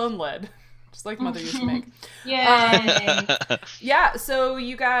vitriol and lead. Just like Mother used to make. Yay. Yeah, so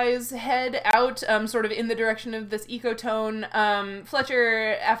you guys head out sort of in the direction of this ecotone.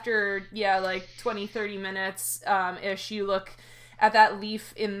 Fletcher, after, like 20, 30 minutes ish, you look at that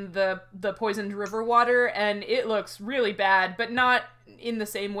leaf in the poisoned river water, and it looks really bad, but not in the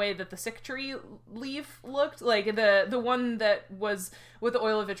same way that the sick tree leaf looked. Like the one that was with the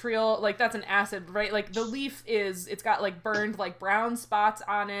oil of vitriol, like that's an acid, right? Like the leaf it's got like burned like brown spots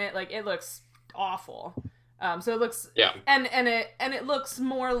on it. Like it looks awful. So it looks and it looks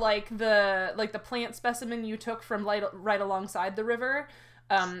more like the plant specimen you took from right alongside the river.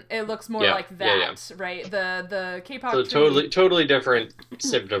 It looks more like that, right? The K-pop So tree. totally different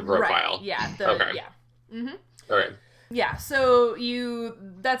symptom profile. Right. Yeah. Okay. Yeah. Mm-hmm. All right. Yeah, so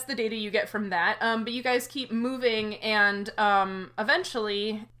that's the data you get from that. But you guys keep moving, and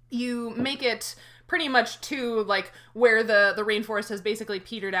eventually you make it pretty much to like where the rainforest has basically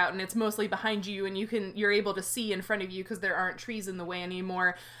petered out, and it's mostly behind you, and you're able to see in front of you because there aren't trees in the way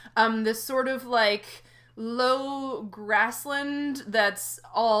anymore. This sort of like low grassland that's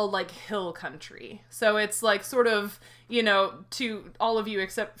all like hill country. So it's like sort of, to all of you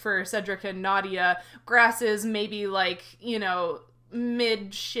except for Cedric and Nadia, grass is maybe like,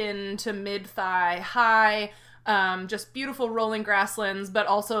 mid shin to mid thigh high. Just beautiful rolling grasslands, but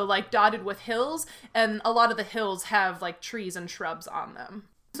also like dotted with hills, and a lot of the hills have like trees and shrubs on them.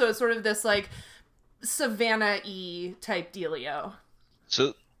 So it's sort of this like savanna-y type dealio.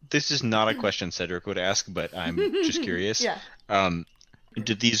 So this is not a question Cedric would ask, but I'm just curious. Yeah.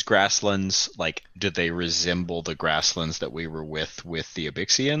 Did these grasslands, do they resemble the grasslands that we were with the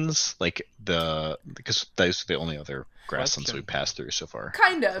Abixians? Because those are the only other grasslands we passed through so far.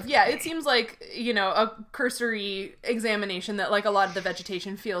 Kind of, yeah. It seems like, a cursory examination that like a lot of the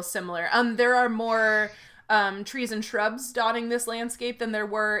vegetation feels similar. There are more trees and shrubs dotting this landscape than there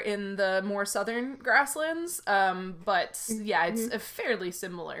were in the more southern grasslands. But yeah, it's fairly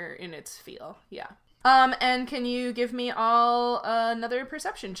similar in its feel. Yeah. And can you give me all another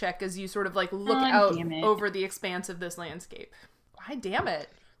perception check as you sort of like look out over the expanse of this landscape? Why, damn it.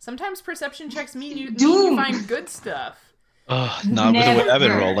 Sometimes perception checks mean you find good stuff. Oh, not with what I've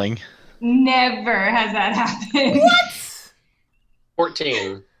been rolling. Never has that happened. What?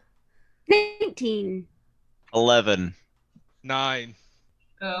 14. 19. 11. 9.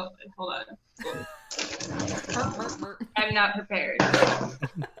 Oh, hold on. I'm not prepared.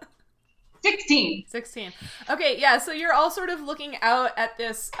 16. 16. Okay, yeah, so you're all sort of looking out at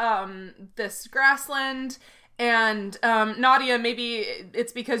this this grassland, and Nadia, maybe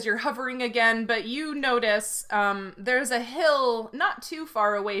it's because you're hovering again, but you notice there's a hill not too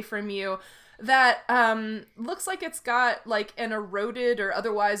far away from you that looks like it's got like an eroded or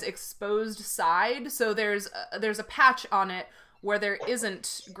otherwise exposed side. So there's a patch on it where there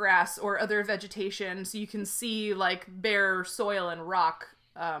isn't grass or other vegetation, so you can see like bare soil and rock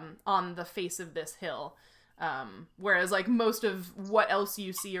on the face of this hill. Whereas like most of what else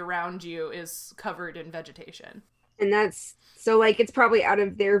you see around you is covered in vegetation. And that's so like it's probably out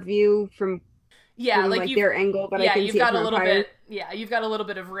of their view from like their angle, but I can see it from up higher. You've got a little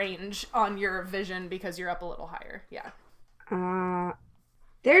bit of range on your vision because you're up a little higher. Yeah.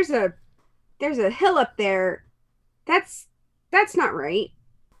 There's a hill up there. That's not right.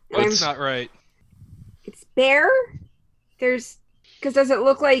 It's not right. It's bare. Because does it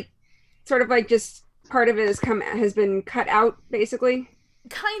look like sort of like just part of it has been cut out basically?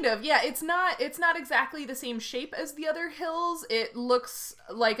 Kind of, yeah. It's not exactly the same shape as the other hills. It looks,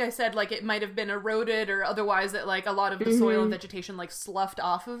 like I said, like it might have been eroded or otherwise that like a lot of the soil and vegetation like sloughed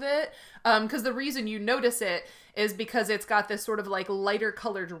off of it. Because the reason you notice it is because it's got this sort of like lighter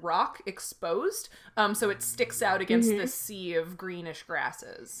colored rock exposed. So it sticks out against this sea of greenish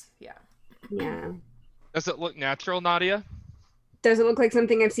grasses. Yeah. Yeah. Does it look natural, Nadia? Does it look like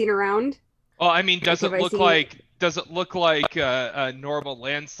something I've seen around? Well, I mean, does it look like a normal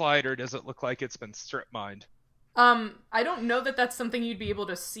landslide, or does it look like it's been strip mined? I don't know that that's something you'd be able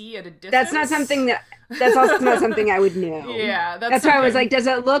to see at a distance. That's also not something I would know. Yeah, that's why I was like, does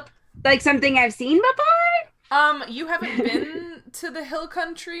it look like something I've seen before? You haven't been to the hill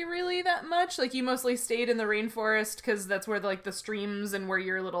country really that much. Like you mostly stayed in the rainforest because that's where like the streams and where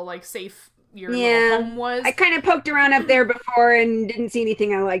your little like safe little home was. I kind of poked around up there before and didn't see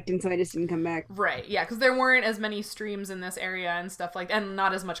anything I liked, and so I just didn't come back. Right, yeah, because there weren't as many streams in this area and stuff like that, and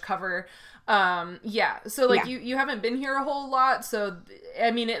not as much cover. So like you haven't been here a whole lot, so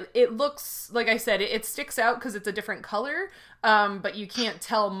I mean it looks, like I said, it sticks out because it's a different color, but you can't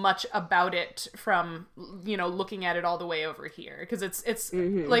tell much about it from looking at it all the way over here, because it's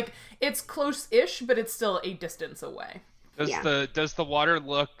like it's close-ish, but it's still a distance away. Does the water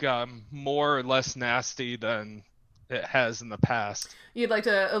look more or less nasty than it has in the past? You'd like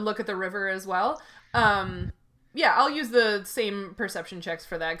to look at the river as well? Yeah, I'll use the same perception checks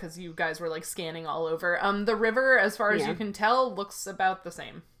for that because you guys were like scanning all over. The river, as far as you can tell, looks about the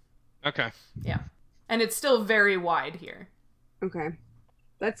same. Okay. Yeah. And it's still very wide here. Okay.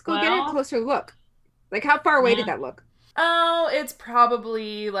 Let's go get a closer look. Like, how far away did that look? Oh, it's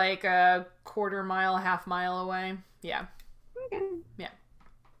probably like a quarter mile, half mile away. Yeah. Okay. Yeah.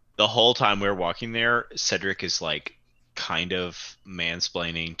 The whole time we were walking there, Cedric is like kind of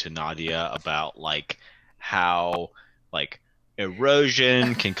mansplaining to Nadia about like how like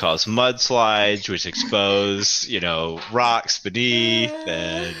erosion can cause mudslides, which expose, rocks beneath.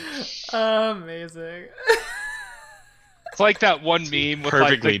 And amazing. It's like that one meme with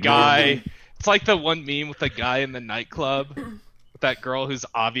like the guy. It's like the one meme with the guy in the nightclub with that girl who's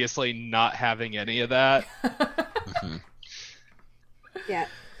obviously not having any of that. Yeah.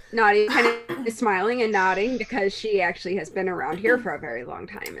 Nadia kind of is smiling and nodding because she actually has been around here for a very long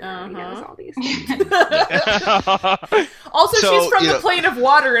time and already knows all these things. Also, she's from the plane of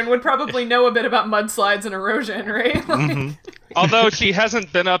water and would probably know a bit about mudslides and erosion, right? Although she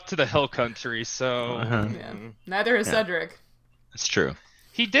hasn't been up to the hill country, so... Yeah. Neither has Cedric. That's true.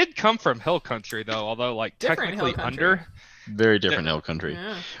 He did come from hill country, though, although like Different technically under... Very different hill country.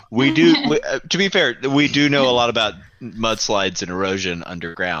 Yeah. We do, to be fair, we do know a lot about mudslides and erosion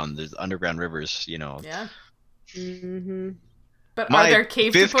underground. There's underground rivers, Yeah. Mm-hmm. But My are there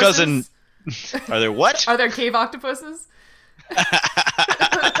cave fifth cousin. Are there what? Are there cave octopuses?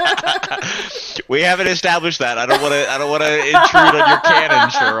 We haven't established that. I don't want to intrude on your canon,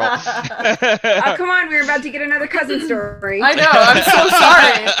 Cheryl. Oh, come on, we're about to get another cousin story. I know. I'm so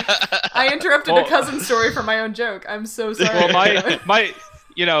sorry. I interrupted a cousin story for my own joke. I'm so sorry. Well,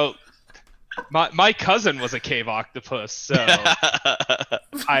 my cousin was a cave octopus, so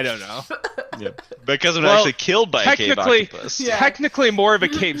I don't know. Yeah. My cousin was actually killed by a cave octopus. Yeah. Technically more of a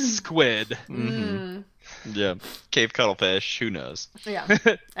cave squid. Mm-hmm. Yeah, cave cuttlefish. Who knows? Yeah.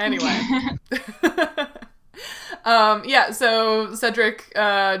 Anyway. So Cedric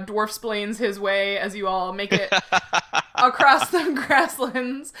dwarf-splains his way as you all make it across the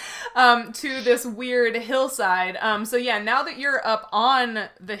grasslands to this weird hillside. Now that you're up on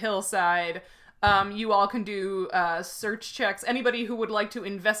the hillside, you all can do search checks. Anybody who would like to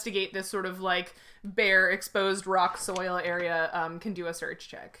investigate this sort of like bare exposed rock soil area can do a search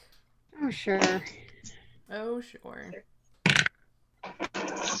check. Oh, sure. Oh, sure.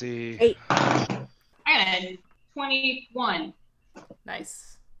 Let's see. 8. I got 21.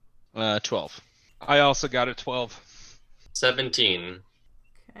 Nice. 12. I also got a 12. 17.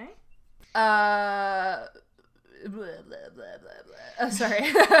 Okay. blah, blah, blah, blah, blah. Sorry,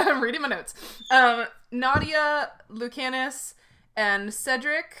 I'm reading my notes. Nadia, Lucanus, and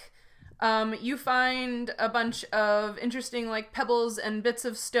Cedric, you find a bunch of interesting, like, pebbles and bits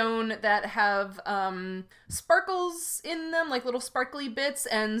of stone that have sparkles in them, like little sparkly bits,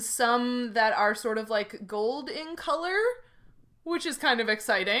 and some that are sort of like gold in color, which is kind of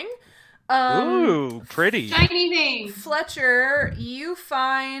exciting. Ooh, pretty. Shiny things. Fletcher, you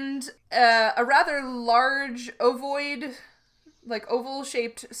find a rather large ovoid, like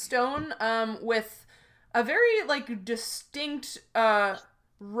oval-shaped stone with a very, like, distinct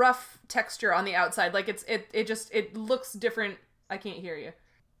rough texture on the outside. Like, it looks different. I can't hear you.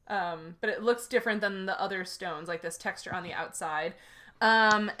 But it looks different than the other stones, like this texture on the outside.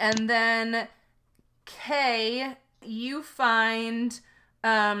 And then Kay, you find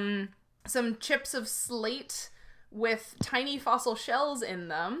some chips of slate with tiny fossil shells in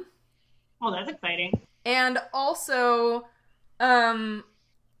them. Oh, that's exciting. And also,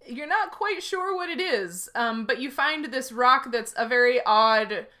 you're not quite sure what it is, but you find this rock that's a very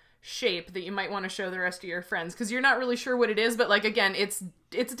odd shape that you might want to show the rest of your friends, because you're not really sure what it is, but, like, again, it's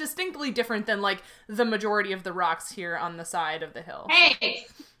distinctly different than, like, the majority of the rocks here on the side of the hill. Hey,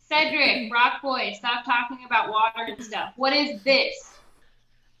 Cedric, Rock Boy, stop talking about water and stuff. What is this?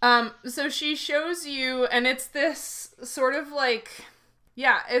 So she shows you, and it's this sort of like,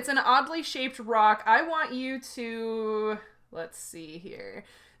 yeah, it's an oddly shaped rock. I want you to, let's see here.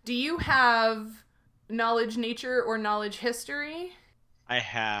 Do you have knowledge nature or knowledge history? I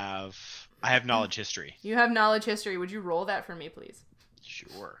have knowledge history. You have knowledge history. Would you roll that for me, please?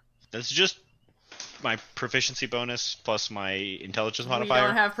 Sure. That's just my proficiency bonus plus my intelligence We modifier.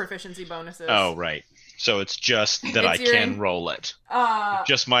 don't have proficiency bonuses. Oh, right. So it's just that I can roll it.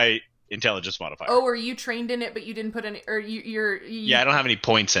 Just my intelligence modifier. Oh, or you trained in it, but you didn't put any, or Yeah, I don't have any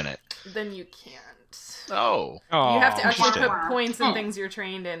points in it. Then you can't. Oh. You have to actually interesting. put points in things you're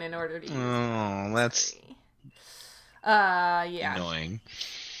trained in order to use it. Oh, that's yeah. annoying.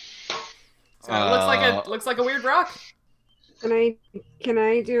 So it looks like a weird rock. Can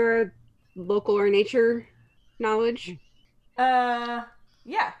I do a local or nature knowledge? Yeah.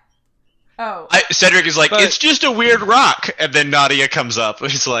 Oh. Cedric is like, But- it's just a weird rock, and then Nadia comes up.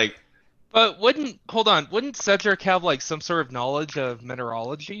 He's like, But wouldn't Cedric have, like, some sort of knowledge of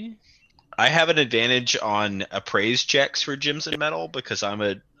mineralogy? I have an advantage on appraise checks for gems and metal because I'm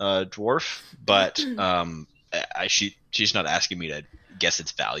a dwarf, but she's not asking me to guess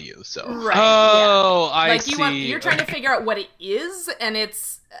its value. So Right. Oh, yeah. I Like see. you're trying to figure out what it is, and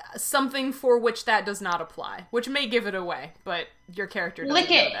it's something for which that does not apply, which may give it away, but your character doesn't Lick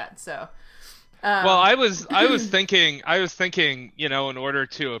know it. that. So. Well, I was thinking, in order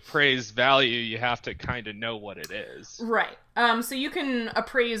to appraise value, you have to kind of know what it is. Right. So you can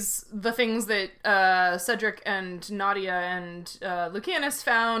appraise the things that Cedric and Nadia and Lucanus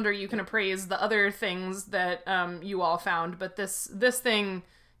found, or you can appraise the other things that you all found. But this thing,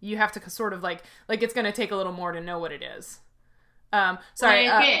 you have to sort of like it's going to take a little more to know what it is. Sorry.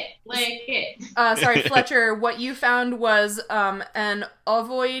 Like it. Sorry, Fletcher. What you found was an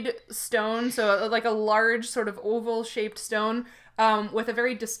ovoid stone, so like a large sort of oval-shaped stone with a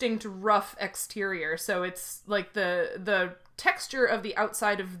very distinct rough exterior. So it's like the texture of the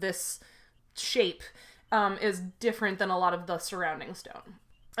outside of this shape is different than a lot of the surrounding stone.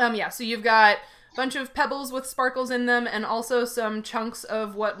 Yeah. So you've got a bunch of pebbles with sparkles in them, and also some chunks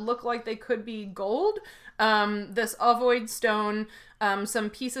of what look like they could be gold. This ovoid stone,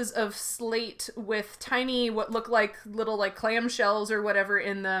 some pieces of slate with tiny, what look like little like clam shells or whatever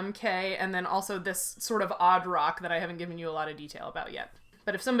in them, Kay, and then also this sort of odd rock that I haven't given you a lot of detail about yet.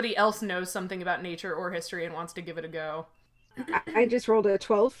 But if somebody else knows something about nature or history and wants to give it a go. I just rolled a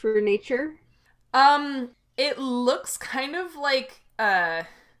 12 for nature. It looks kind of like a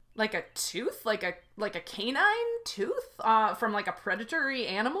tooth, like a canine tooth, from like a predatory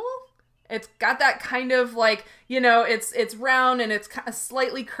animal. It's got that kind of like, it's round and it's kind of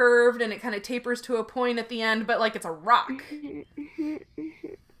slightly curved and it kind of tapers to a point at the end, but like it's a rock.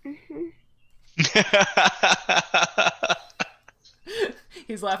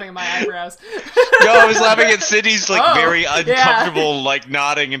 He's laughing at my eyebrows. No, I was laughing at Sydney's like very yeah. uncomfortable, like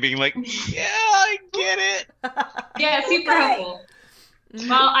nodding and being like, "Yeah, I get it." Yeah, super helpful.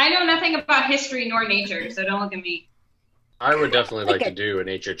 Well, I know nothing about history nor nature, so don't look at me. I would definitely like to do a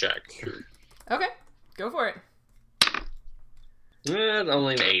nature check. Okay, go for it.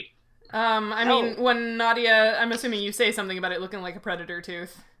 Only an 8. I mean, when Nadia, I'm assuming you say something about it looking like a predator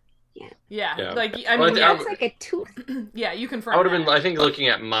tooth. Yeah. Yeah. Like, I Well, mean, I- That's like a tooth. yeah, you confirm I would have been, that. I think, looking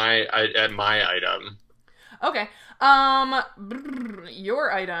at my item. Okay.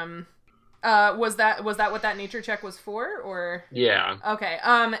 Your item. Was that what that nature check was for, or? Yeah. Okay.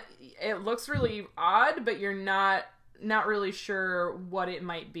 It looks really odd, but you're not really sure what it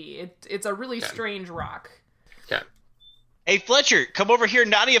might be. It's a really strange rock. Okay. Hey Fletcher, come over here.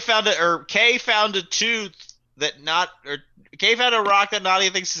 Kay found a tooth Kay found a rock that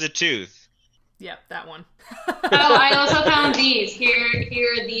Nadia thinks is a tooth. Yep, that one. Oh, I also found these. Here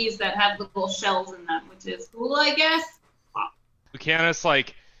are these that have little shells in them, which is cool, I guess.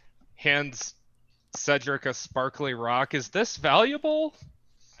 Lucanus hands Cedric a sparkly rock. Is this valuable?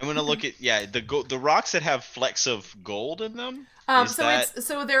 I'm gonna look at the rocks that have flecks of gold in them.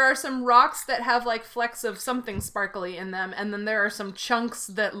 So there are some rocks that have like flecks of something sparkly in them, and then there are some chunks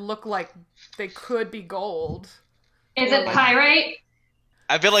that look like they could be gold. Is it pyrite?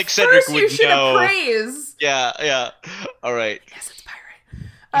 I feel like Cedric would know. First, you should appraise. Yeah. All right. Yes, it's pyrite.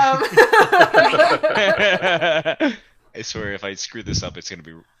 I swear, if I screw this up, it's gonna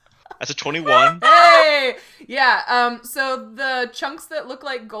be. That's a 21. Hey! Yeah, so the chunks that look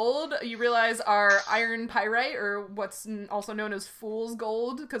like gold, you realize are iron pyrite, or what's also known as fool's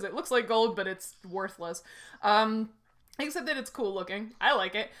gold, because it looks like gold, but it's worthless. Except that it's cool looking. I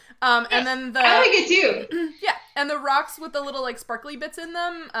like it. And then I like it too. Yeah, and the rocks with the little like sparkly bits in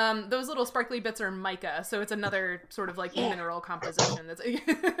them, those little sparkly bits are mica, so it's another sort of like mineral composition. That's. Can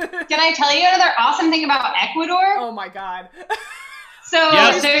I tell you another awesome thing about Ecuador? Oh my god. So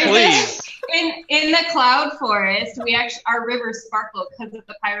yes, there's please. in the cloud forest, our rivers sparkle because of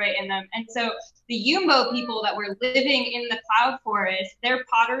the pyrite in them. And so the Yumbo people that were living in the cloud forest, their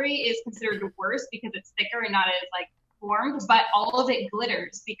pottery is considered worse because it's thicker and not as like formed, but all of it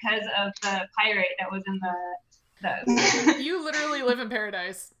glitters because of the pyrite that was in those. You literally live in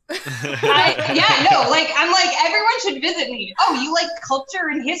paradise. I'm like, everyone should visit me. Oh, you like culture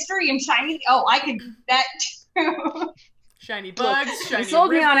and history and shiny? Oh, I could do that too. Shiny bugs, shiny You sold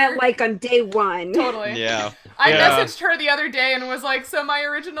me on river. it like on day one. Totally. Yeah. I messaged her the other day and was like, so my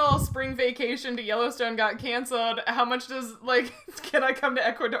original spring vacation to Yellowstone got canceled. How much can I come to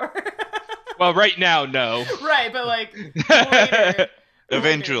Ecuador? Well, right now, no. Right, but like later.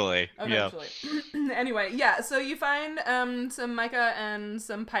 Eventually. Eventually. Anyway, yeah, so you find some mica and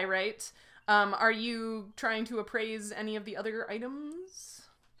some pyrite. Are you trying to appraise any of the other items?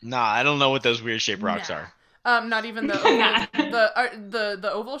 Nah, I don't know what those weird shaped rocks are. Not even the oval,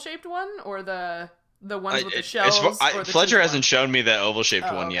 the oval shaped one, or the ones with the shells. Or the Fletcher hasn't shown me the oval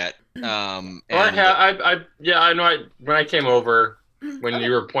shaped one yet. I know. When I came over, when you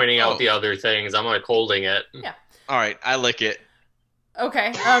were pointing out the other things, I'm like holding it. Yeah. All right, I lick it.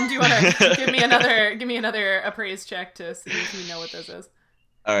 Okay. Do you want to give me another appraise check to see if you know what this is?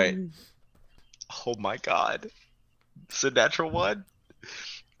 All right. Oh my god, it's a natural one.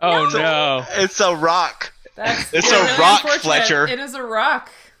 Oh no! It's a rock. It's a rock, Fletcher. It is a rock.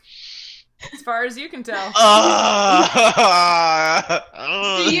 As far as you can tell. So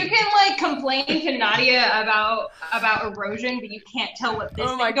you can like complain to Nadia about erosion, but you can't tell what this.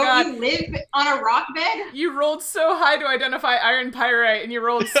 Oh my is. god! Don't you live on a rock bed? You rolled so high to identify iron pyrite, and you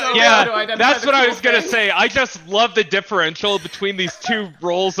rolled so low to identify. That's what I was gonna thing. say. I just love the differential between these two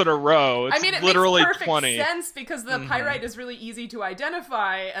rolls in a row. It's it literally makes perfect 20. sense because the pyrite is really easy to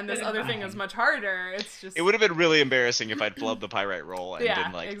identify, and this other thing is much harder. It's just. It would have been really embarrassing if I'd flubbed the pyrite roll and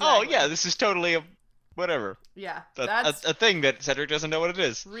been like, "Oh yeah, this is totally a whatever." Yeah, that's a thing that Cedric doesn't know what it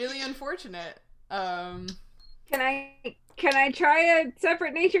is. Really unfortunate. Can I try a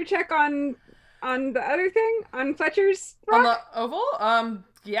separate nature check on the other thing on Fletcher's rock? On the oval?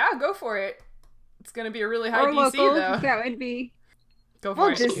 Yeah, go for it. It's gonna be a really high or DC local, though. That would be. Go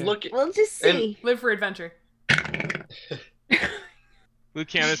for it. We'll just see. Live for adventure.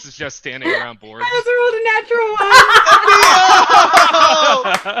 Lucanus is just standing around bored. I also rolled a natural one.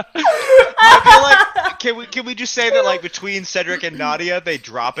 I feel like can we just say that like between Cedric and Nadia, they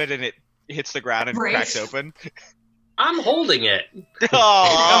drop it and it hits the ground and cracks open? I'm holding it.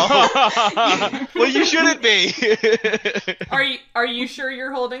 Oh, well, you shouldn't be. Are you sure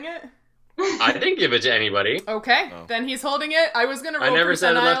you're holding it? I didn't give it to anybody. Okay, then he's holding it. I was gonna roll I never percentile.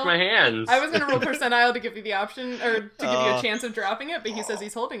 said it left my hands. I was gonna roll percentile to give you the option, or to give you a chance of dropping it, but he says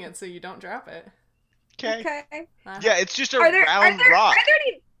he's holding it, so you don't drop it. Okay. Yeah, it's just a round rock.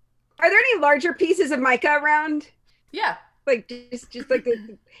 Are there any larger pieces of mica around? Yeah. Like just like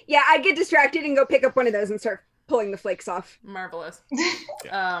the. Yeah, I get distracted and go pick up one of those and start pulling the flakes off. Marvelous.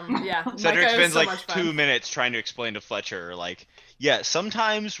 Yeah. Cedric mica spends so like much fun. 2 minutes trying to explain to Fletcher, like, yeah,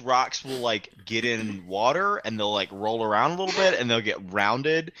 sometimes rocks will like get in water and they'll like roll around a little bit and they'll get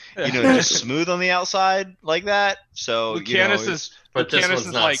rounded, just smooth on the outside like that. So Lucanus is but this Lucanus one's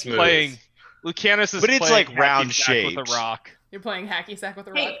is not like smooth. playing. Lucanus is But it's playing like round hacky sack with shaped. a rock. You're playing hacky sack with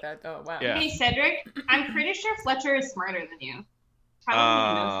a Hey. rock. Oh wow. Yeah. Hey, Cedric, I'm pretty sure Fletcher is smarter than you.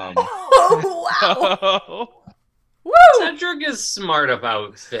 How do you know that? Oh wow. Woo! Cedric is smart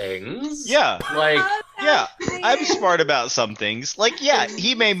about things. Yeah, Like, yeah. I'm smart about some things. Like, yeah,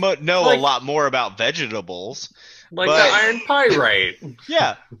 he may know Like- a lot more about vegetables. like But- the iron pyrite.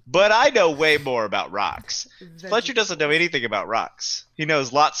 Yeah, but I know way more about rocks. Fletcher doesn't know anything about rocks. He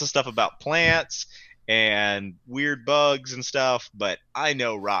knows lots of stuff about plants and weird bugs and stuff, but I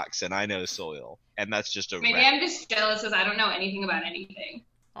know rocks and I know soil, and that's just a Maybe wrap. I'm just jealous because I don't know anything about anything.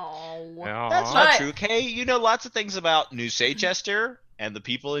 Oh. That's Aw. not But- true, Kay. You know lots of things about New Saychester and the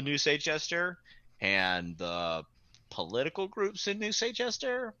people in New Saychester and the political groups in New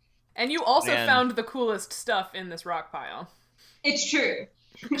Saychester. And you also And- found the coolest stuff in this rock pile. It's true.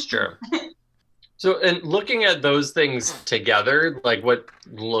 It's true. So, and looking at those things together, like what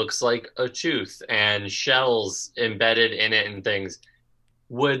looks like a tooth and shells embedded in it and things,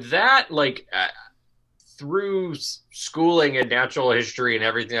 would that, like, through schooling and natural history and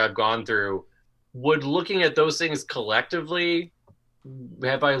everything I've gone through, would looking at those things collectively,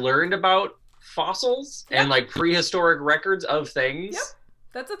 have I learned about fossils and like prehistoric records of things? Yep.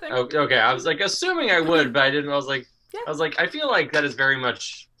 That's a thing. Okay, I was like assuming I would, but I didn't. I was like, Yeah. I feel like that is very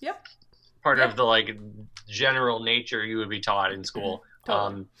much Yep. part Yeah. of the like general nature you would be taught in school.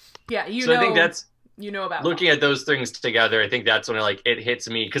 Totally. Yeah, you So know. I think that's you know about looking at those things together. I think that's when it hits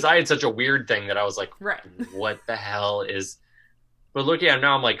me because I had such a weird thing that I was like, right. what the hell is? But looking at it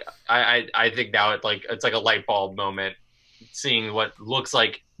now, I'm like, I think now it's like a light bulb moment, seeing what looks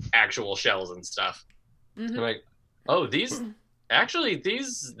like actual shells and stuff. Mhm. I'm like, oh, these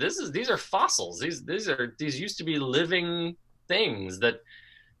are fossils. These used to be living things that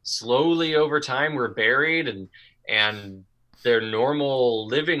slowly over time were buried and their normal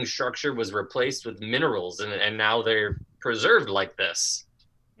living structure was replaced with minerals and now they're preserved like this.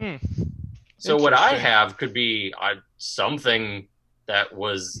 Hmm. So what I Interesting. have could be something that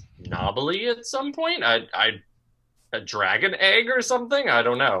was knobbly at some point. A dragon egg or something. I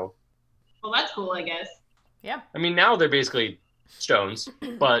don't know. Well, that's cool, I guess. I mean, now they're basically stones,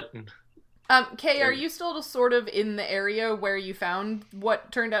 but Kay, are you still sort of in the area where you found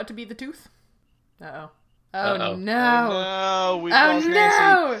what turned out to be the tooth? Uh-oh. Oh, Uh-oh. no. No, we've Oh, lost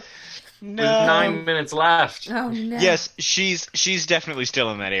Nancy. no. with 9 minutes left. Oh, no. Yes, she's definitely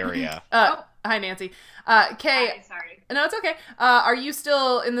still in that area. Hi, Nancy. Kay, Hi, sorry. no, it's okay. Are you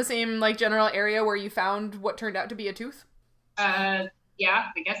still in the same, like, general area where you found what turned out to be a tooth? Yeah,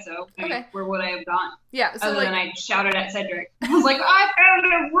 I guess so. I mean, Okay. where would I have gone? Yeah, so, Other like... than I shouted at Cedric. I was like, I found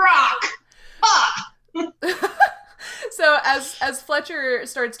a rock! Fuck! So as Fletcher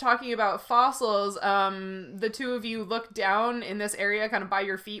starts talking about fossils, the two of you look down in this area kind of by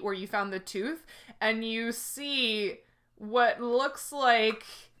your feet where you found the tooth, and you see what looks like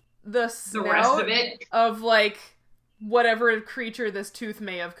the The rest snout of it. of like whatever creature this tooth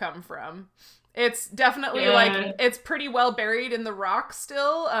may have come from. It's definitely Yeah. like it's pretty well buried in the rock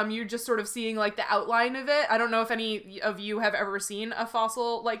still. You're just sort of seeing like the outline of it. I don't know if any of you have ever seen a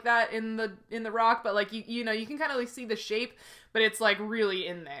fossil like that in the rock, but like you know you can kind of like see the shape, but it's like really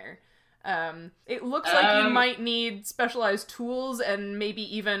in there. It looks like you might need specialized tools and maybe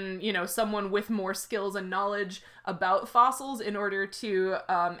even, you know, someone with more skills and knowledge about fossils in order to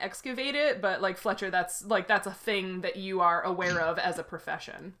excavate it. But like Fletcher, that's a thing that you are aware of as a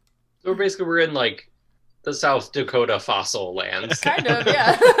profession. So basically, we're in like the South Dakota fossil lands. Kind of,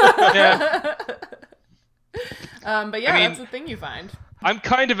 yeah. Yeah. But yeah, I mean- that's the thing you find. I'm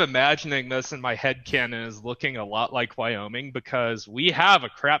kind of imagining this in my head canon as looking a lot like Wyoming because we have a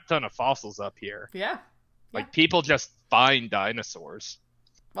crap ton of fossils up here. Yeah. Like people just find dinosaurs.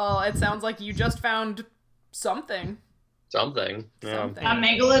 Well, it sounds like you just found something. Something. Yeah. Something. A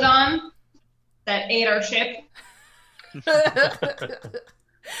megalodon that ate our ship.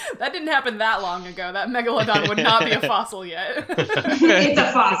 That didn't happen that long ago. That megalodon would not be a fossil yet. It's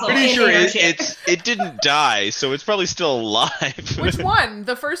a fossil. Pretty It sure ate our ship. it didn't die, so it's probably still alive. Which one?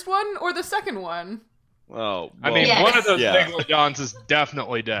 The first one or the second one? Oh, I mean, Yes. one of those Yeah. megalodons is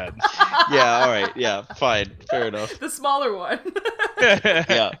definitely dead. yeah, all right, yeah, fine, fair enough. The smaller one.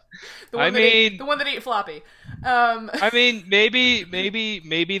 Yeah, The one I that ate, mean- the one that ate Floppy. I mean,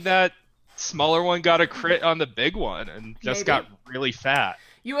 maybe that smaller one got a crit on the big one and just Maybe. got really fat.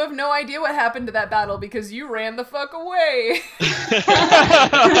 You have no idea what happened to that battle because you ran the fuck away.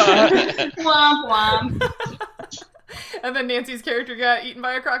 Womp womp. And then Nancy's character got eaten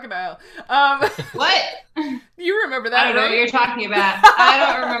by a crocodile. What? You remember that, I don't know right? what you're talking about. I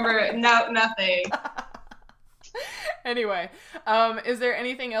don't remember. No, nothing. Anyway, is there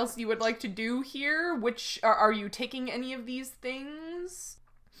anything else you would like to do here? Which are you taking any of these things?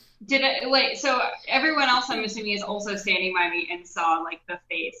 Wait, so everyone else I'm assuming is also standing by me and saw like the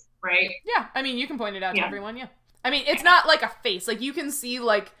face, right? Yeah, I mean you can point it out to everyone, yeah. I mean, it's not like a face. Like you can see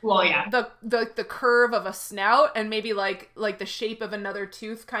like the curve of a snout and maybe like the shape of another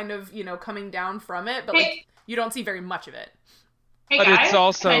tooth kind of, you know, coming down from it, but like you don't see very much of it. Hey, But guys, it's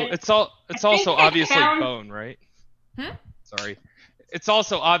also obviously found- bone, right? Sorry. It's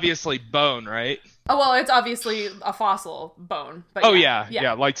also obviously bone, right? Oh, well, it's obviously a fossil bone. But Oh yeah,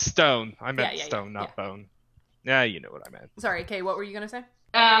 like stone. I meant Yeah, stone, not yeah. bone. Yeah, you know what I meant. Sorry, Kay, what were you going to say?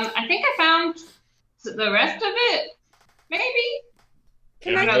 I think I found the rest of it. Maybe.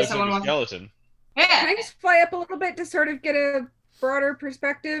 Can I I know just, someone wants- skeleton. Yeah. can I just fly up a little bit to sort of get a broader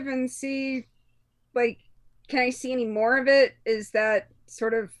perspective and see, like, can I see any more of it? Is that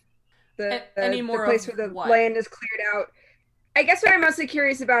sort of Any more the place of where the what? land is cleared out? I guess what I'm mostly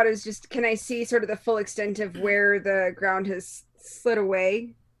curious about is just, can I see sort of the full extent of where the ground has slid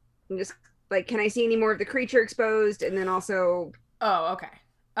away? And just, like, can I see any more of the creature exposed? And then also... Oh, okay.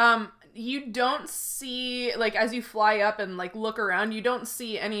 You don't see, like, as you fly up and, like, look around, you don't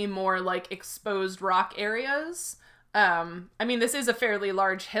see any more, like, exposed rock areas. I mean, this is a fairly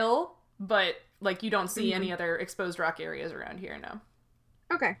large hill, but, like, you don't see any other exposed rock areas around here, no.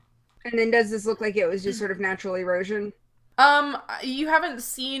 Okay. And then does this look like it was just sort of natural erosion? You haven't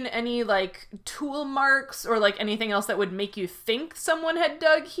seen any, like, tool marks or, like, anything else that would make you think someone had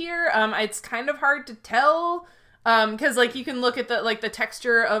dug here. It's kind of hard to tell, because, like, you can look at the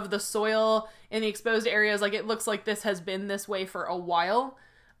texture of the soil in the exposed areas, like, it looks like this has been this way for a while.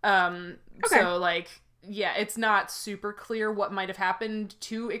 So, like, yeah, it's not super clear what might have happened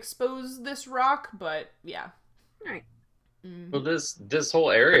to expose this rock, but, yeah. All right. Well, this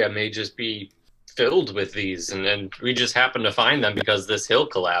whole area may just be filled with these, and then we just happen to find them because this hill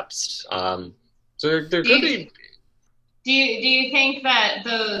collapsed. So there could be. Do you think that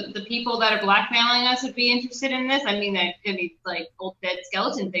the people that are blackmailing us would be interested in this? I mean, like old dead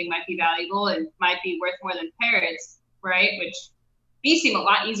skeleton thing might be valuable and might be worth more than parrots, right? Which these seem a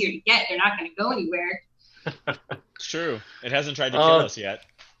lot easier to get. They're not going to go anywhere. It's true. It hasn't tried to kill us yet.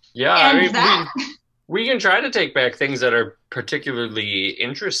 Yeah, And I mean, that- we can try to take back things that are particularly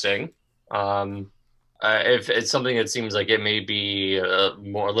interesting. If it's something that seems like it may be a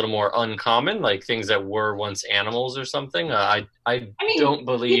little more uncommon, like things that were once animals or something, I mean, don't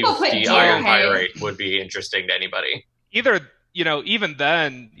believe people put the deer iron hay- pyrite would be interesting to anybody. Either, you know, even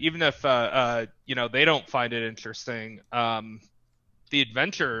then, even if you know, they don't find it interesting, the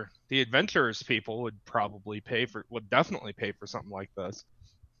adventurers people would definitely pay for something like this.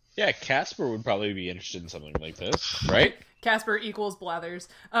 Yeah, Casper would probably be interested in something like this, right? Casper equals Blathers.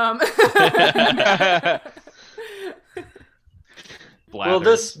 Well,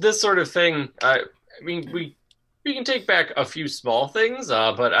 this sort of thing, I mean, we can take back a few small things,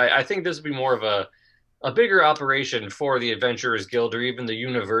 but I think this would be more of a bigger operation for the Adventurers Guild or even the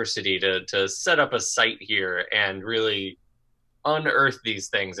university to set up a site here and really unearth these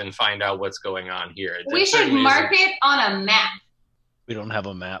things and find out what's going on here. We should mark it on a map. We don't have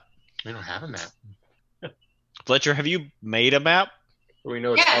a map. We don't have a map. Fletcher, have you made a map? We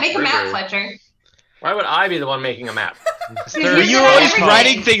know it's Yeah, make a map, upriver. Fletcher. Why would I be the one making a map? You're Well, you're good at always everything.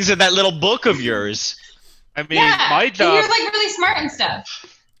 writing things in that little book of yours. I mean, Yeah, my and job you're like really smart and stuff.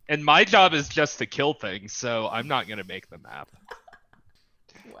 is just to kill things, so I'm not gonna make the map.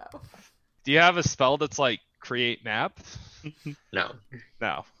 Wow. Do you have a spell that's like create map? No,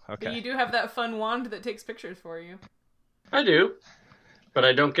 No. But Okay. you do have that fun wand that takes pictures for you. I do, but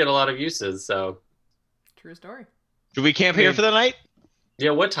I don't get a lot of uses. So True story. Do we camp here for the night?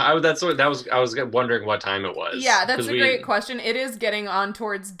 yeah, what time? I was wondering what time it was. Yeah, that's 'Cause a great question. It is getting on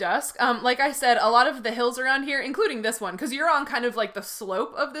towards dusk. Like I said, a lot of the hills around here, including this one, because you're on kind of like the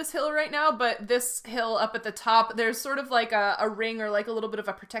slope of this hill right now, but this hill up at the top, there's sort of like a ring or like a little bit of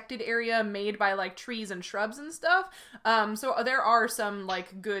a protected area made by like trees and shrubs and stuff. So there are some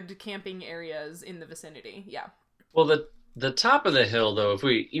like good camping areas in the vicinity. Yeah. Well, the top of the hill, though,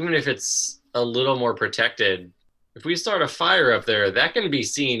 even if it's a little more protected, if we start a fire up there, that can be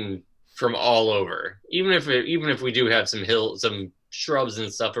seen from all over. Even if we do have some shrubs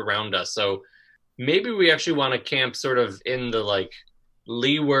and stuff around us, so maybe we actually want to camp sort of in the like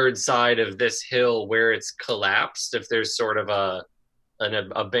leeward side of this hill where it's collapsed. If there's sort of an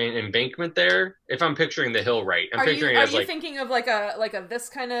embankment there, if I'm picturing the hill right, I'm picturing it as like thinking of like a this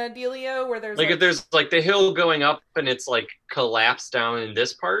kind of dealio where there's like if there's like the hill going up and it's like collapsed down in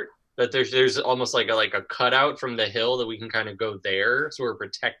this part. that there's almost like a cutout from the hill that we can kind of go there, so we're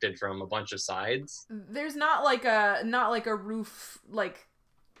protected from a bunch of sides. There's not like a roof like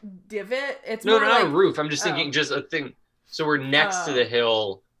divot. It's No, more not like, a roof. I'm just thinking oh. just a thing. So we're next to the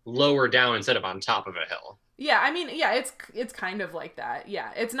hill, lower down instead of on top of a hill. Yeah, I mean, yeah, it's kind of like that.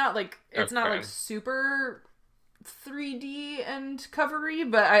 Yeah, it's not like Okay. super 3D and covery,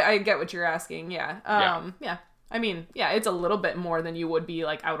 but I get what you're asking. Yeah. Yeah. I mean, yeah, it's a little bit more than you would be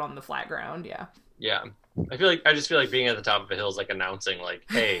like out on the flat ground. Yeah. Yeah. I just feel like being at the top of a hill is like announcing like,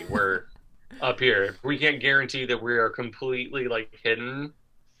 hey, we're up here. We can't guarantee that we are completely like hidden.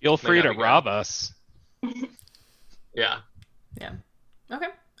 Feel free Might to not be rob us. Yeah. Okay.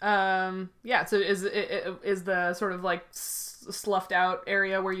 Yeah. So is the sort of like sloughed out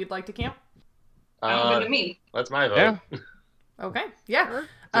area where you'd like to camp? Good to me. That's my vote. Yeah. Okay. Yeah. Good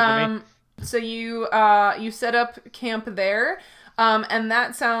to me. So you set up camp there, and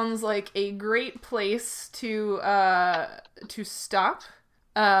that sounds like a great place to stop.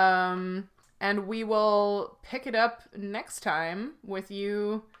 And we will pick it up next time with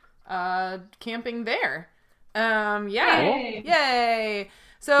you camping there. Yeah. Yay. Yay.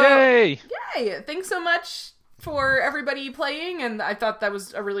 So Yay! yay. Thanks so much for everybody playing, and I thought that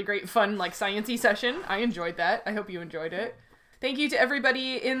was a really great fun like sciencey session. I enjoyed that. I hope you enjoyed it. Thank you to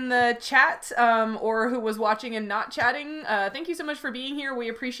everybody in the chat, or who was watching and not chatting. Thank you so much for being here. We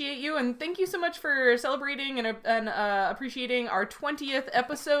appreciate you, and thank you so much for celebrating and appreciating our 20th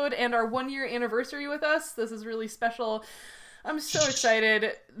episode and our 1-year anniversary with us. This is really special. I'm so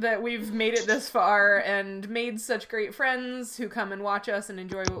excited that we've made it this far and made such great friends who come and watch us and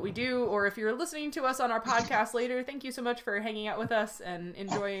enjoy what we do. Or if you're listening to us on our podcast later, thank you so much for hanging out with us and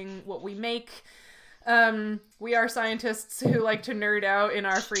enjoying what we make. We are scientists who like to nerd out in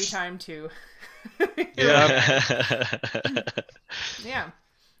our free time too. Yeah. Yeah.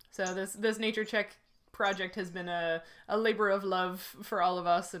 So this Nature Check project has been a labor of love for all of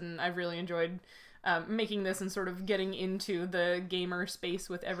us, and I've really enjoyed making this and sort of getting into the gamer space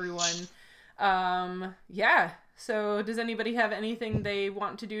with everyone. Yeah. So does anybody have anything they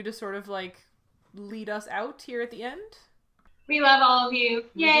want to do to sort of like lead us out here at the end? We love all of you.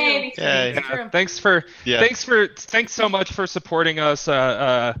 Yay! Yay. True. Thanks so much for supporting us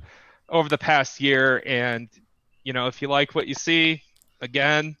over the past year. And if you like what you see,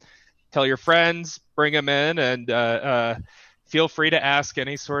 again, tell your friends, bring them in, and feel free to ask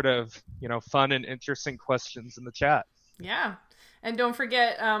any sort of fun and interesting questions in the chat. Yeah. And don't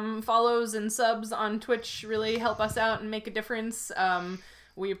forget, follows and subs on Twitch really help us out and make a difference.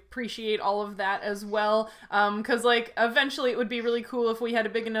 We appreciate all of that as well. Because, like, eventually it would be really cool if we had a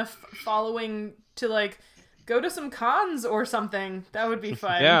big enough following to, like, go to some cons or something. That would be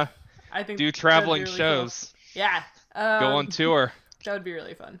fun. Yeah. I think Do that'd be traveling really shows. Cool. Yeah. Go on tour. That would be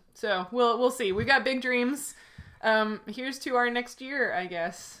really fun. So we'll see. We got big dreams. Here's to our next year, I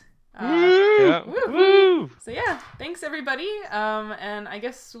guess. Yeah. Woo. Woo. So yeah, thanks everybody. And I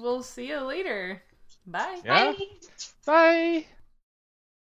guess we'll see you later. Bye. Yeah. Bye. Bye.